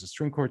then there's a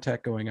string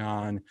quartet going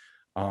on,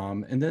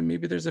 and then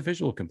maybe there's a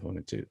visual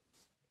component too.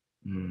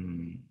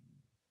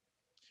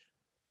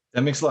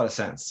 That makes a lot of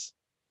sense.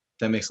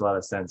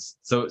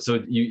 So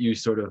you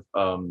sort of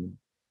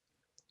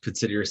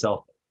consider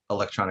yourself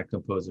electronic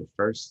composer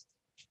first,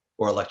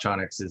 or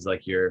electronics is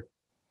like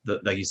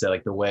like you said,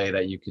 like the way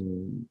that you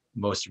can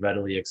most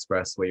readily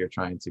express what you're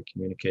trying to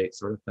communicate,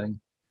 sort of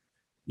thing?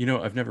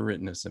 I've never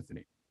written a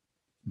symphony.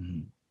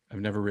 Mhm.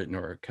 I've never written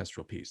an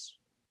orchestral piece.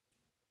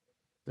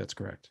 That's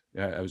correct.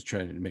 I was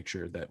trying to make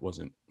sure that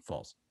wasn't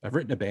false. I've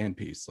written a band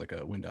piece, like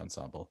a wind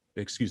ensemble.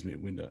 Excuse me,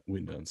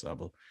 wind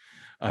ensemble.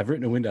 I've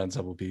written a wind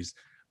ensemble piece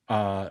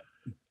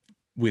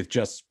with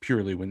just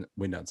purely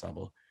wind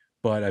ensemble,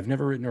 but I've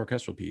never written an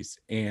orchestral piece.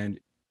 And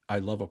I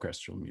love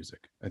orchestral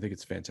music. I think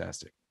it's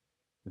fantastic.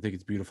 I think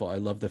it's beautiful. I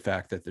love the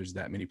fact that there's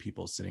that many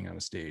people sitting on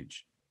a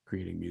stage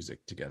creating music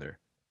together.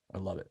 I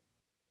love it.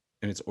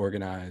 And it's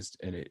organized,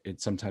 and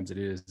it sometimes it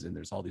is, and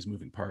there's all these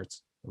moving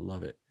parts. I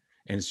love it.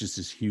 And it's just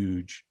this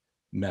huge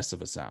mess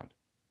of a sound.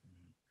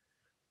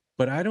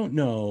 But I don't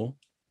know,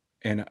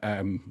 and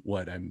I'm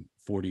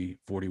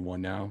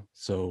 41 now.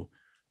 So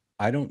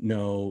I don't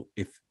know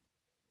if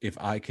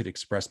I could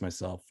express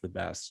myself the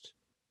best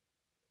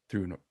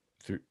through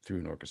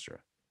an orchestra.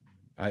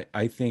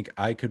 I think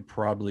I could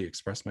probably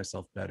express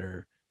myself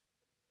better,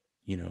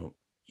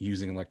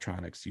 using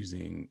electronics,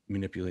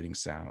 manipulating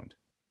sound.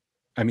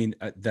 I mean,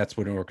 that's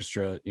what an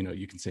orchestra,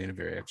 you can say in a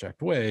very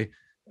abstract way.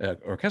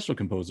 Orchestral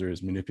composer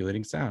is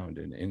manipulating sound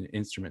and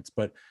instruments,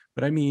 but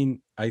I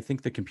mean, I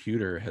think the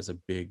computer has a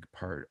big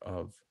part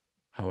of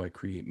how I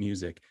create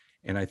music,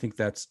 and I think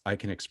I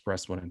can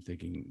express what I'm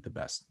thinking the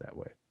best that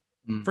way.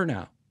 For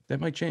now. That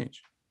might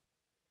change.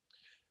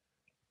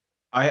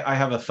 I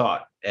have a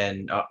thought,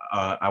 and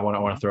I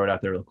want to throw it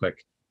out there real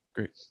quick.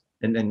 Great.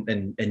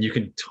 And you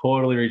can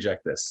totally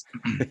reject this.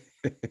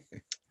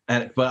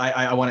 But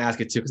I want to ask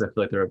it too, because I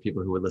feel like there are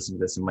people who would listen to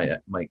this and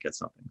might get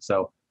something.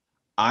 So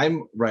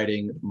I'm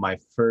writing my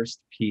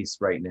first piece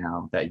right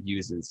now that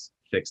uses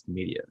fixed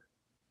media.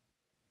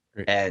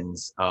 Great. And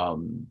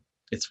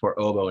it's for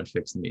oboe and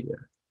fixed media.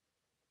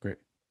 Great.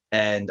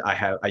 And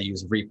I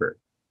use Reaper.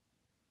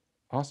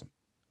 Awesome.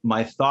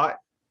 My thought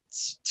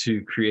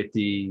to create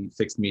the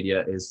fixed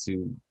media is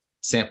to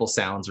sample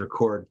sounds,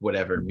 record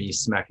whatever, me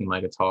smacking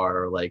my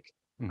guitar, or like,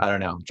 I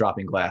don't know,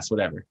 dropping glass,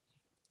 whatever.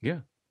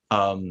 Yeah.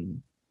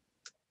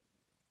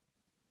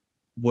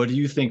 What do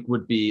you think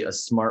would be a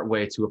smart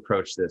way to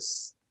approach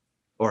this?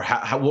 Or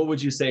what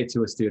would you say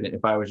to a student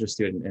if I was your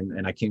student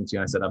and I came to you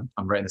and I said,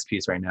 I'm writing this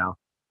piece right now.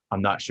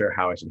 I'm not sure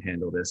how I should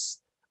handle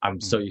this. I'm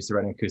so used to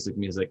writing acoustic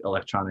music.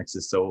 Electronics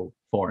is so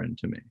foreign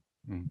to me.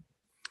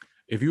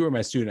 If you were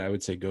my student, I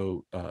would say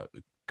go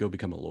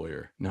become a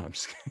lawyer. No, I'm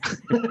just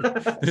kidding.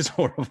 It's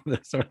horrible.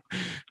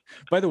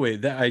 By the way,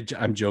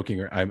 I'm joking,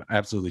 or I'm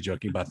absolutely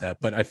joking about that.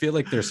 But I feel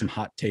like there's some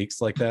hot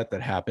takes like that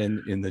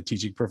happen in the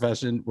teaching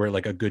profession, where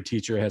like a good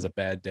teacher has a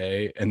bad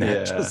day, and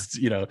that just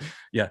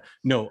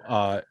no.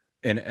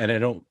 And I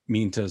don't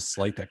mean to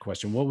slight that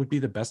question. What would be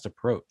the best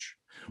approach?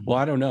 Well,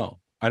 I don't know.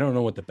 I don't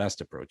know what the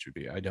best approach would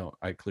be.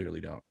 I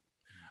clearly don't.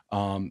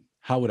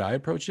 How would I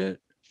approach it?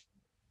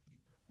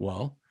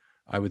 Well,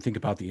 I would think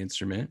about the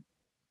instrument.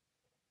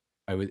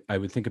 I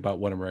would think about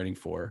what I'm writing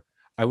for.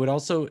 I would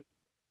also,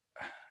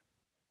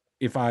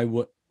 if I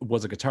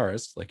was a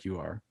guitarist like you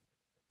are,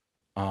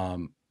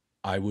 I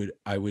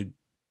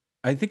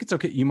think it's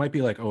okay. You might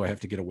be like, oh, I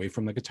have to get away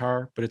from the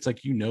guitar, but it's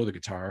like, the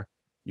guitar.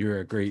 You're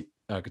a great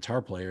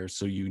guitar player,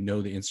 so you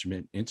know the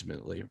instrument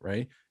intimately,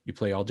 right? You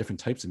play all different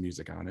types of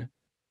music on it.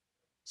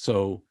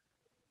 So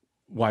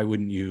why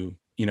wouldn't you,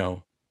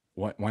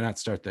 why not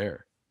start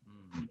there?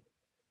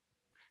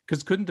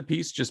 Because couldn't the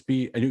piece just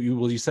be,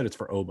 you said it's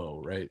for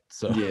oboe, right?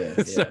 So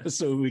yeah.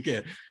 so we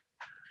can,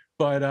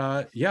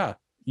 but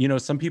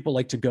some people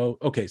like to go,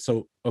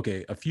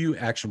 a few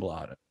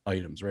actionable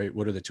items, right?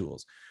 What are the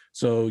tools?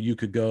 So you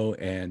could go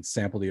and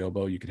sample the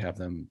oboe. You could have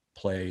them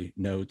play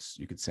notes.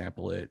 You could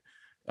sample it.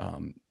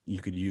 You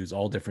could use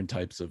all different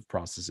types of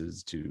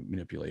processes to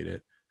manipulate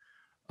it.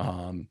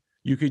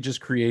 You could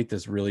just create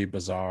this really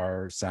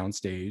bizarre sound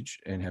stage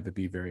and have it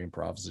be very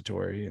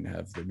improvisatory and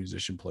have the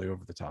musician play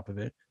over the top of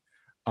it.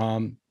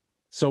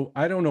 So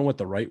I don't know what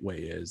the right way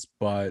is,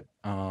 but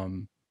how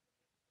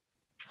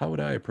would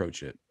I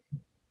approach it?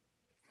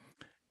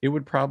 I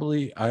would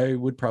probably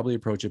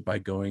approach it by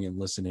going and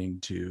listening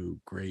to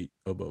great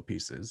oboe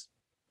pieces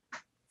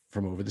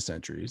from over the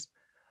centuries.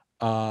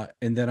 And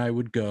then I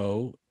would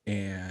go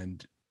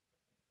and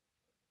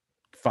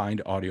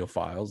find audio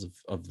files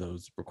of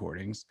those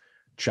recordings,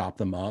 chop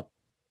them up,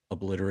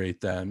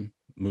 obliterate them,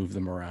 move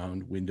them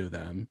around, window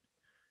them,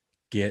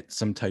 get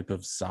some type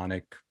of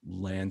sonic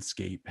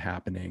landscape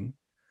happening,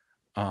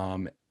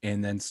 and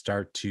then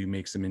start to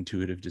make some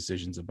intuitive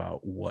decisions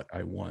about what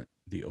I want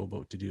the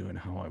oboe to do and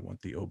how I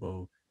want the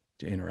oboe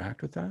to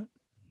interact with that.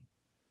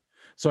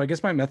 So I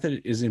guess my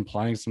method is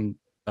implying some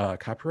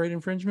copyright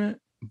infringement,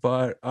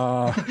 but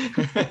I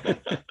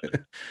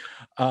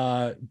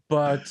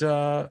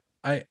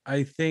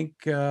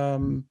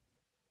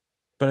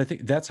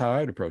think that's how I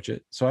would approach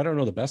it. So I don't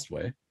know the best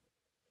way.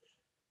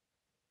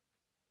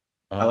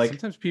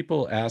 Sometimes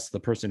people ask the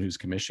person who's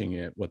commissioning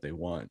it what they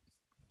want,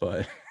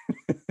 but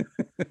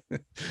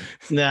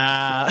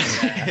nah.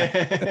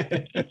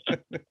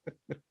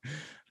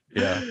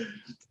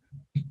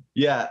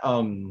 Yeah.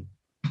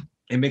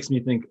 It makes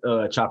me think,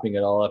 chopping it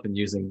all up and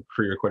using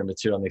pre-recorded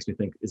material makes me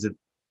think, is it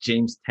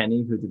James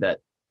Tenney who did that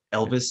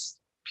Elvis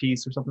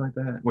piece or something like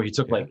that, where he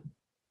took Yeah. like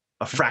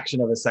a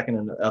fraction of a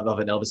second of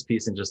an Elvis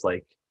piece and just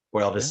like,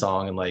 or Elvis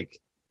song, and like,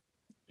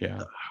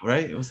 Yeah.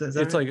 right? Was that, is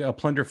that It's right? like a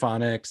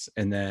Plunderphonics,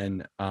 and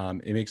then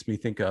it makes me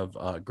think of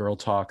Girl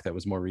Talk that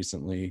was more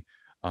recently,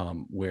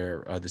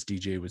 where this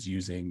DJ was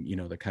using, you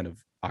know, the kind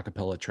of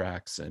acapella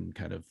tracks and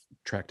kind of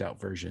tracked out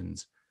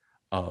versions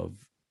of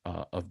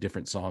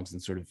different songs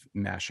and sort of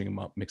mashing them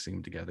up, mixing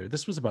them together.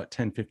 This was about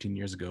 10, 15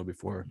 years ago,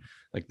 before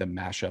like the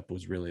mashup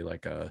was really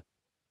like a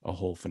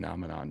whole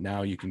phenomenon.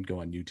 Now you can go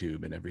on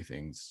YouTube and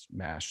everything's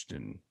mashed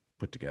and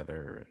put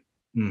together.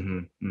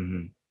 You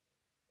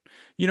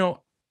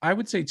know, I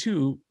would say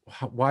too,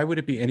 why would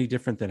it be any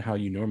different than how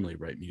you normally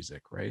write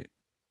music, right?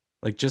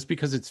 Like, just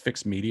because it's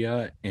fixed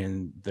media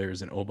and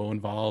there's an oboe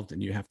involved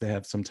and you have to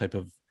have some type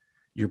of,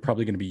 you're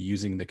probably going to be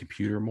using the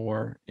computer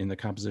more in the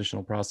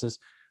compositional process.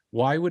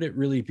 Why would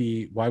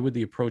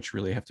the approach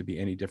really have to be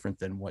any different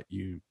than what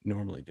you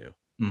normally do?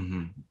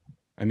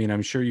 I mean,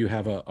 I'm sure you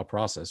have a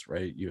process,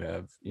 right? You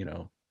have, you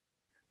know,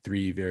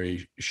 3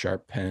 very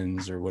sharp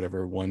pens or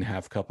whatever,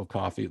 1/2 cup of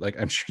coffee. Like,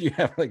 I'm sure you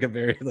have like a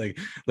very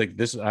like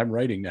this, I'm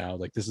writing now,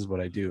 like this is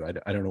what I do. I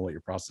don't know what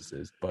your process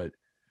is, but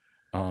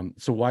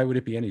so why would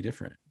it be any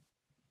different?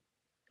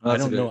 Well, I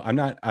don't know.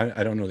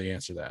 I don't know the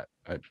answer to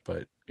that.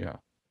 But yeah.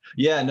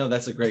 Yeah, no,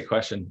 that's a great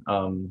question.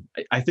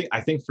 I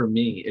think for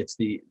me, it's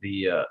the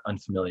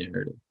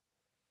unfamiliarity.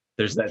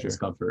 There's that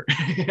discomfort.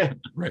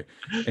 Right.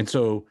 And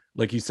so,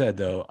 like you said,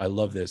 though, I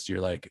love this.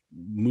 You're like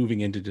moving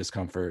into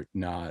discomfort,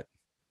 not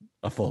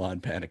a full-on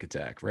panic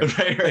attack, right?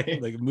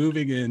 Right. Like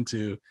moving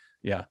into,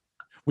 yeah,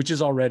 which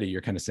is already,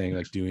 you're kind of saying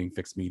like doing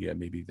fixed media,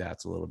 maybe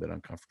that's a little bit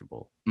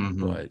uncomfortable.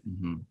 But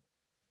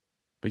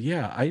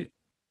yeah,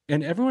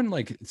 and everyone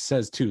like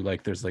says too,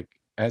 like there's like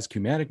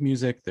ascumatic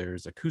music,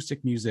 there's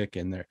acoustic music,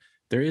 and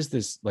there is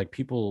this, like,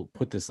 people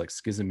put this like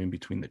schism in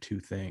between the two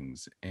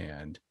things.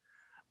 And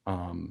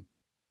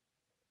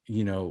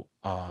you know,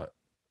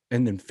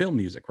 and then film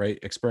music, right?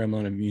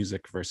 Experimental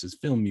music versus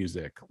film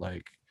music.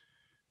 Like,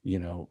 you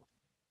know,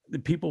 the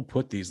people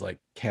put these like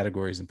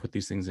categories and put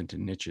these things into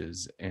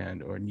niches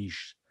or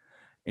niche.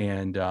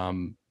 And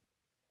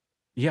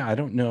yeah, I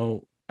don't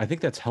know. I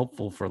think that's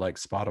helpful for like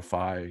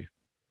Spotify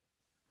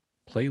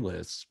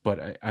playlists,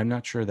 but I'm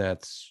not sure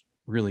that's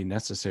really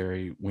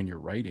necessary when you're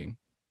writing.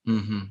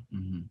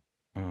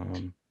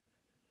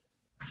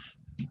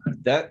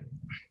 That,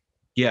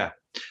 yeah,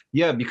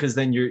 because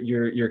then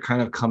you're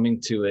kind of coming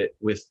to it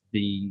with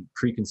the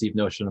preconceived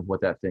notion of what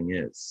that thing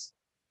is.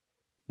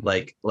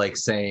 Like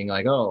saying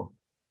like, oh,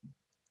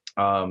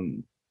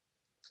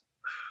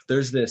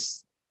 there's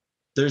this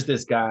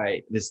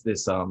guy, this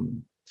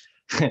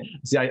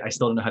see, I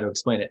still don't know how to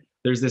explain it.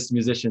 There's this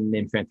musician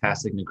named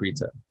Fantastic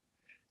Negrita,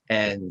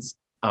 and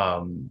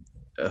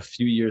a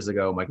few years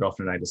ago, my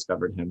girlfriend and I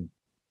discovered him,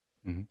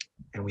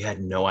 and we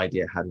had no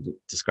idea how to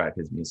describe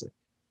his music,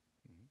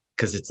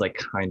 because it's like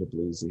kind of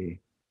bluesy,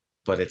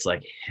 but it's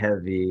like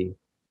heavy,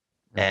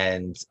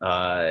 and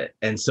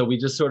so we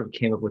just sort of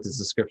came up with this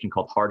description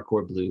called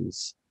hardcore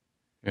blues.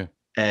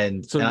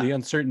 And so the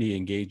uncertainty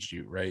engaged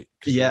you, right?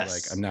 Yes.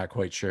 Like, I'm not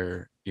quite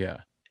sure. Yeah.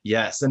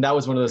 Yes. And that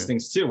was one of those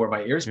things too, where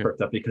my ears perked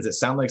up, because it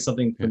sounded like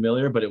something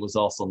familiar, but it was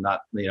also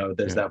not, you know,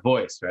 there's that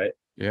voice, right?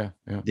 Yeah.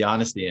 The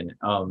honesty in it.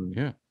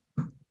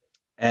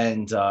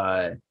 And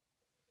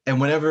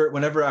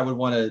whenever I would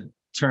want to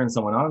turn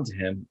someone on to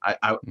him,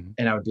 I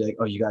would be like,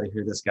 oh, you got to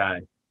hear this guy.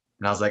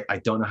 And I was like, I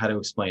don't know how to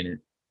explain it.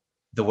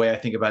 The way I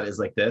think about it is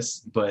like this,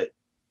 but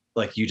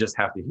like, you just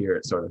have to hear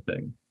it, sort of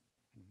thing.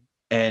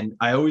 And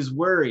I always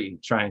worry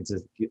trying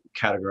to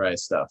categorize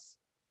stuff,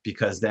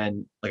 because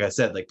then, like I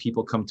said, like,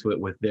 people come to it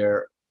with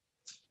their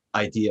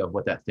idea of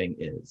what that thing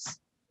is.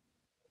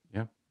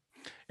 Yeah.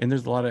 And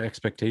there's a lot of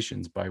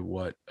expectations by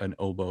what an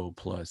oboe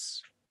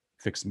plus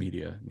fixed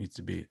media needs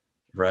to be.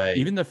 Right.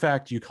 Even the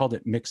fact you called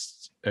it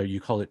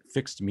you call it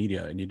fixed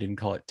media and you didn't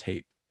call it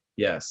tape.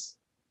 Yes.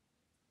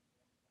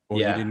 Or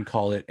you didn't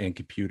call it and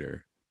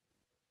computer.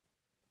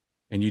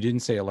 And you didn't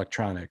say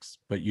electronics,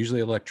 but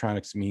usually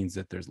electronics means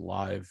that there's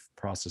live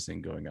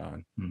processing going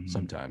on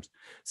sometimes.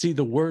 See,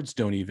 the words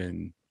don't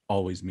even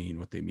always mean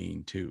what they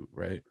mean too,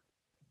 right?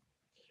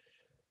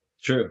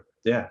 True.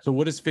 Yeah. So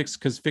what is fixed?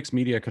 Because fixed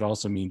media could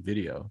also mean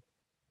video.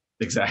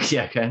 Exactly.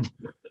 Yeah, can.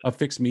 A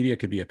fixed media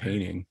could be a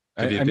painting.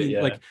 I mean,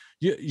 like,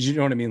 you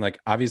know what I mean? Like,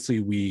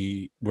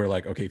 obviously we're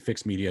like, okay,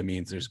 fixed media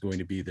means there's going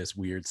to be this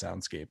weird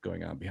soundscape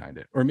going on behind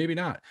it. Or maybe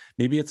not.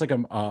 Maybe it's like a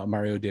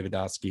Mario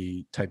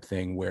Davidovsky type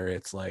thing, where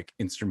it's like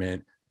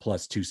instrument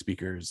plus 2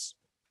 speakers,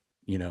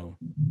 you know,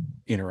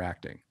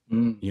 interacting,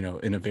 you know,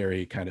 in a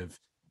very kind of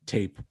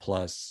tape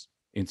plus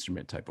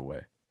instrument type of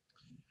way.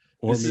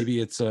 Or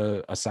maybe it's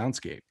a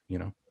soundscape, you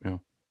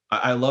know.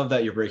 I love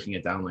that you're breaking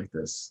it down like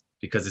this,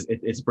 because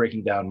it's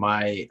breaking down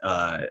my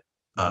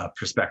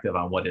perspective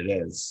on what it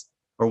is,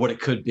 or what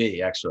it could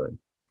be, actually.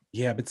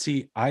 Yeah, but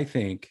see, I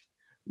think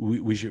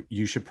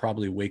you should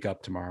probably wake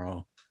up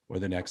tomorrow or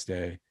the next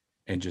day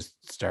and just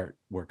start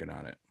working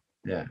on it.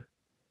 Yeah.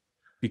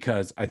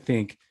 Because I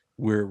think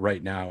we're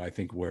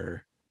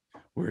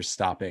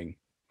stopping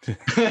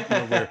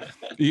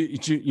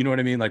You know what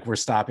I mean? Like we're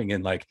stopping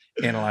and like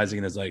analyzing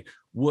it as like,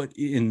 what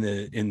in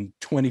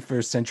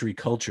 21st century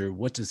culture,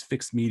 what does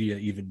fixed media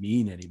even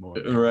mean anymore?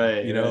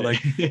 Right. You know, right.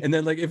 like, and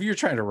then like, if you're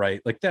trying to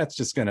write, like,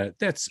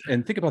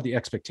 and think about the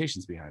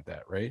expectations behind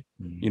that, right?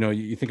 You know,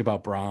 you think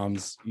about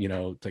Brahms, you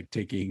know, like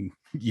taking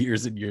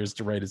years and years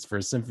to write his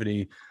first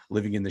symphony,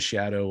 living in the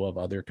shadow of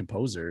other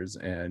composers.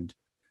 And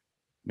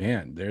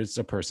man, there's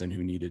a person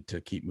who needed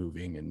to keep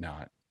moving and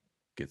not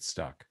get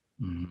stuck.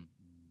 Mm-hmm.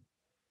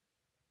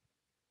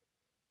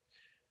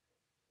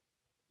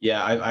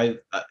 Yeah,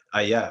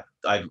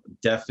 I've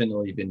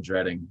definitely been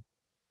dreading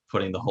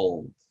putting the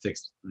whole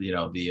fixed, you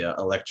know, the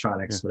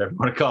electronics, whatever you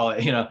want to call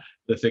it, you know,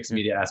 the fixed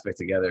media aspect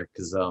together.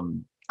 Because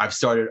I've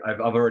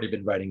already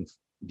been writing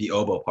the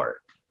oboe part,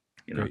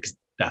 you know, because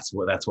that's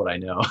what I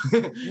know.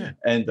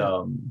 And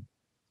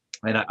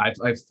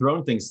I've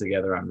thrown things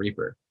together on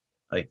Reaper,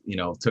 like, you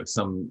know, took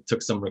some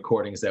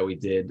recordings that we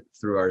did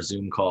through our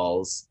Zoom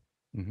calls.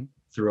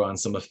 Threw on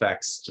some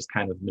effects, just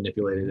kind of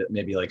manipulated it,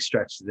 maybe like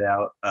stretched it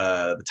out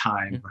the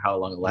time for how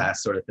long it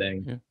lasts, sort of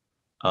thing.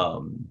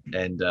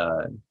 And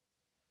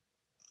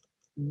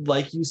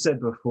like you said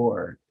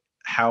before,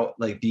 how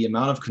like the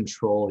amount of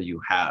control you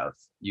have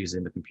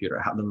using the computer,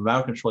 how the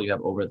amount of control you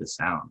have over the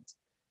sound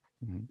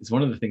is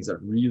one of the things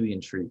that really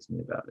intrigues me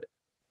about it.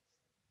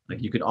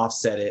 Like you could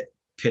offset it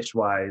pitch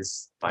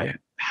wise by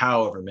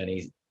however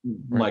many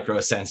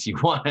microcents you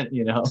want,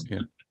 you know.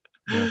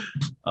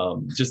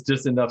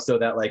 Just enough so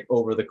that like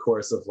over the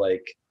course of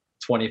like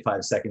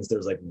 25 seconds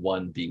there's like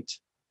one beat,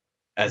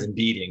 as in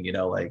beating, you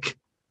know, like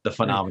the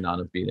phenomenon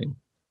of beating.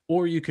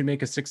 Or you can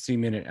make a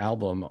 60-minute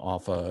album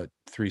off a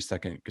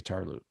 3-second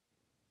guitar loop.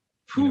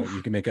 You know,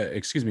 you can make a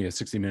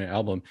 60-minute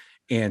album,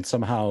 and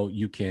somehow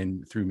you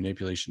can, through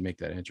manipulation, make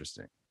that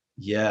interesting.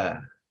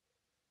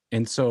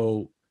 And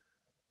so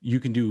you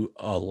can do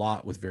a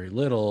lot with very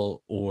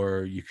little,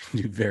 or you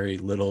can do very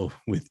little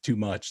with too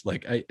much.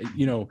 Like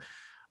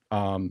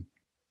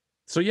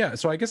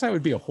so I guess I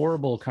would be a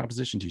horrible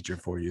composition teacher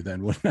for you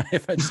then, wouldn't I?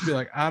 If I just be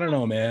like, I don't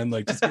know, man,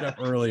 like just get up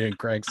early and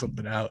crank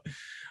something out.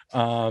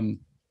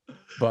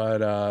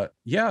 But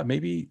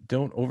maybe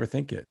don't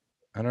overthink it.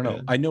 I don't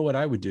know. I know what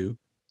I would do.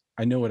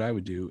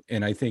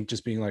 And I think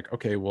just being like,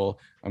 okay, well,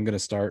 I'm going to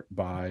start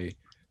by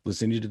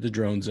listening to the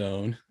Drone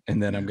Zone,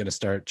 and then I'm going to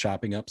start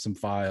chopping up some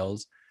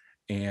files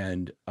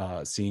and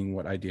seeing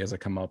what ideas I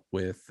come up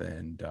with.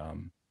 And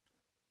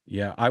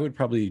I would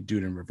probably do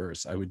it in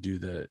reverse. I would do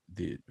the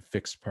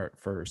fixed part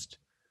first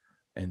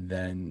and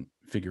then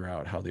figure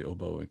out how the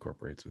oboe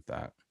incorporates with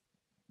that.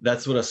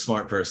 That's what a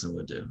smart person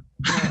would do.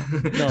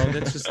 No,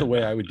 that's just the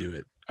way I would do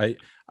it.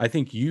 I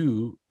think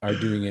you are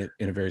doing it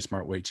in a very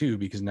smart way too,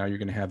 because now you're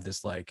going to have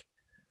this, like,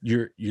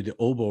 the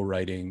oboe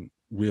writing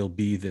will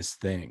be this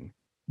thing,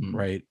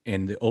 right?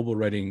 And the oboe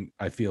writing,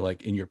 I feel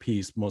like in your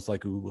piece, most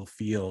likely will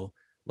feel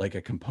like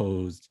a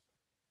composed,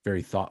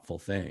 very thoughtful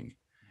thing.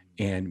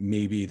 And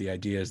maybe the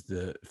idea is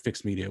the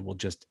fixed media will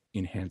just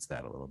enhance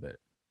that a little bit.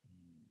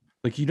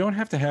 Like you don't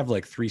have to have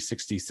like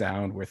 360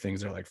 sound where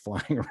things are like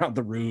flying around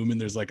the room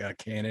and there's like a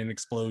cannon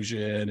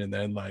explosion and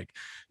then like,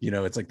 you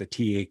know, it's like the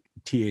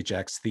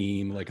THX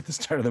theme like at the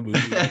start of the movie.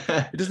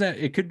 It doesn't.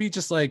 It could be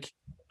just like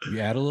you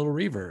add a little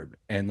reverb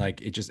and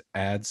like it just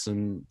adds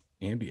some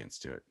ambience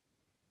to it.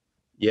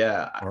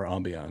 Yeah. Or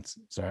ambiance.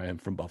 Sorry, I'm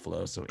from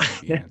Buffalo, so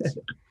ambience.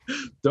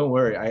 Don't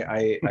worry.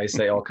 I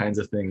say all kinds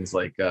of things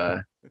like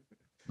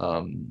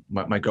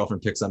my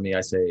girlfriend picks on me. I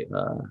say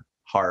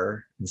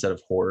horror instead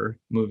of horror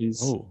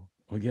movies.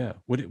 Oh yeah.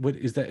 What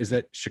is that? Is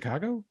that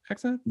Chicago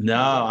accent? No,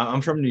 I'm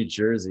from New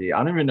Jersey. I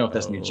don't even know if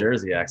that's New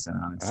Jersey accent,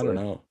 honestly. I don't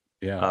know.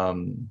 Yeah.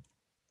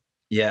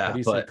 Yeah. How do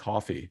you say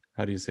coffee?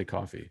 How do you say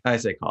coffee? I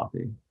say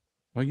coffee.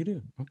 Oh, you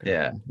do? Okay.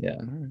 Yeah.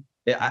 All right.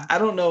 Yeah. I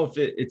don't know if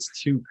it's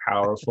too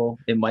powerful.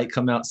 It might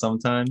come out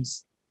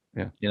sometimes.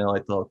 Yeah. You know,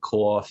 like the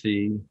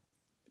coffee.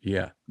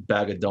 Yeah.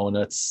 Bag of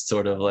donuts,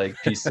 sort of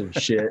like piece of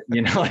shit.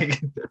 You know,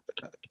 like.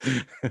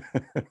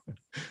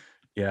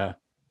 Yeah.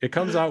 It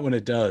comes out when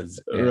it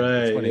does. And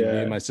right. It's funny. Yeah. Me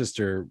and my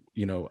sister,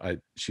 you know,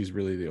 she's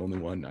really the only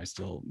one I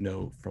still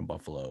know from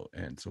Buffalo.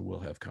 And so we'll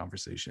have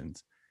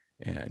conversations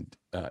and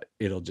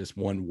it'll just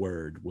one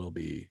word will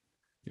be,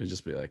 you'll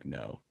just be like,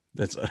 no,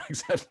 that's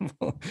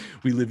unacceptable.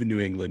 We live in New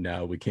England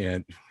now. We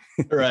can't.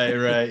 Right.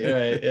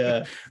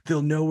 Yeah.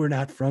 They'll know we're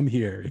not from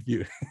here. If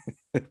you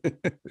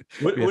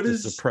what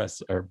is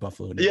suppress our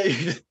Buffalo name.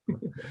 Yeah.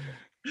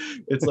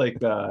 It's like,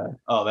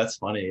 oh, that's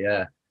funny.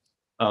 Yeah.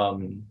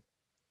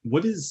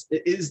 What is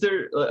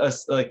there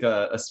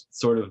a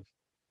sort of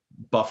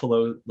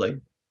Buffalo, like?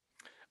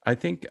 I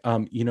think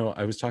you know,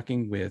 I was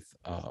talking with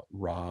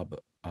Rob.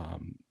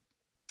 I'm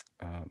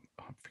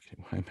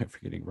forgetting, why am I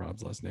forgetting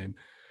Rob's last name?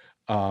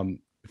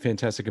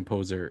 Fantastic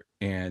composer,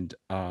 and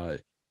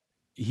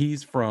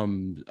he's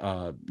from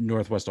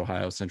Northwest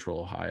Ohio, Central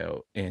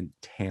Ohio, and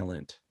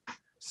talent.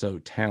 So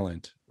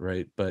talent,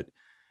 right? But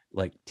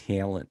like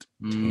talent.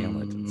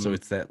 So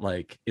it's that,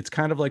 like, it's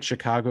kind of like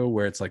Chicago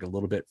where it's like a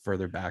little bit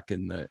further back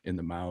in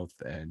the mouth,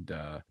 and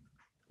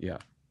yeah.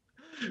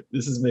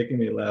 This is making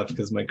me laugh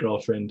because my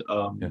girlfriend,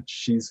 Yeah.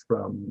 she's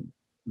from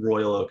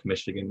Royal Oak,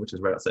 Michigan, which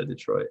is right outside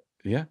Detroit.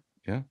 Yeah.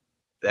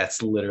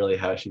 That's literally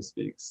how she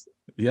speaks.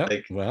 Yeah.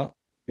 Like, Well,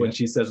 when yeah.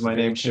 she says She's my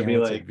very name, she'll be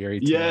talented, like, very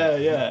yeah,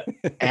 talented.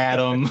 yeah,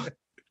 Adam.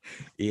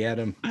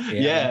 Adam.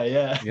 Yeah,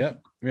 yeah.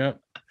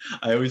 Yep.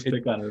 I always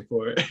pick on her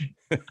for it.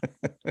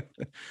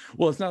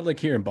 Well, it's not like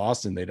here in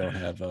Boston they don't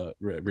have a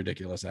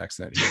ridiculous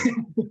accent here.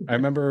 I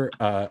remember,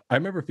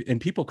 and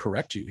people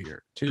correct you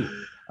here too.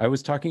 I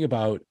was talking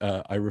about,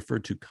 I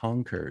referred to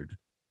Concord,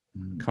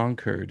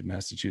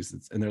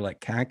 Massachusetts, and they're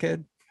like,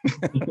 Concord.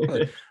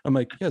 I'm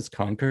like, yes,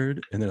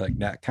 Concord, and they're like,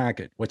 not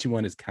Concord. What you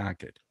want is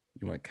Concord.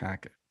 You want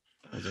Concord.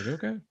 I was like,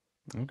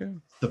 okay.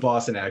 The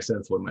Boston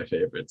accent's one of my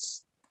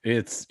favorites.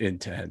 It's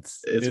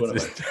intense. It's one of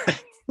my.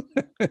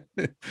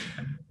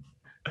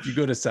 If you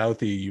go to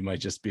Southie, you might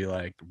just be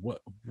like,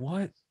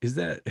 what is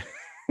that?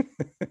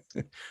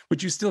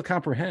 But you still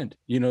comprehend,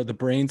 the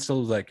brain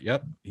still is like,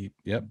 yep,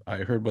 I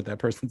heard what that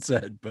person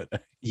said. But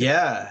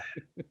yeah.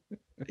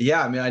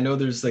 I mean, I know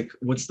there's like,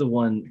 what's the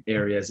one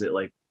area, is it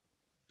like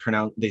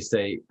they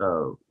say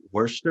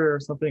Worcester or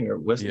something, or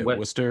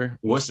Worcester.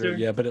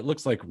 Yeah, but it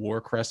looks like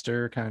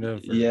Worcester kind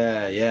of.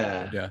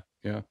 Yeah,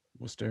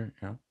 Worcester.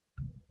 Yeah.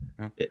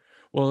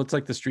 Well, it's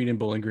like the street in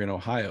Bowling Green,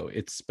 Ohio.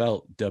 It's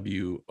spelled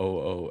Wooster,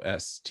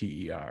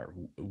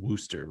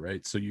 Worcester,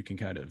 right? So you can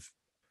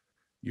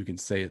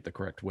say it the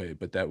correct way,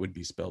 but that would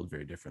be spelled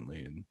very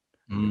differently in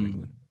New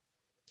England.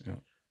 Yeah.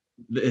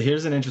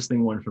 Here's an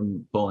interesting one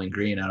from Bowling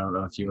Green. I don't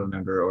know if you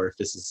remember or if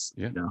this is,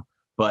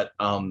 but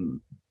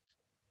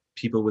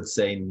people would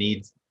say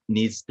needs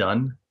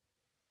done.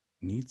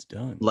 Needs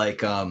done. Like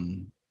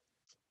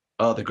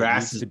the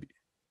grass is.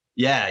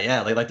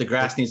 Like the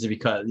grass needs to be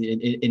cut.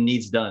 It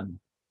needs done.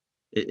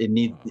 It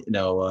needs,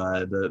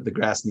 the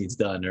grass needs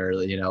done, or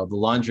the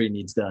laundry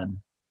needs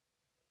done.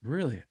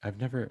 Really?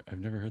 I've never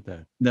heard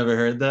that. Never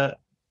heard that?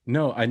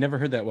 No, I never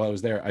heard that while I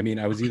was there. I mean,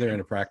 I was either in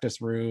a practice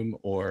room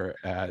or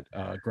at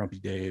Grumpy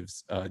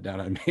Dave's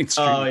down on Main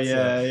Street. Oh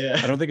yeah.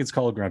 I don't think it's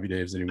called Grumpy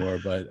Dave's anymore,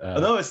 but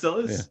no, it still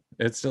is.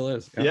 Yeah, it still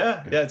is.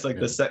 Yeah. It's like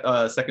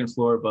the second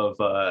floor above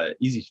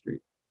Easy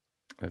Street.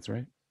 That's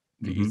right.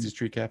 The Easy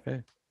Street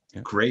Cafe.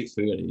 Yeah. Great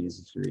food at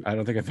Easy Street. I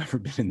don't think I've ever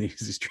been in the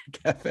Easy Street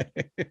Cafe.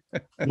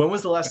 When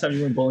was the last time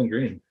you were in Bowling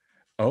Green?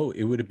 Oh,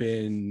 it would have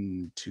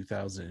been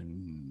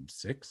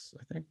 2006,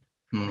 I think.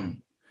 I've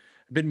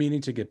been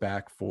meaning to get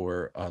back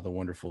for the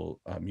wonderful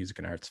music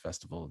and arts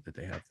festival that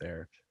they have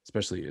there,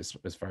 especially as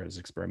far as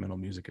experimental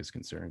music is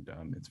concerned.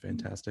 It's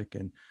fantastic,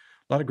 and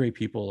a lot of great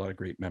people, a lot of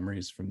great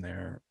memories from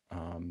there.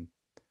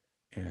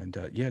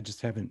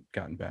 Just haven't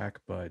gotten back,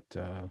 but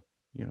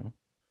no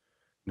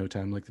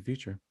time like the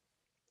future.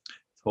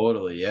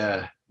 Totally,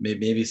 yeah.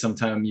 Maybe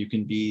sometime you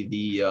can be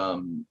the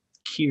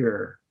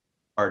Kier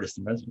artist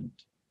in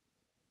resident.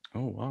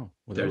 Oh wow!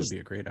 Well, that would be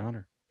a great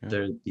honor. Yeah.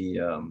 There's the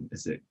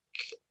is it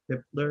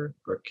Kipler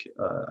or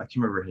I can't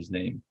remember his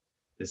name.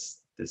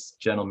 This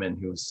gentleman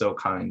who was so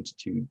kind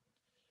to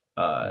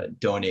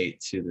donate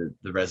to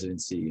the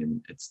residency,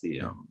 and it's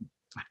the I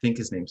think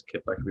his name's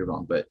Kipler. I could be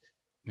wrong, but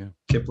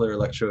Kipler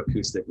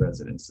Electroacoustic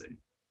Residency.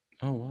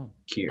 Oh wow!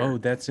 Kier. Oh,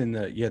 that's in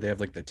the they have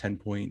like the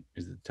 10-point.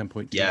 Is it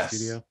 10-point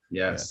studio?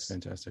 Yes, it's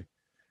fantastic.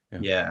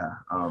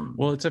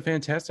 Well, it's a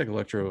fantastic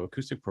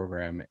electroacoustic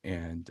program,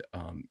 and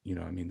I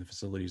mean the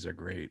facilities are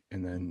great,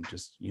 and then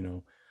just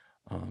the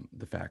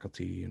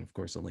faculty, and of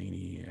course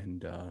Eleni,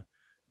 and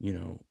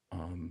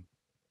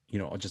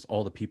just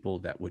all the people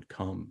that would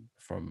come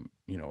from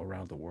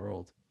around the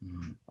world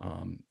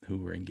who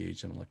were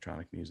engaged in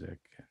electronic music.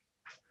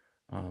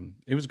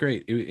 It was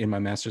great. In my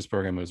master's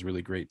program, it was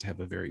really great to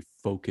have a very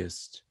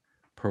focused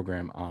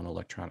program on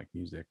electronic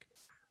music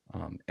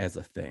as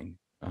a thing.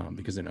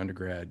 Because in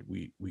undergrad,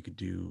 we could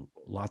do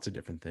lots of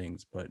different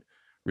things, but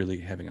really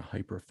having a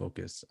hyper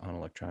focus on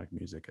electronic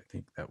music, I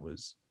think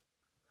that's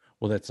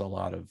a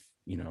lot of,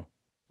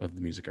 of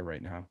the music I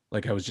write now.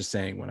 Like I was just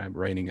saying, when I'm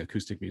writing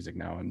acoustic music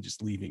now, I'm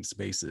just leaving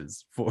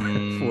spaces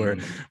for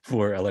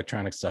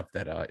electronic stuff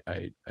that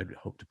I'd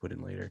hope to put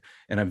in later.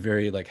 And I'm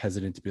very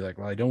hesitant to be like,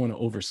 well, I don't want to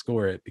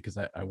overscore it because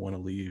I want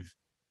to leave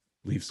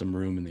some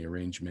room in the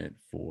arrangement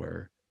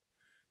for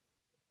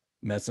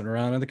messing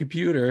around on the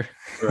computer.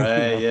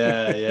 Right.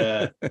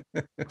 Yeah.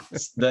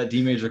 That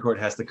D major chord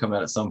has to come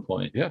out at some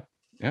point. Yeah.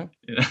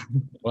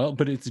 Well,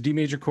 but it's a D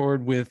major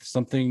chord with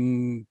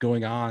something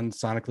going on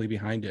sonically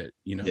behind it,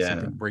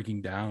 something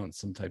breaking down,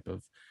 some type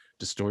of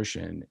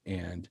distortion.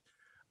 And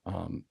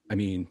I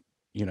mean,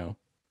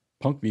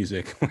 punk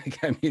music,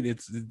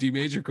 it's the D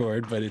major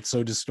chord, but it's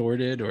so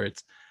distorted, or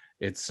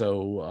it's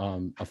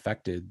so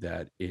affected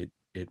that it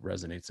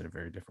resonates in a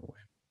very different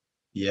way.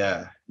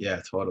 Yeah,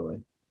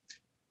 totally.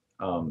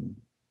 One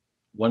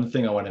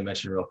thing I want to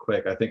mention real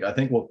quick, I think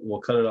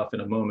we'll cut it off in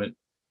a moment.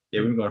 Yeah,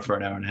 we've been going for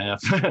an hour and a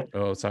half.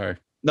 Oh, sorry.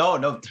 No.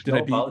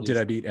 Did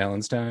I beat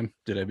Alan's time?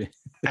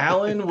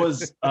 Alan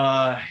was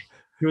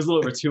he was a little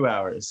over 2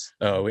 hours.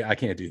 Oh, I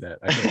can't do that.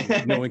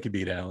 No one can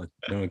beat Alan.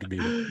 No one can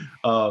beat it.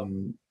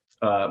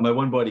 My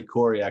one buddy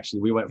Corey,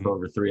 actually, we went for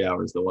over 3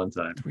 hours the one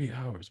time. 3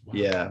 hours. Wow.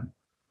 Yeah.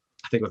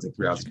 I think it was like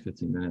 3 hours and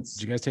 15 minutes.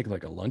 Did you guys take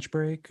like a lunch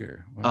break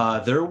or?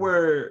 There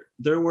were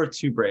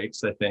 2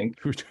 breaks, I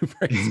think. 2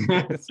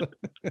 breaks.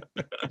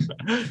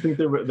 I think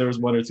there was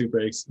 1 or 2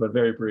 breaks, but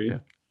very brief.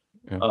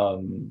 Yeah.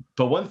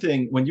 But one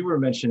thing, when you were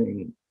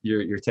mentioning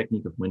your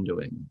technique of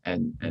windowing,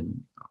 and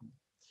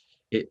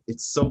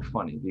it's so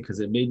funny because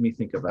it made me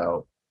think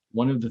about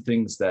one of the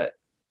things that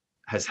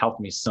has helped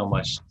me so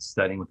much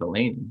studying with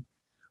Eleni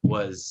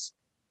was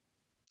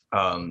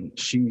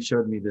she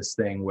showed me this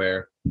thing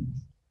where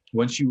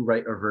once you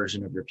write a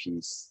version of your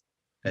piece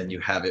and you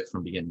have it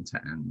from beginning to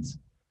end,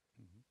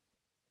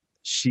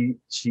 she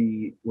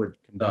would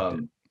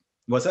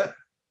what's that?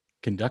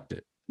 Conduct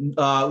it.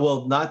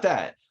 Well, not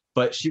that,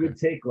 but she would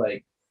take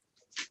like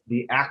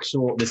the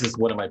actual, this is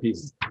one of my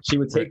pieces. She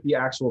would take the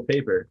actual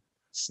paper,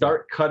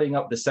 start cutting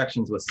up the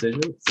sections with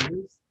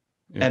scissors,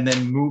 and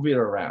then move it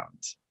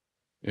around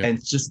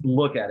and just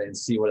look at it and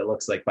see what it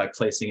looks like by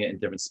placing it in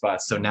different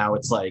spots. So now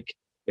it's like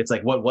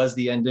what was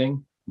the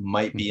ending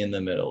might be in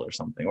the middle or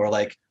something, or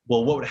like,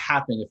 well, what would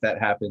happen if that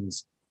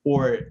happens?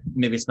 Or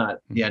maybe it's not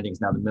the ending's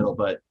now the middle,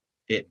 but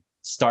it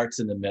starts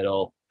in the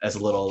middle as a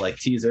little like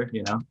teaser,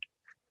 you know?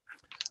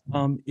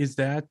 Is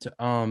that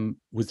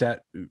was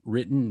that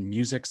written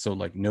music, so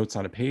like notes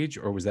on a page,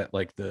 or was that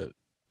like the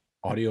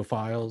audio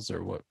files,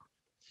 or what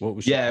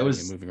was she it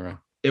was moving around?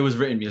 It was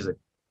written music.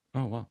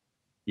 Oh wow.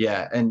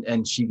 Yeah,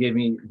 and she gave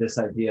me this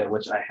idea,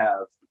 which I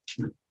have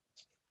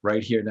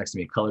right here next to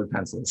me, colored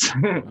pencils.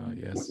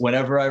 Yes.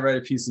 Whenever I write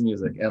a piece of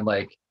music, and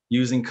like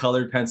using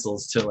colored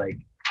pencils to like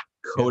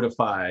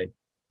codify,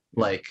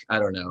 like, I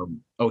don't know,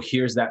 oh,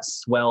 here's that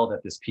swell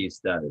that this piece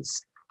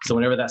does. So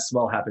whenever that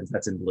swell happens,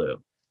 that's in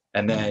blue.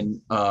 And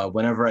then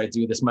whenever I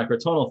do this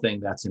microtonal thing,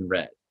 that's in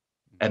red.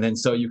 And then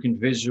so you can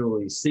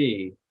visually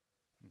see,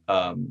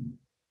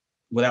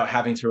 without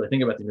having to really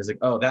think about the music,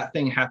 oh, that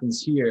thing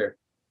happens here,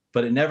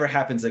 but it never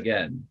happens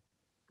again.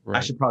 Right.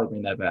 I should probably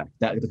bring that back,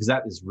 because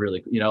that is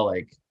really, you know,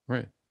 like.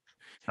 Right.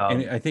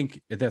 And I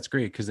think that's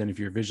great, because then if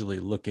you're visually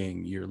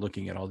looking, you're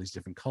looking at all these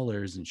different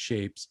colors and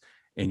shapes,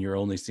 and you're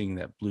only seeing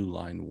that blue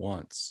line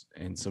once.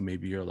 And so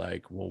maybe you're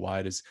like,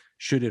 well,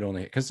 should it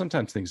only, because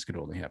sometimes things could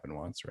only happen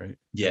once, right?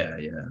 Yeah.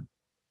 Well,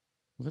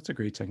 that's a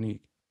great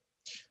technique.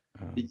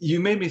 You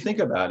made me think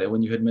about it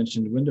when you had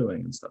mentioned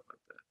windowing and stuff like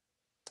that.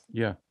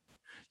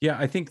 Yeah.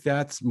 I think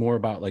that's more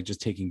about like just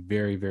taking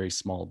very, very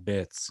small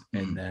bits,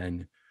 and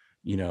then,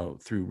 you know,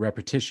 through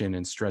repetition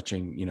and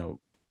stretching, you know,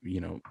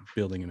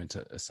 building them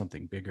into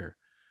something bigger.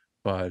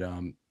 But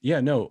a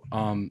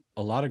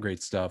lot of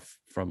great stuff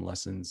from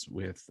lessons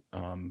with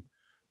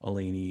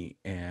Eleni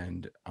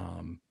and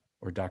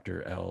or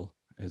Dr. L,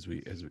 as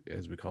we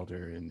called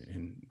her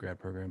in grad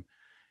program,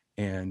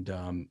 and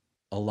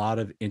a lot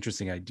of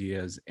interesting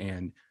ideas.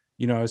 And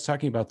you know, I was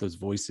talking about those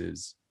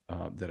voices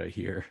that I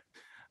hear,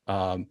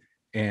 and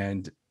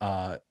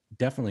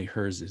definitely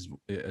hers is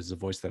a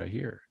voice that I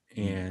hear.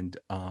 And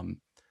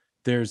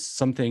there's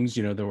some things,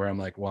 you know, where I'm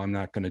like, well, I'm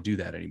not going to do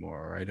that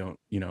anymore, or I don't,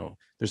 you know,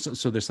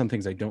 there's some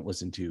things I don't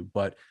listen to,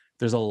 but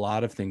there's a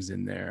lot of things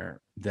in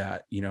there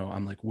that, you know,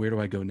 I'm like, where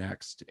do I go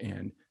next?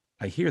 And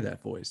I hear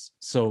that voice.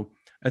 So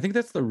I think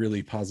that's the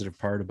really positive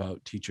part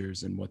about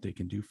teachers and what they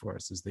can do for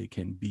us, is they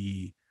can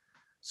be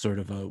sort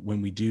of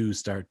when we do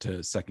start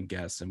to second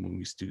guess, and when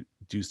we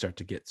do start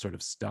to get sort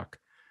of stuck,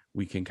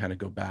 we can kind of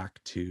go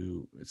back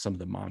to some of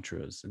the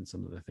mantras and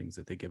some of the things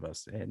that they give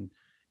us,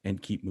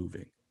 and keep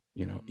moving.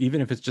 You know,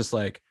 even if it's just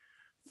like,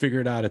 figure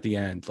it out at the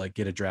end, like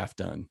get a draft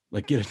done,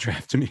 like get a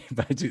draft to me. If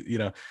I do, you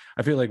know,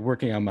 I feel like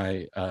working on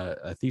my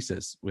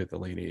thesis with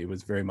Eleni, it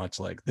was very much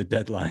like the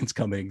deadline's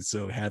coming,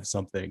 so have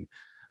something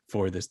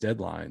for this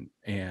deadline.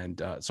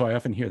 And so I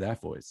often hear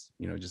that voice,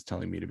 you know, just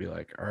telling me to be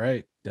like, all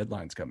right,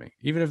 deadline's coming.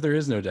 Even if there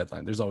is no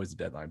deadline, there's always a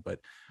deadline. But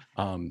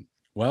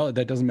well,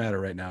 that doesn't matter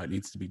right now. It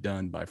needs to be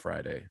done by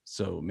Friday.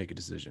 So make a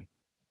decision.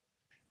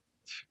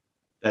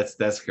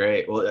 That's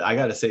great. Well, I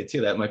got to say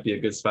too, that might be a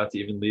good spot to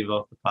even leave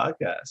off the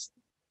podcast.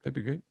 That'd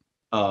be great.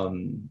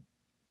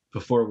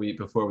 Before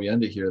we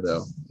end it here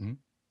though,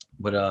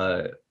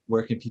 but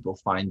where can people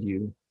find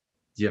you?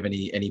 Do you have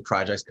any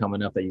projects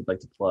coming up that you'd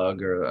like to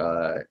plug?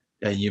 Or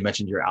you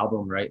mentioned your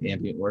album, right?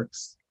 Ambient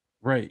Works.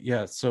 Right.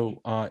 Yeah.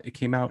 So it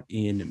came out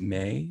in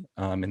May,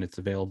 and it's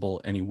available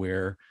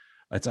anywhere.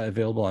 It's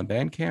available on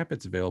Bandcamp.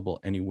 It's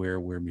available anywhere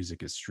where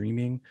music is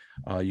streaming.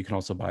 You can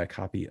also buy a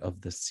copy of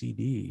the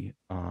CD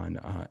on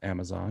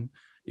Amazon.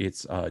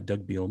 It's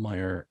Doug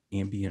Bielmeyer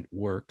Ambient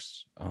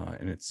Works,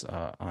 and it's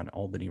on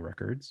Albany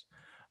Records.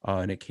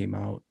 And it came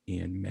out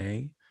in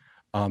May.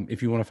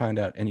 If you want to find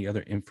out any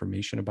other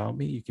information about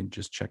me, you can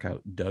just check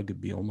out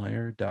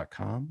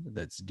dougbielmeyer.com.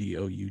 That's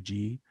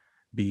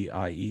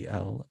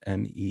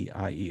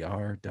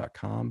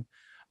DougBielmeier.com.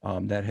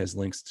 That has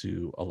links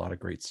to a lot of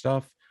great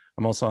stuff.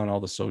 I'm also on all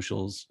the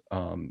socials.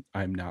 I'm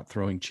not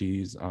throwing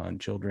cheese on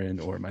children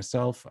or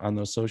myself on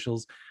those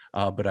socials,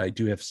 but I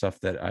do have stuff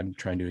that I'm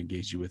trying to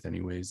engage you with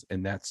anyways.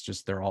 And that's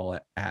just, they're all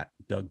at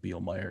Doug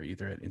Bielmeyer,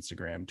 either at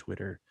Instagram,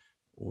 Twitter,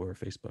 or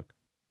Facebook.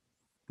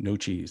 No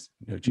cheese.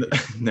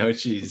 No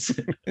cheese.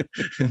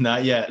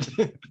 Not yet.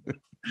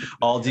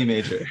 All D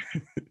major.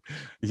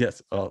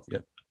 Yes. Oh, yeah.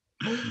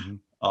 Mm-hmm.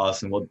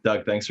 Awesome. Well,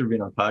 Doug, thanks for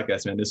being on the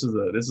podcast, man. This is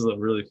a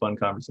really fun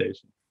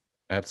conversation.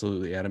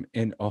 Absolutely, Adam.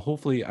 And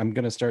hopefully I'm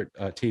going to start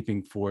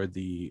taping for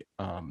the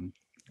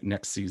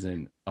next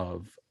season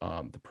of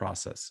the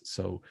process.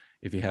 So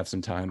if you have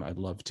some time, I'd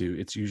love to.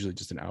 It's usually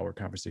just an hour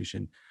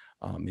conversation.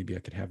 Maybe I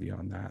could have you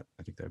on that.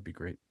 I think that would be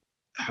great.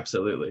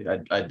 Absolutely.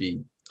 I'd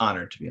be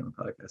honored to be on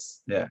the podcast.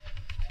 Yeah.